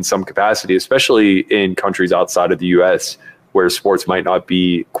sports in some capacity, especially in countries outside of the U.S. where sports might not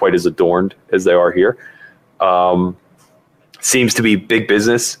be quite as adorned as they are here. Seems to be big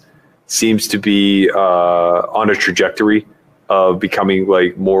business, seems to be on a trajectory of becoming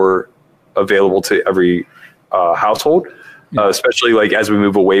like more available to every household, especially like as we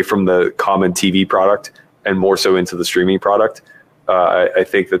move away from the common TV product and more so into the streaming product. I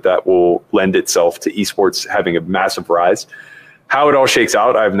think that will lend itself to esports having a massive rise. How it all shakes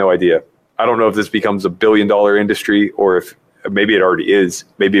out, I have no idea. I don't know if this becomes $1 billion industry or if maybe it already is.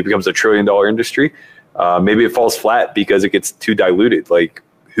 Maybe it becomes $1 trillion industry. Maybe it falls flat because it gets too diluted. Like,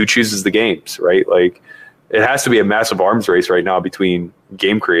 who chooses the games, right? Like, it has to be a massive arms race right now between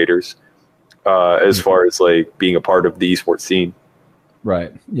game creators as far as like being a part of the esports scene.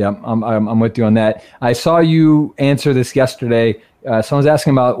 Right. Yeah, I'm with you on that. I saw you answer this yesterday. Someone's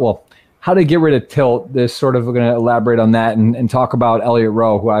asking about, how to get rid of tilt. This sort of, we're going to elaborate on that and talk about Elliott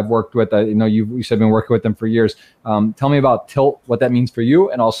Rowe, who I've worked with. You said been working with them for years. Tell me about tilt, what that means for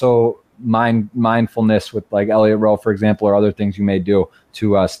you, and also mindfulness with like Elliott Rowe, for example, or other things you may do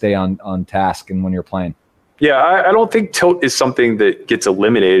to stay on task and when you're playing. Yeah, I don't think tilt is something that gets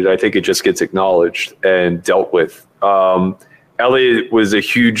eliminated. I think it just gets acknowledged and dealt with. Elliott was a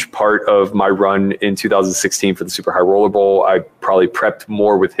huge part of my run in 2016 for the Super High Roller Bowl. I probably prepped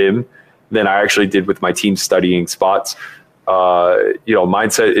more with him than I actually did with my team studying spots.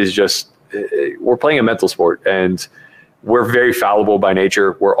 Mindset is just, we're playing a mental sport and we're very fallible by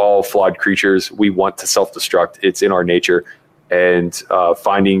nature. We're all flawed creatures. We want to self-destruct. It's in our nature. And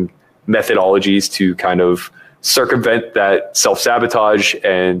finding methodologies to kind of circumvent that self-sabotage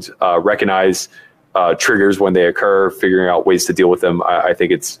and recognize triggers when they occur, figuring out ways to deal with them, I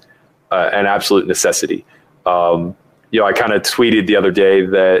think it's an absolute necessity. I kind of tweeted the other day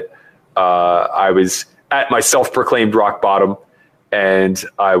that I was at my self-proclaimed rock bottom and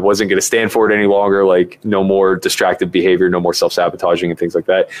I wasn't going to stand for it any longer. Like, no more distracted behavior, no more self-sabotaging and things like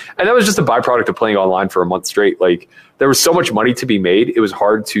that. And that was just a byproduct of playing online for a month straight. Like, there was so much money to be made. It was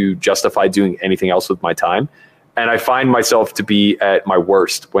hard to justify doing anything else with my time. And I find myself to be at my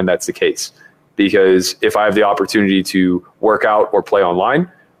worst when that's the case. Because if I have the opportunity to work out or play online,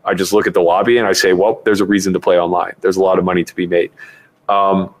 I just look at the lobby and I say, well, there's a reason to play online. There's a lot of money to be made.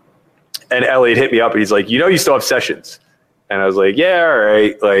 And Elliott hit me up and he's like, you still have sessions. And I was like, yeah, all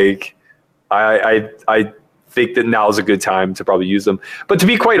right. Like, I think that now is a good time to probably use them. But to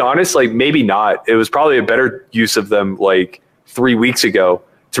be quite honest, like, maybe not. It was probably a better use of them like 3 weeks ago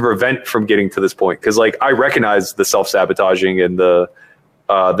to prevent from getting to this point. Because like, I recognize the self-sabotaging and the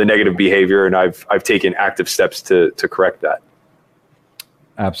negative behavior, and I've taken active steps to correct that.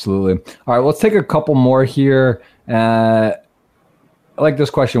 Absolutely. All right, let's take a couple more here. I like this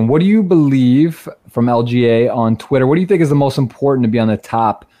question. What do you believe, from LGA on Twitter, what do you think is the most important to be on the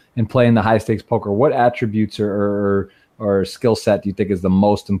top and play in the high stakes poker? What attributes or skill set do you think is the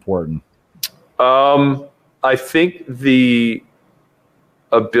most important? I think the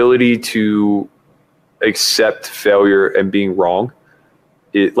ability to accept failure and being wrong,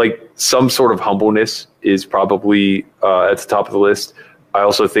 like some sort of humbleness is probably at the top of the list. I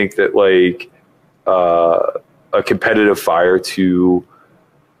also think that like a competitive fire to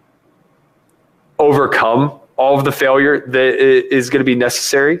overcome all of the failure that is going to be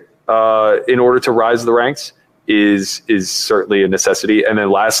necessary in order to rise the ranks is certainly a necessity. And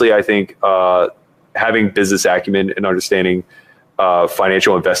then lastly, I think having business acumen and understanding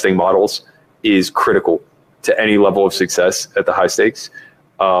financial investing models is critical to any level of success at the high stakes.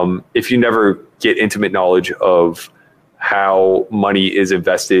 If you never get intimate knowledge of how money is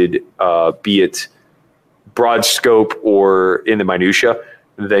invested, be it broad scope or in the minutia,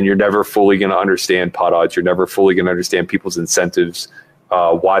 then you're never fully going to understand pot odds. You're never fully going to understand people's incentives,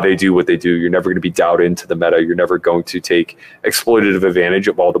 why they do what they do. You're never going to be dialed into the meta. You're never going to take exploitative advantage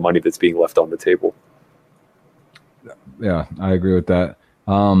of all the money that's being left on the table. Yeah, I agree with that.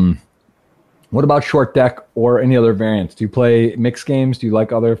 What about short deck or any other variants? Do you play mixed games? Do you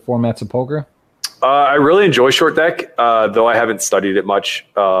like other formats of poker? I really enjoy short deck, though I haven't studied it much.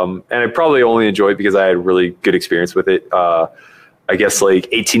 And I probably only enjoy it because I had a really good experience with it. I guess like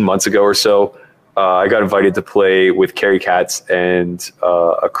 18 months ago or so, I got invited to play with Kerry Katz and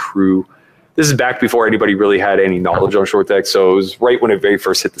a crew. This is back before anybody really had any knowledge on short deck. So it was right when it very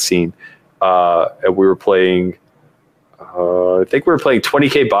first hit the scene. And we were playing, I think we were playing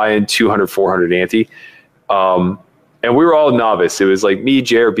 20K buy-in, 200, 400 ante. And we were all novice. It was like me,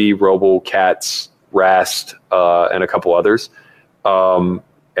 JRB, Robo, Katz, Rast, and a couple others.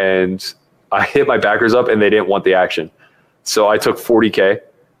 And I hit my backers up and they didn't want the action. So I took 40K,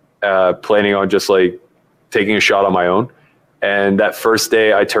 planning on just like taking a shot on my own. And that first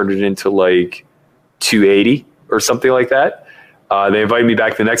day I turned it into like 280 or something like that. They invited me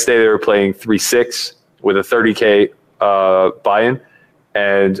back the next day. They were playing 3-6 with a 30K buy-in.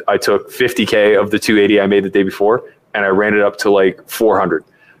 And I took 50K of the 280 I made the day before, and I ran it up to like 400.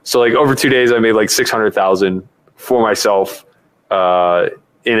 So like over 2 days, I made like 600,000 for myself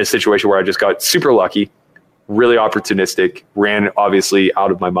in a situation where I just got super lucky, really opportunistic, ran obviously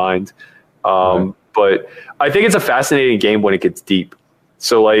out of my mind. But I think it's a fascinating game when it gets deep.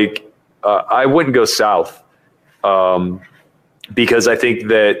 So like I wouldn't go south because I think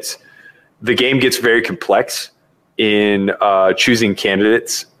that the game gets very complex in choosing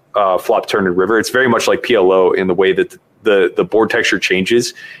candidates, flop, turn, and river. It's very much like PLO in the way that the board texture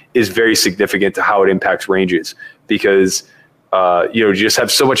changes is very significant to how it impacts ranges, because you just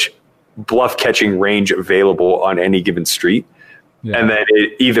have so much bluff catching range available on any given street. Yeah. And then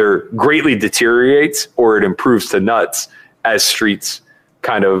it either greatly deteriorates or it improves to nuts as streets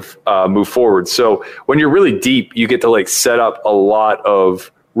kind of move forward. So when you're really deep, you get to like set up a lot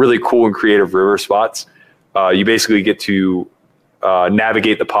of really cool and creative river spots. You basically get to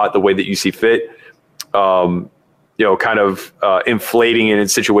navigate the pot the way that you see fit. Kind of inflating it in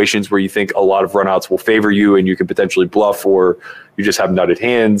situations where you think a lot of runouts will favor you and you can potentially bluff, or you just have nutted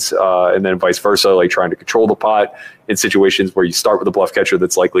hands, and then vice versa, like trying to control the pot in situations where you start with a bluff catcher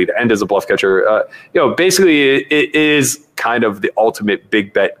that's likely to end as a bluff catcher. Basically it is kind of the ultimate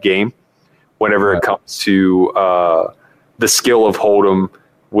big bet game whenever it comes to the skill of Hold'em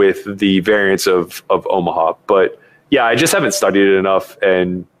with the variance of Omaha. But yeah, I just haven't studied it enough,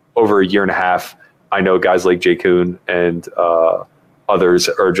 and over a year and a half, I know guys like Jay Kuhn and others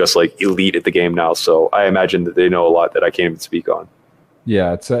are just like elite at the game now. So I imagine that they know a lot that I can't even speak on.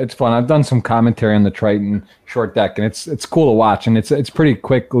 Yeah, it's fun. I've done some commentary on the Triton short deck, and it's cool to watch. And it's pretty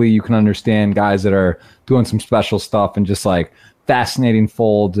quickly you can understand guys that are doing some special stuff and just like fascinating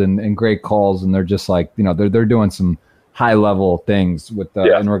folds and great calls. And they're just like, they're doing some high level things with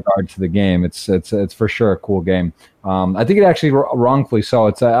in regard to the game. It's for sure a cool game. I think it actually wrongfully so.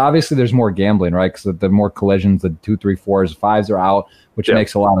 It's obviously there's more gambling, right? Because the more collisions, the 2, 3, 4s, 5s are out, which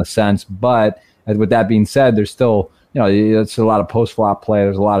makes a lot of sense. But with that being said, there's still it's a lot of post flop play.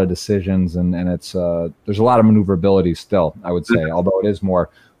 There's a lot of decisions, and it's there's a lot of maneuverability still, I would say, although it is more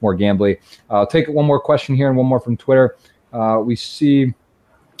gambly. I'll take one more question here and one more from Twitter. We see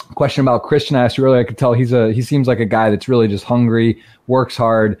question about Christian. I asked you earlier. I could tell he seems like a guy that's really just hungry, works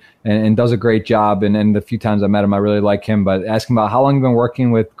hard, and does a great job. And the few times I met him, I really like him. But asking about how long you've been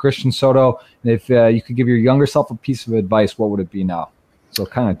working with Christian Soto, and if you could give your younger self a piece of advice, what would it be now? So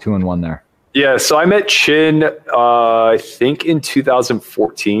kind of 2 in 1 there. Yeah, so I met Chin, I think in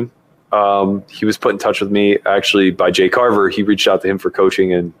 2014. He was put in touch with me actually by Jay Carver. He reached out to him for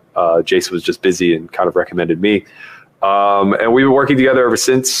coaching, and Jason was just busy and kind of recommended me. And we've been working together ever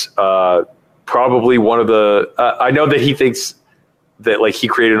since. Probably one of the I know that he thinks that like he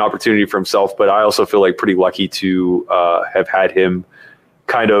created an opportunity for himself, but I also feel like pretty lucky to have had him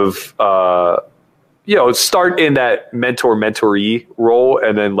kind of start in that mentoree role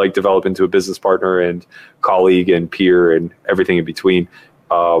and then like develop into a business partner and colleague and peer and everything in between.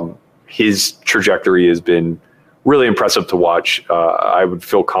 His trajectory has been really impressive to watch. I would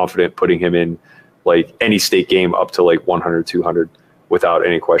feel confident putting him in like any state game up to like 100, 200 without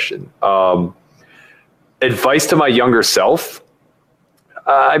any question. Advice to my younger self.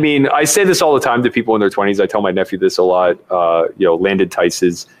 I mean, I say this all the time to people in their 20s. I tell my nephew this a lot. Landon Tice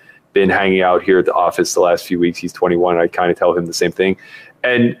has been hanging out here at the office the last few weeks. He's 21. I kind of tell him the same thing.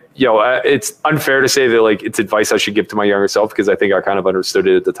 And, it's unfair to say that like it's advice I should give to my younger self, because I think I kind of understood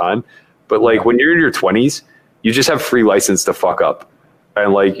it at the time. But like when you're in your 20s, you just have free license to fuck up.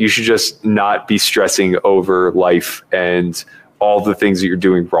 And like, you should just not be stressing over life and all the things that you're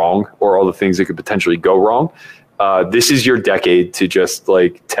doing wrong or all the things that could potentially go wrong. This is your decade to just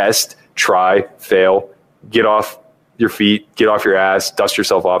like test, try, fail, get off your feet, get off your ass, dust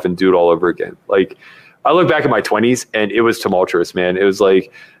yourself off, and do it all over again. Like, I look back at my 20s and it was tumultuous, man. It was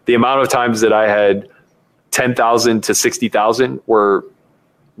like the amount of times that I had 10,000 to 60,000 were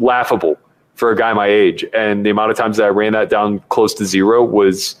laughable for a guy my age. And the amount of times that I ran that down close to zero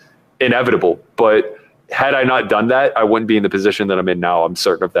was inevitable. But had I not done that, I wouldn't be in the position that I'm in now. I'm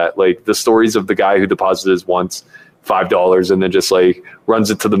certain of that. Like the stories of the guy who deposited his once $5 and then just like runs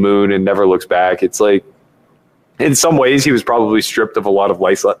it to the moon and never looks back. It's like, in some ways he was probably stripped of a lot of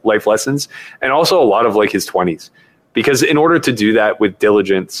life lessons and also a lot of like his 20s, because in order to do that with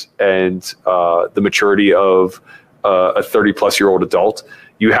diligence and the maturity of a 30-plus-year-old adult.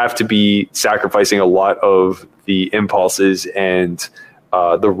 You have to be sacrificing a lot of the impulses and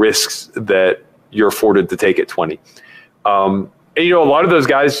the risks that you're afforded to take at 20. And, a lot of those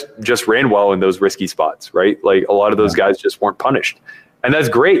guys just ran well in those risky spots, right? Like a lot of those guys just weren't punished. And that's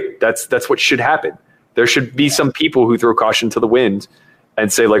great. That's what should happen. There should be some people who throw caution to the wind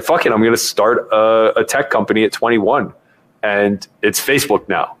and say, like, fuck it, I'm going to start a tech company at 21. And it's Facebook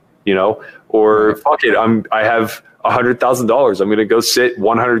now, or fuck it, I have $100,000. I'm going to go sit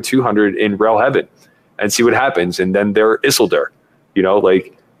 100, 200 in Rail Heaven and see what happens. And then they're Isildur,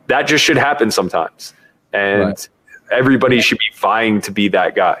 like that just should happen sometimes. And everybody should be vying to be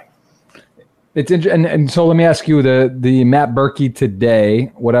that guy. It's and so let me ask you, the Matt Berkey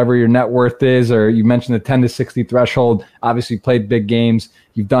today, whatever your net worth is, or you mentioned the 10 to 60 threshold, obviously played big games.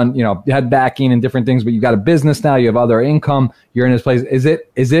 You've done, you had backing and different things, but you've got a business now, you have other income, you're in this place. Is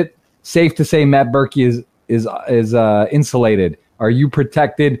it safe to say Matt Berkey is insulated? Are you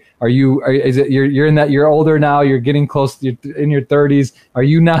protected? You're in that, you're older now, you're getting close, you're in your 30s. Are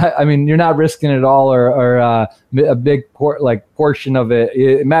you not, you're not risking it all or a big portion of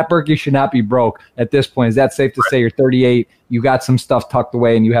it. Matt Berkey should not be broke at this point. Is that safe to say? You're 38, you got some stuff tucked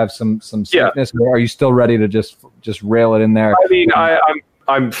away and you have some safeness, or are you still ready to just rail it in there?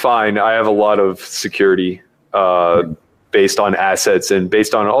 I'm fine. I have a lot of security, based on assets and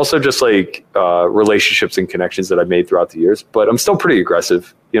based on also just like relationships and connections that I've made throughout the years. But I'm still pretty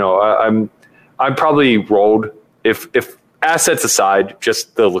aggressive. I'm probably rolled, if assets aside,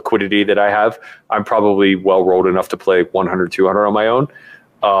 just the liquidity that I have, I'm probably well rolled enough to play 100, 200 on my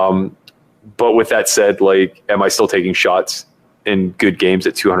own. But with that said, like, am I still taking shots in good games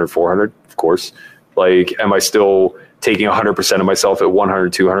at 200, 400? Of course. Like, am I still taking 100% of myself at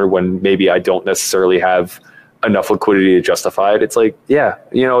 100, 200 when maybe I don't necessarily have enough liquidity to justify it? It's like,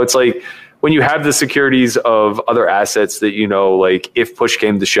 it's like when you have the securities of other assets that, like if push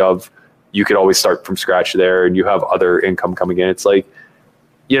came to shove, you could always start from scratch there and you have other income coming in. It's like,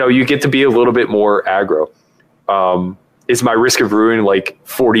 you get to be a little bit more aggro. Is my risk of ruin like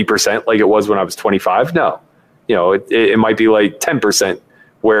 40% like it was when I was 25? No, it might be like 10%,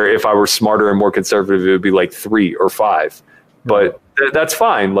 where if I were smarter and more conservative, it would be like 3 or 5, but that's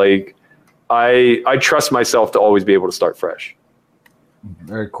fine. Like, I trust myself to always be able to start fresh.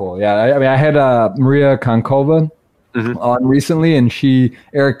 Very cool. Yeah. I had Maria Konkova on recently, and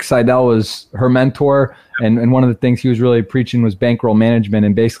Eric Seidel was her mentor. And one of the things he was really preaching was bankroll management,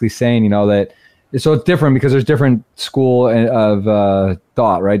 and basically saying, that, so it's different because there's different school of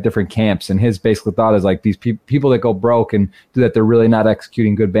thought, right? Different camps. And his basic thought is like these people that go broke and do that, they're really not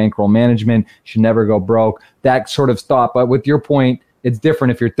executing good bankroll management, should never go broke, that sort of thought. But with your point, it's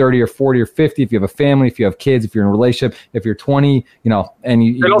different if you're 30 or 40 or 50, if you have a family, if you have kids, if you're in a relationship, if you're 20, and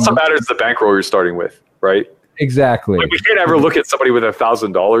it also matters the bankroll you're starting with, right? Exactly. Like, we can't ever look at somebody with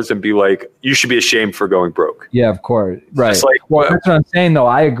 $1,000 and be like, you should be ashamed for going broke. Yeah, of course. Right. Like, well, that's what I'm saying, though.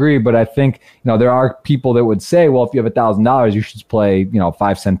 I agree, but I think, there are people that would say, well, if you have $1,000, you should play,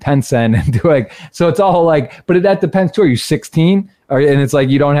 5 cent, 10 cent, and do like, so it's all like, but that depends too. Are you 16? And it's like,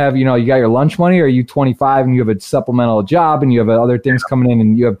 you don't have, you got your lunch money, or are you 25 and you have a supplemental job and you have other things coming in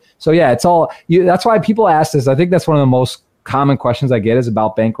and you have, so yeah, it's all, that's why people ask this. I think that's one of the most common questions I get is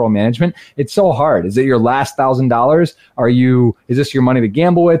about bankroll management. It's so hard. Is it your last $1,000? Is this your money to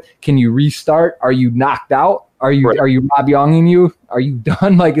gamble with? Can you restart? Are you knocked out? Are you Rob Younging you? Are you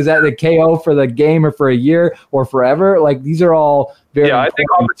done? Like, is that the KO for the game or for a year or forever? Like, these are all very I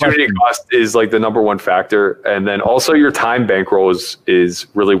think opportunity cost is like the number one factor. And then also your time bankroll is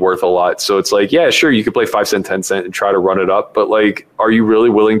really worth a lot. So it's like, yeah, sure, you could play 5 cent, 10 cent and try to run it up. But like, are you really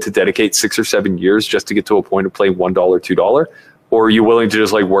willing to dedicate 6 or 7 years just to get to a point of playing $1, $2? Or are you willing to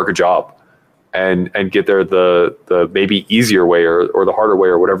just like work a job and get there the maybe easier way or the harder way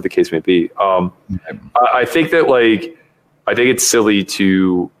or whatever the case may be? I think that I think it's silly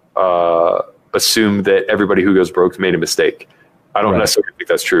to assume that everybody who goes broke made a mistake. I don't necessarily think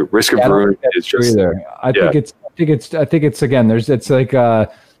that's true. Risk of ruin is just either. I think it's again, it's like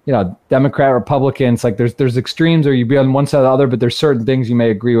Democrat, Republican. It's like there's extremes, or you be on one side or the other, but there's certain things you may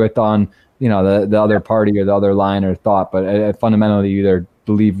agree with on the other party or the other line or thought, but fundamentally you either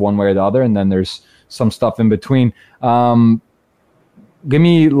believe one way or the other, and then there's some stuff in between. Give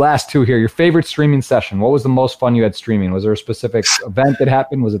me last two here. Your favorite streaming session. What was the most fun you had streaming? Was there a specific event that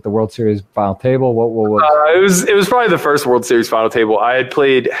happened? Was it the World Series final table? What was it was probably the first World Series final table. I had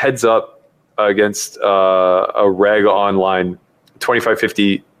played heads up against a reg online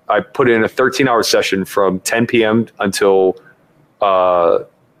 2550. I put in a 13-hour session from 10 p.m. until from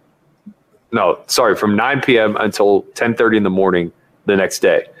 9 p.m. until 10:30 in the morning the next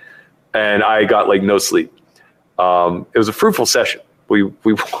day. And I got like no sleep. It was a fruitful session. We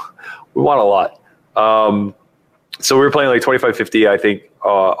won a lot. So we were playing like 25-50. I think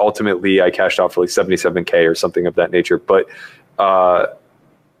ultimately I cashed out for like 77K or something of that nature. But I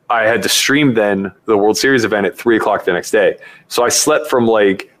had to stream then the World Series event at 3:00 the next day. So I slept from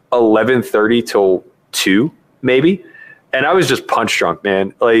like 11:30 till 2 maybe. And I was just punch drunk,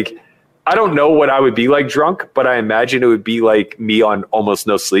 man. Like, I don't know what I would be like drunk, but I imagine it would be like me on almost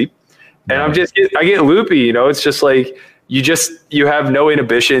no sleep. And I get loopy, you know. It's just like you have no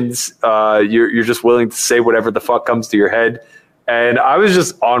inhibitions. You're just willing to say whatever the fuck comes to your head. And I was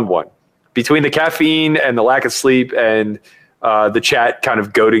just on one between the caffeine and the lack of sleep and the chat kind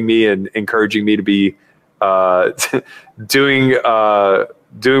of goading me and encouraging me to be doing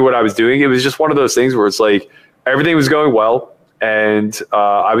what I was doing. It was just one of those things where it's like everything was going well, and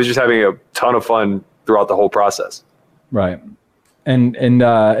I was just having a ton of fun throughout the whole process. Right.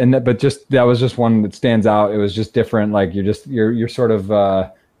 But just that was just one that stands out. It was just different. Like you're sort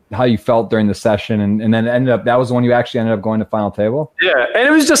of how you felt during the session, and then that was the one you actually ended up going to final table. Yeah, and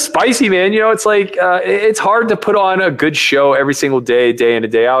it was just spicy, man. You know, it's like it's hard to put on a good show every single day, day in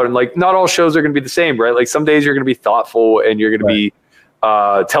and day out, and like not all shows are going to be the same, right? Like some days you're going to be thoughtful and you're going to be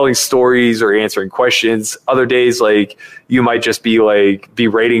telling stories or answering questions. Other days, like you might just be like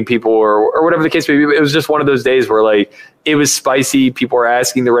berating people or whatever the case may be. It was just one of those days where like it was spicy. People were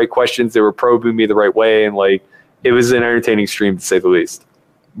asking the right questions. They were probing me the right way, and like it was an entertaining stream to say the least.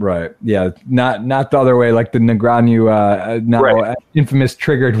 Right. Yeah. Not the other way, like the Negreanu now infamous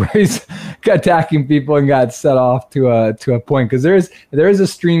triggered where he's attacking people and got set off to a point. Because there is a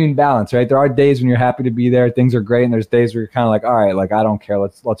streaming balance, right? There are days when you're happy to be there, things are great, and there's days where you're kind of like, all right, like I don't care,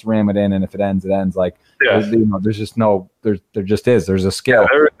 let's ram it in, and if it ends, it ends. Like there's just there's a scale.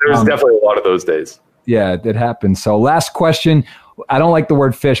 Yeah, there's definitely a lot of those days. Yeah, it happens. So last question. I don't like the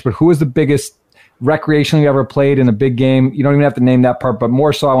word fish, but who is the biggest recreationally you ever played in a big game? You don't even have to name that part, but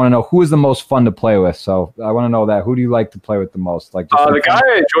more so I want to know who is the most fun to play with. So I want to know that. Who do you like to play with the most? Like the guy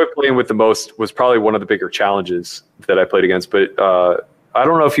I enjoyed playing with the most was probably one of the bigger challenges that I played against, but I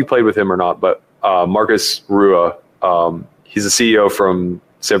don't know if you played with him or not, but Marcus Rua, he's a CEO from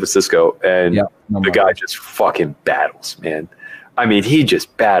San Francisco, and the guy just fucking battles, man. I mean, he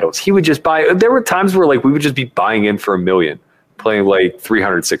just battles. He would just buy. There were times where like we would just be buying in for $1 million, playing like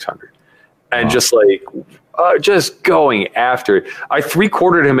 300, 600. And just like, just going after it. I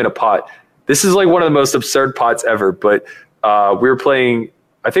 3-quartered him in a pot. This is like one of the most absurd pots ever. But we were playing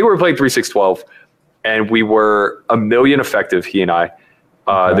 3-6-12, and we were $1 million effective, he and I.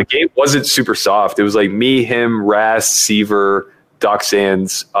 The game wasn't super soft. It was like me, him, Ras, Seaver, Doc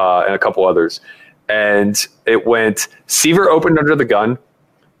Sands, and a couple others. And it went, Seaver opened under the gun.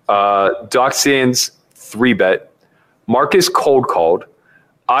 Doc Sands 3-bet. Marcus cold called.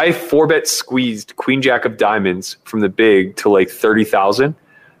 I 4-bet squeezed Queen Jack of Diamonds from the big to like 30,000.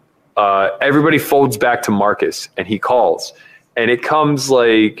 Everybody folds back to Marcus, and he calls, and it comes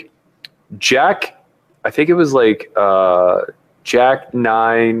like Jack. I think it was like Jack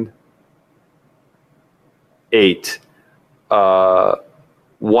 9, 8,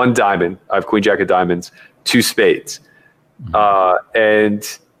 1 diamond. I have Queen Jack of Diamonds, 2 spades,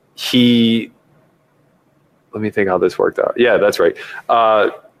 and he. Let me think how this worked out. Yeah, that's right.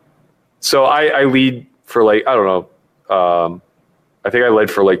 So I lead for like, I don't know. I think I led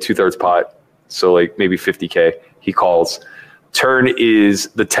for like 2/3 pot. So like maybe 50K. He calls. Turn is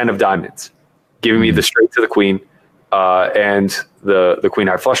the 10 of diamonds, giving me the straight to the queen and the queen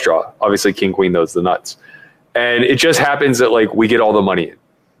high flush draw. Obviously king, queen, those the nuts. And it just happens that like we get all the money in.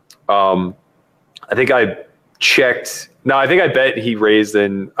 I think I checked. No, I think I bet he raised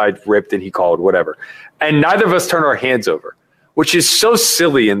and I ripped and he called, whatever. And neither of us turn our hands over, which is so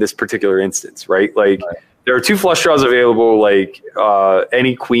silly in this particular instance, right? Like there are 2 flush draws available. Like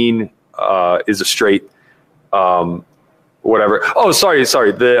any queen is a straight, whatever. Oh, sorry.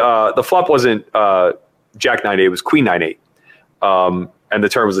 The flop wasn't Jack 9-8. It was Queen 9-8. And the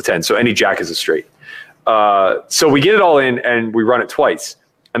turn was a 10. So any Jack is a straight. So we get it all in and we run it twice.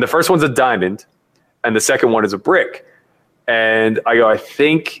 And the first one's a diamond and the second one is a brick. And I go, I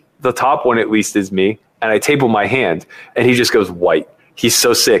think the top one at least is me. And I table my hand, and he just goes white. He's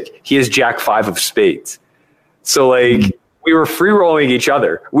so sick. He has Jack 5 of spades. So, like, we were free-rolling each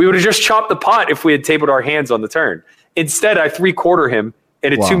other. We would have just chopped the pot if we had tabled our hands on the turn. Instead, I 3-quarter him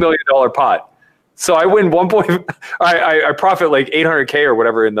in a $2 million pot. So I win 1 point. I profit like 800K or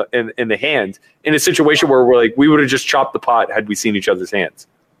whatever in the hand in a situation where we're like we would have just chopped the pot had we seen each other's hands.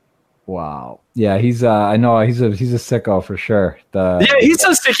 Wow. Yeah, he's I know he's a sicko for sure. He's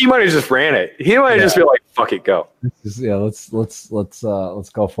so sick. He might have just ran it. He might have just been like, "Fuck it, go." Let's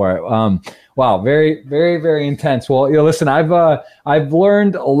go for it. Wow, very, very, very intense. Well, listen, I've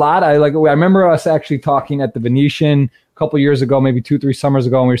learned a lot. I remember us actually talking at the Venetian a couple years ago, maybe 2-3 summers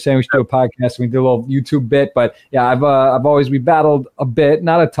ago, and we were saying we should do a podcast. And we did a little YouTube bit, but yeah, we battled a bit,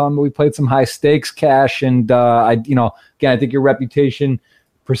 not a ton, but we played some high stakes cash, and I think your reputation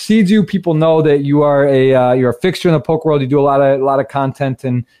precedes you. People know that you are you're a fixture in the poker world. You do a lot of content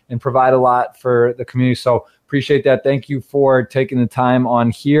and provide a lot for the community. So appreciate that. Thank you for taking the time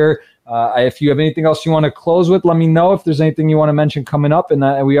on here. If you have anything else you want to close with, let me know if there's anything you want to mention coming up.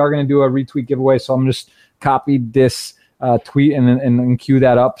 And we are going to do a retweet giveaway. So I'm just copied this tweet and queue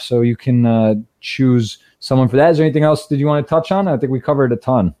that up so you can choose someone for that. Is there anything else that you want to touch on? I think we covered a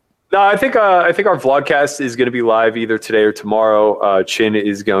ton. No, I think our vlogcast is going to be live either today or tomorrow. Chin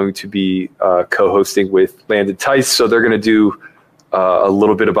is going to be co-hosting with Landon Tice, so they're going to do a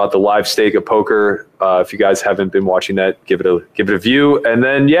little bit about the live stake of poker. If you guys haven't been watching that, give it a view. And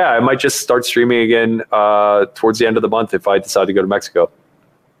then I might just start streaming again towards the end of the month if I decide to go to Mexico.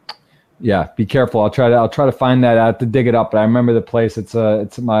 Yeah, be careful. I'll try to find that out, to dig it up. But I remember the place.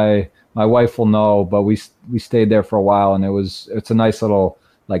 It's my wife will know, but we stayed there for a while, and it's a nice little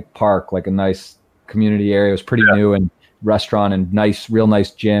park, a nice community area. It was pretty new, and restaurant and real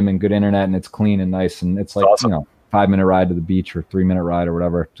nice gym and good internet, and it's clean and nice, and it's awesome. 5-minute ride to the beach or 3-minute ride or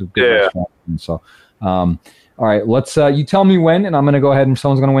whatever. It's a good restaurant. And so, all right, let's you tell me when, and I'm going to go ahead and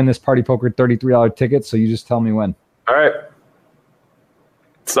someone's going to win this Party Poker $33 ticket. So you just tell me when. All right.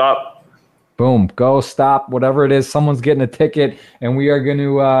 Stop. Boom, go, stop, whatever it is. Someone's getting a ticket, and we're going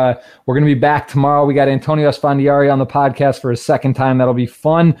to be back tomorrow. We got Antonio Esfandiari on the podcast for a second time. That'll be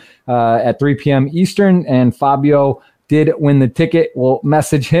fun at 3 p.m. Eastern, and Fabio did win the ticket. We'll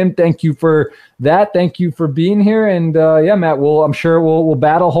message him. Thank you for that. Thank you for being here. And Matt, I'm sure we'll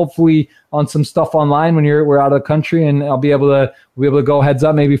battle hopefully on some stuff online when we're out of the country, and I'll be able to go heads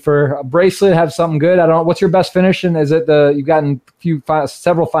up maybe for a bracelet, have something good. I don't know. What's your best finish? And is it you've gotten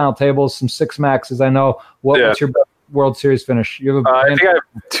several final tables, some 6 maxes, I know. What's your best World Series finish? I think I have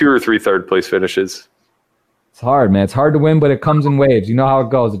 2 or 3 third place finishes. It's hard, man. It's hard to win, but it comes in waves. You know how it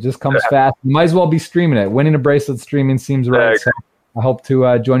goes. It just comes fast. You might as well be streaming it. Winning a bracelet streaming seems right. So I hope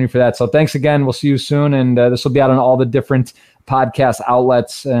to join you for that. So thanks again. We'll see you soon. And this will be out on all the different podcast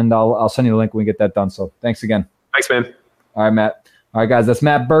outlets, and I'll send you the link when we get that done. So thanks again. Thanks, man. All right, Matt. All right, guys. That's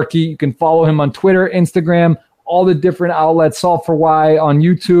Matt Berkey. You can follow him on Twitter, Instagram, all the different outlets, Solve for Why on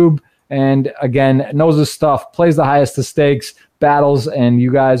YouTube. And again, knows his stuff, plays the highest of stakes, battles, and you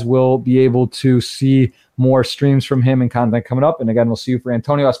guys will be able to see more streams from him and content coming up. And again, we'll see you for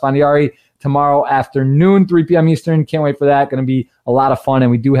Antonio Esfandiari tomorrow afternoon, 3 p.m. Eastern. Can't wait for that. Going to be a lot of fun. And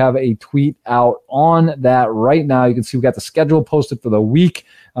we do have a tweet out on that right now. You can see we got the schedule posted for the week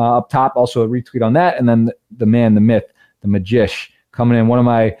up top. Also a retweet on that. And then the man, the myth, the Magish coming in. One of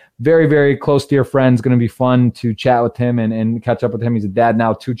my very, very close dear friends. Going to be fun to chat with him and catch up with him. He's a dad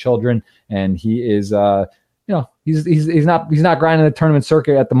now, 2 children, and he is he's not grinding the tournament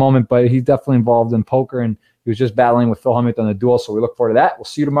circuit at the moment, but he's definitely involved in poker, and he was just battling with Phil Hellmuth on the duel. So we look forward to that. We'll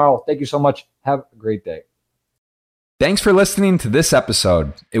see you tomorrow. Thank you so much. Have a great day. Thanks for listening to this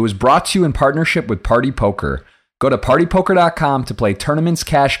episode. It was brought to you in partnership with Party Poker. Go to partypoker.com to play tournaments,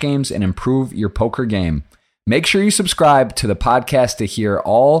 cash games, and improve your poker game. Make sure you subscribe to the podcast to hear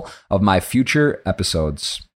all of my future episodes.